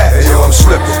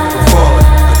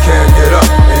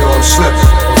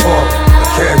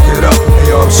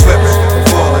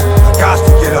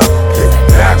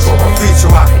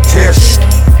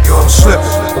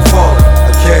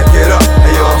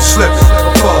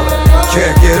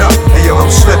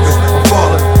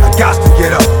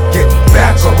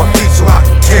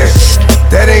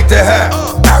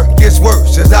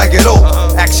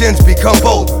sins become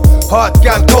bolder. Heart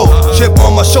got cold, chip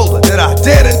on my shoulder that I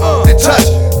didn't touch.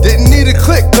 Didn't need a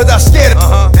click, cause I scared it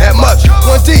that much.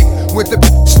 One deep with the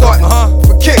starting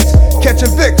for kicks.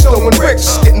 Catching Vicks, throwing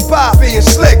bricks, getting by, being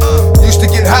slick. Used to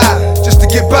get high, just to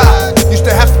get by. Used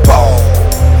to have to ball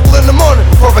in the morning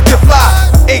before I get fly.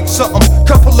 Ate something,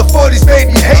 couple of 40s made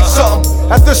me hate something.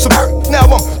 After some now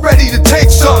I'm ready to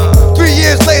take something. 3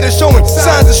 years later showing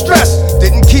signs of stress.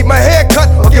 Didn't keep my hair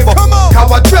cut or give a how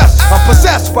I dress. I'm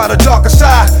possessed by the darker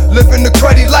side, living the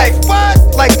cruddy life.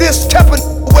 Like this, tapping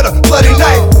with a bloody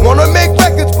knife. Wanna make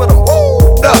records, but I'm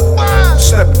up.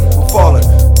 Slipping, I'm falling,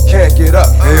 can't get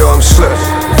up. Hey yo, I'm slipping,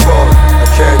 I'm falling, I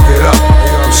can't get up. Hey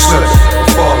yo, I'm slipping, I'm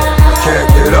falling, I can't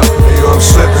get up. Hey yo, I'm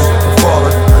slipping, I'm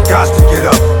falling, I got to get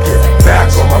up. Get back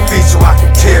on my feet so I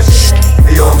can tear.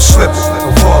 Hey yo, I'm slipping,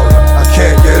 I'm falling, I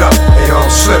can't get up. Hey yo,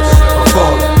 I'm slipping, I'm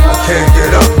falling, I can't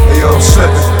get up. Hey yo, I'm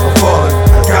slipping, I'm falling,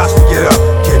 I got to get up.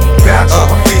 Get back on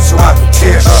my feet so I can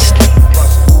tear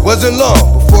up. Wasn't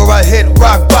long before I hit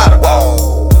rock bottom.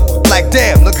 Like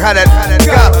damn, look how that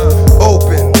got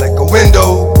open like a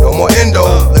window, no more endo.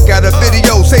 Look at a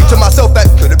video, say to myself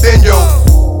that could've been yo.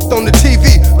 On the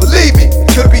TV, believe me, it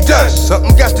could be done.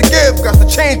 Something got to give, got to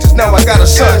change, cause now I got a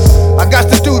son. I got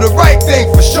to do the right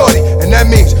thing for shorty, and that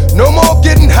means no more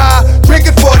getting high,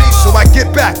 drinking 40. So I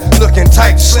get back, looking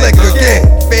tight, slick again.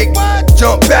 Fake,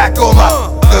 jump back on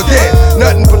my again.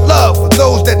 Nothing but love for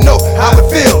those that know how it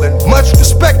feel, and much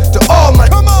respect to all my